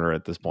around the corner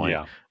at this point,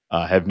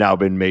 have now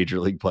been major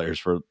league players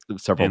for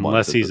several months.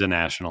 Unless he's a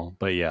national,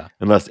 but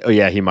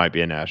he might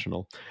be a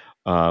national,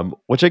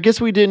 which I guess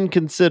we didn't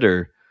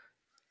consider.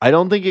 I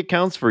don't think it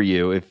counts for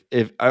you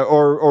if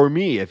or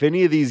me. If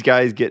any of these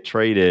guys get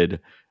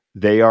traded,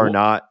 they are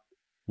not.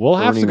 We'll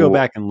have to go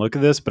back and look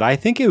at this, but I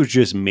think it was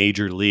just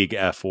Major League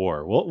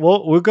F4.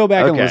 We'll go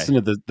back and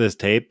listen to this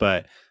tape,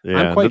 but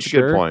I'm quite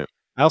sure. A good point.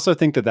 I also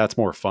think that's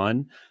more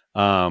fun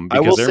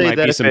because there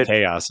might be some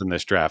chaos in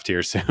this draft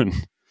here soon.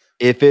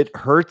 If it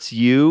hurts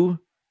you,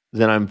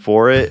 then I'm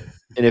for it.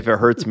 And if it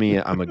hurts me,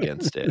 I'm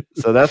against it.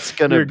 So that's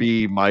going to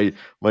be my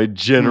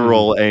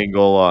general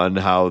angle on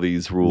how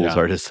these rules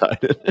are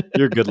decided.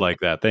 You're good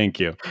like that. Thank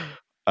you.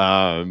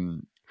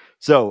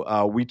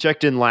 So we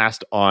checked in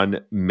last on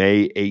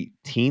May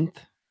 18th,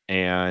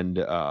 and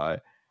I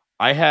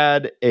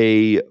had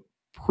a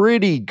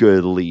pretty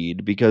good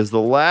lead because the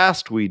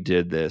last we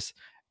did this,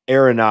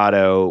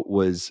 Arenado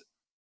was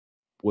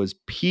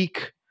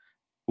peak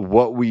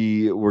what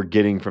we were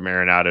getting from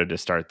Arenado to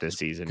start this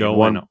season.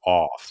 Going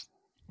off.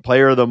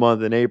 Player of the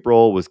month in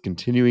April, was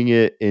continuing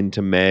it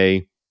into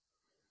May.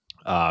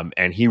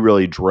 And he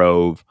really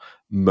drove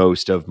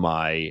most of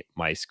my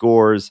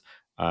scores.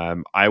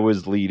 I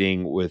was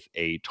leading with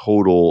a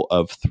total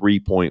of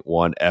 3.1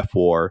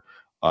 F4,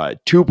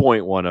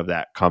 2.1 of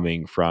that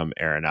coming from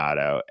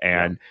Arenado.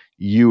 And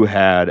you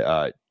had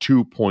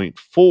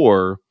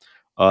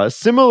 2.4,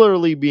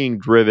 similarly being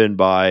driven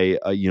by,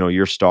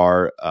 your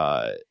star,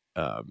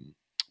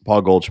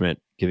 Paul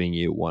Goldschmidt, giving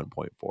you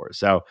 1.4.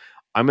 So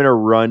I'm going to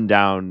run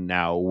down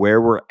now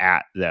where we're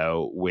at,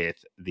 though,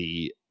 with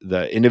the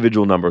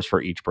individual numbers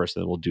for each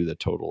person. We'll do the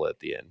total at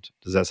the end.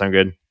 Does that sound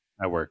good?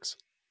 That works.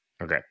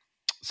 Okay.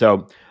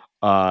 So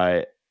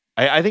I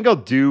think I'll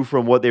do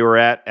from what they were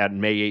at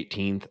May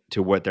 18th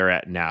to what they're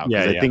at now.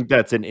 Because I think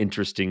that's an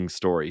interesting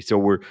story. So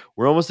we're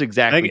almost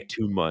exactly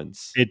 2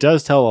 months. It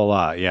does tell a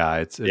lot. Yeah,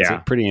 it's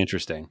pretty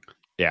interesting.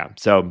 Yeah.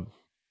 So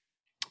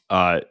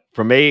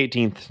from May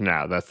 18th to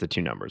now, that's the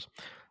two numbers.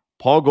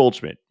 Paul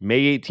Goldschmidt,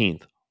 May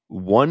 18th,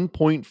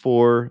 1.4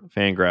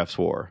 Fangraphs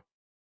WAR.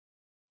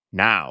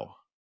 Now,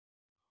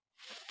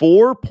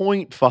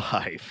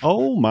 4.5.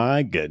 Oh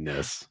my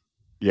goodness.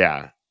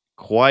 Yeah.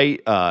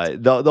 Quite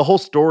the whole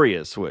story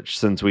has switched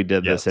since we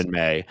did this in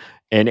May.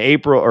 In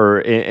April or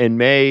in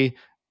May,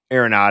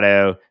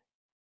 Arenado,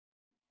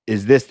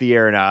 is this the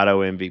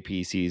Arenado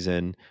MVP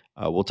season?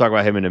 We'll talk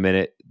about him in a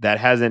minute. That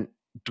hasn't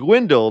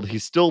dwindled.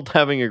 He's still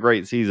having a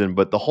great season,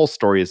 but the whole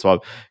story is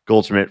swapped.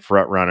 Goldschmidt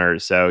front runner.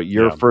 So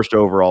your first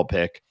overall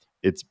pick,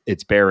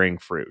 it's bearing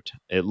fruit.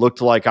 It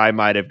looked like I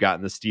might have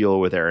gotten the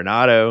steal with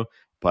Arenado,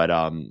 but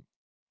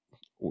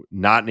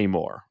not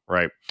anymore,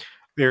 right?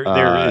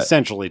 They're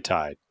essentially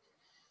tied.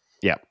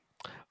 Yeah.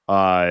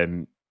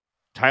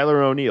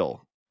 Tyler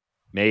O'Neill,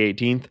 May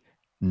 18th,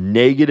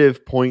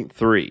 negative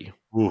 0.3.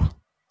 Ooh.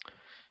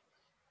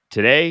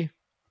 Today,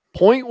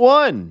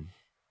 0.1.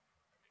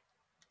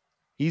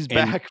 He's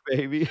back,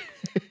 baby.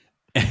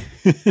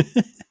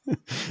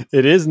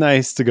 It is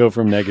nice to go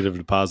from negative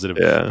to positive.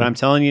 Yeah. But I'm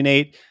telling you,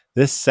 Nate,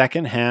 this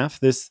second half,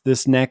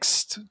 this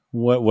next,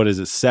 what is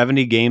it,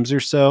 70 games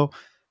or so,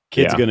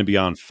 kid's going to be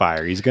on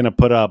fire. He's going to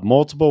put up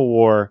multiple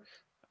WAR.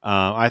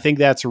 I think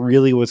that's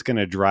really what's going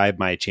to drive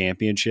my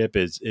championship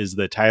is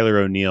the Tyler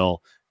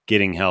O'Neill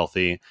getting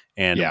healthy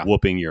and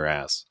whooping your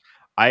ass.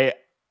 I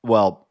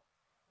don't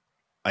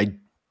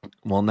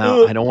want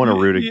to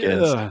root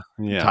against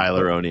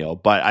Tyler O'Neill,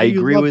 but I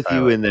agree with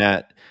you in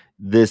that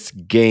this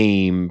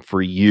game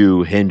for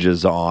you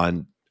hinges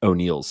on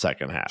O'Neill's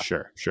second half.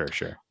 Sure.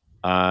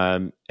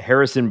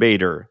 Harrison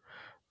Bader,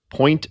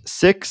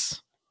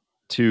 0.6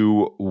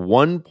 to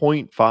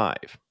 1.5.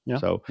 Yeah.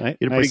 So he had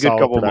a pretty good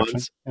couple production.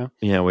 months.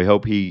 Yeah, we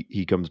hope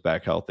he comes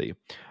back healthy.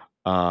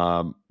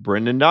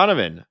 Brendan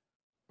Donovan,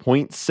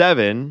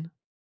 0.7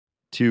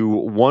 to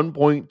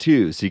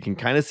 1.2. So you can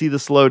kind of see the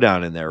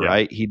slowdown in there,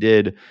 right? He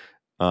did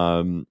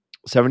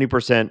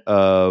 70%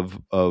 of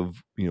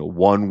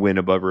one win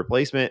above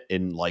replacement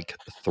in like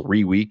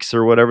 3 weeks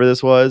or whatever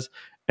this was.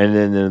 And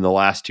then in the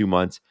last 2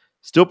 months,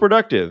 still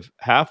productive.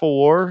 Half a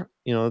WAR,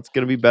 it's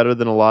going to be better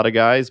than a lot of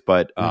guys,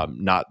 but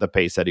not the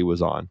pace that he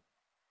was on.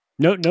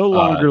 No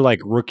longer like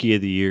rookie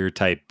of the year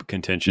type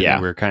contention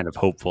that we were kind of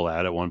hopeful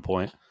at one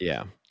point.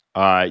 Yeah.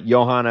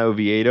 Johan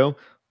Oviedo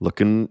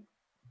looking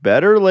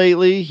better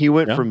lately. He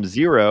went from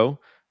 0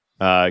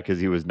 because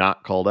he was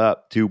not called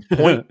up to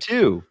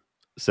 0.2.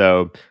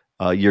 So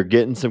you're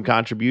getting some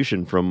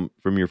contribution from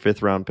your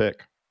 5th round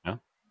pick. Yeah.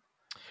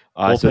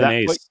 So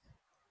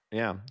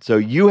So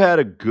you had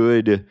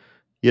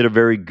a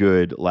very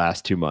good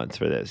last 2 months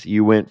for this.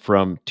 You went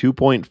from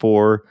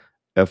 2.4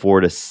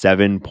 F4 to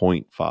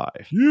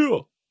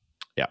 7.5.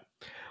 Yeah.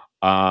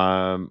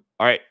 All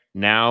right.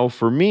 Now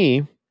for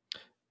me,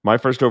 my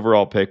first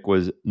overall pick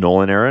was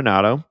Nolan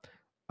Arenado.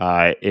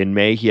 In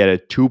May, he had a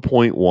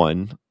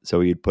 2.1. So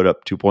he had put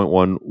up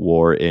 2.1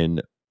 WAR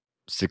in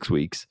 6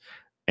 weeks.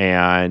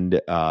 And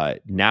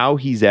now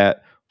he's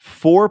at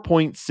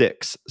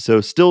 4.6. So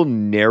still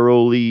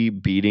narrowly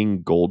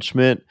beating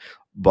Goldschmidt.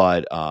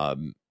 But,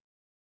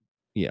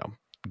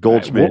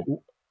 Goldschmidt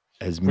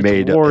has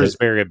made WAR's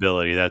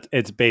variability. That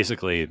it's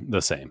basically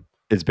the same.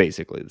 It's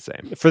basically the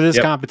same. For this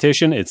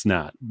competition, it's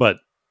not. But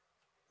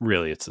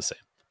really, it's the same.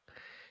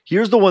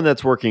 Here's the one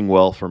that's working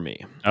well for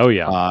me. Oh,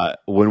 yeah.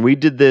 When we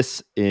did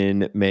this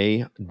in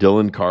May,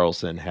 Dylan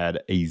Carlson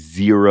had a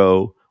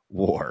 0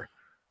 WAR.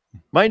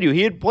 Mind you,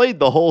 he had played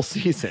the whole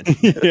season.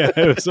 Yeah,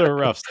 it was a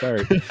rough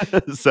start.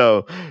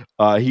 So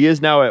he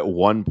is now at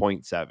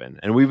 1.7.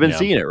 And we've been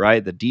seeing it,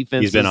 right? The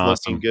defense is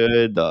awesome. looking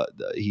good.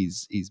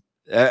 He's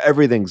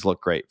everything's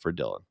looked great for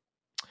Dylan.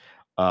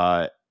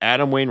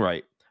 Adam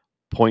Wainwright,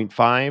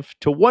 0.5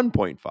 to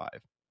 1.5.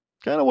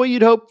 Kind of what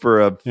you'd hope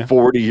for a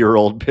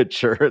 40-year-old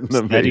pitcher in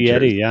the majors.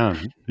 Eddie, yeah.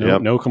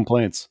 No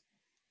complaints.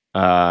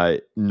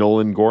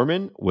 Nolan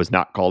Gorman was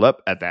not called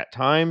up at that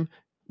time.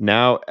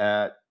 Now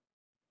at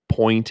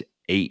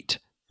 0.8.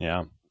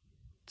 Yeah.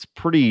 It's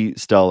pretty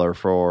stellar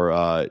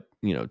for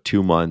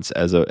 2 months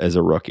as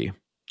a rookie.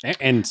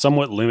 And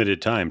somewhat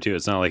limited time too.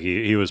 It's not like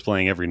he was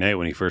playing every night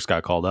when he first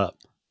got called up.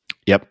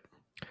 Yep.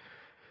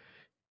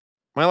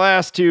 My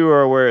last 2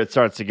 are where it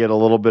starts to get a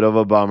little bit of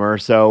a bummer.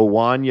 So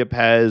Juan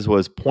Yepez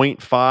was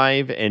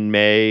 0.5 in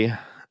May,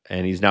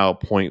 and he's now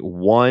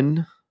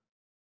 0.1.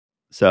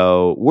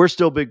 So we're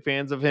still big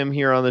fans of him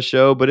here on the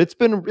show, but it's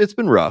been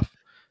rough.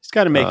 He's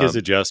got to make his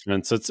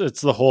adjustments.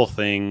 It's the whole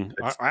thing.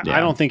 I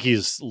don't think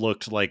he's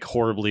looked like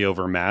horribly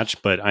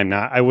overmatched, but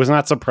I was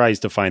not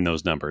surprised to find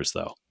those numbers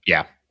though.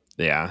 Yeah.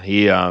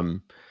 He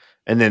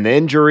and then the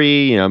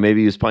injury,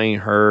 maybe he was playing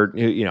hurt.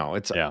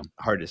 It's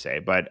hard to say,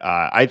 but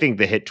I think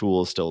the hit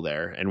tool is still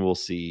there, and we'll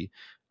see.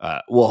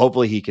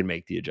 Hopefully he can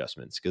make the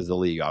adjustments because the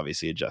league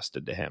obviously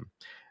adjusted to him.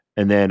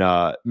 And then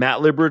Matt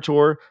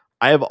Liberatore,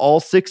 I have all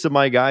 6 of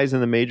my guys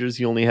in the majors.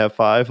 You only have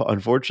 5.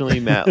 Unfortunately,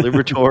 Matt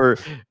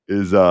Liberatore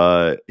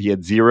he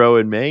had 0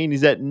 in May, and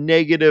he's at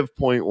negative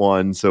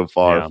 0.1 so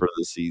far for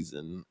the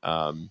season.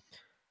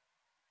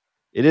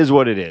 It is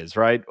what it is,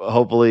 right?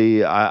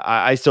 Hopefully,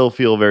 I still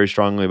feel very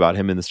strongly about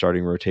him in the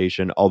starting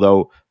rotation.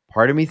 Although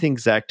part of me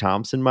thinks Zach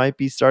Thompson might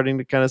be starting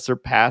to kind of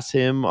surpass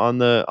him on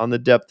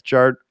the depth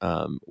chart.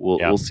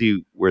 We'll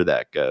see where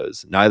that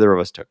goes. Neither of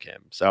us took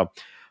him, so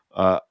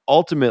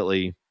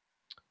ultimately,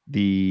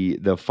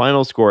 the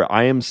final score,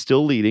 I am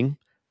still leading,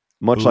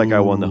 much like I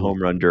won the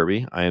home run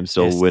derby. I am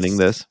still winning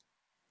this.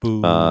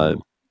 I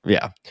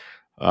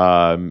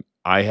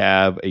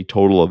have a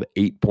total of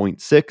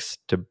 8.6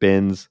 to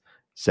Ben's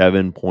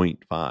 7.5.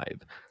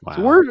 Wow.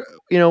 So we're,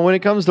 when it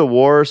comes to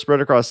WAR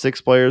spread across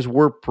 6 players,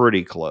 we're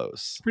pretty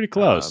close.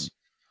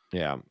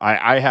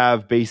 I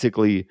have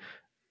basically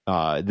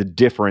the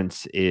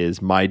difference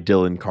is my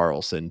Dylan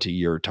Carlson to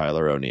your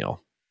Tyler O'Neill.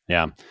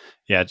 Yeah.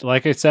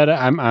 Like I said,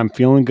 I'm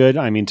feeling good.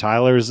 I mean,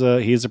 Tyler's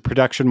he's a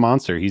production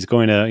monster. He's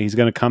going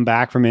to come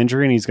back from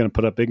injury and he's going to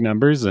put up big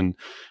numbers. And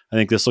I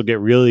think this will get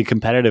really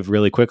competitive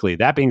really quickly.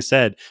 That being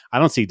said, I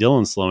don't see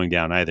Dylan slowing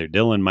down either.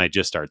 Dylan might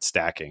just start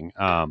stacking.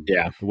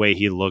 The way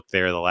he looked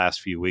there the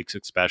last few weeks,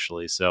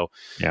 especially. So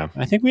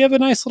I think we have a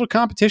nice little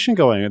competition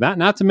going.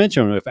 Not to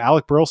mention if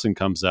Alec Burleson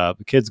comes up,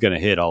 the kid's going to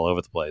hit all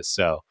over the place.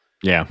 So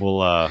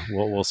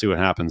we'll see what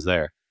happens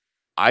there.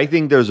 I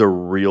think there's a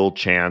real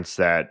chance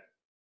that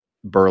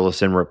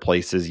Burleson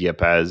replaces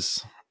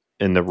Yepez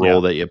in the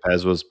role that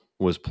Yepez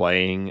was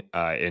playing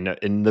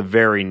in the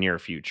very near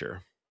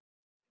future.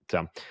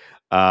 So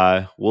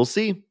we'll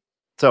see.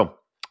 So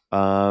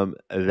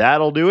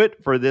that'll do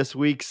it for this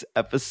week's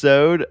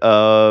episode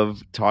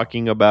of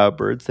Talking About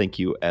Birds. Thank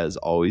you, as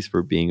always,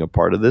 for being a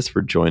part of this,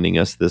 for joining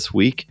us this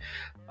week.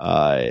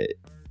 Find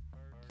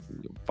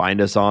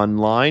us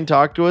online,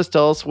 talk to us,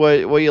 tell us what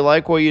you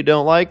like, what you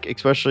don't like,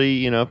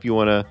 especially if you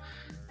want to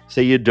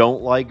say you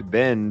don't like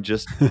Ben,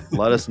 just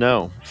let us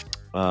know.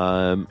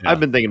 I've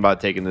been thinking about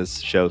taking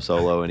this show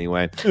solo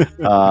anyway.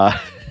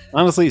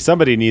 Honestly,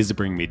 somebody needs to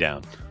bring me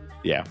down.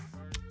 Yeah.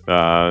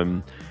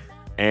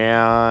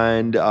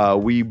 And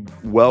we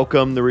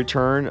welcome the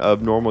return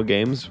of normal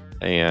games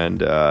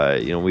and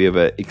we have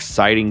an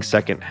exciting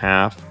second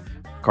half.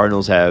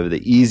 Cardinals have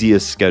the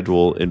easiest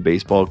schedule in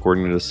baseball,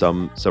 according to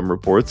some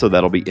reports, so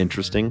that'll be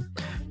interesting.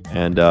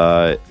 And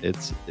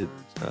it's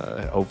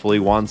hopefully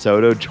Juan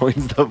Soto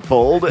joins the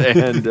fold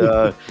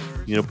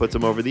and puts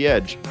them over the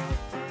edge.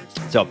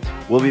 So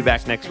we'll be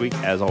back next week,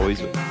 as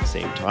always, at the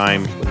same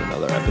time with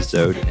another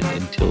episode.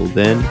 And until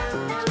then,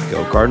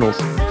 go Cardinals.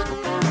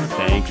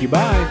 Thank you.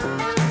 Bye.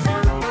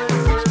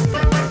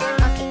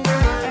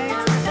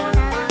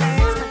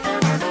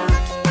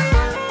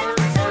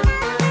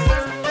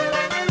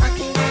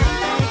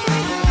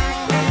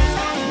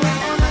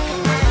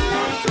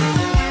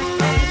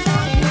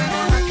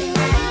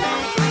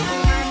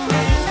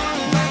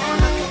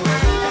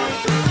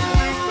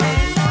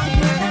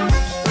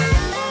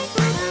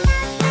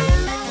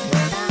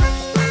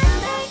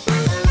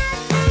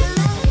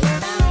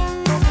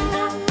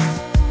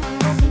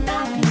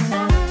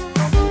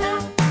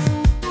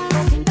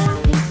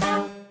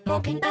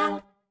 Talking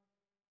about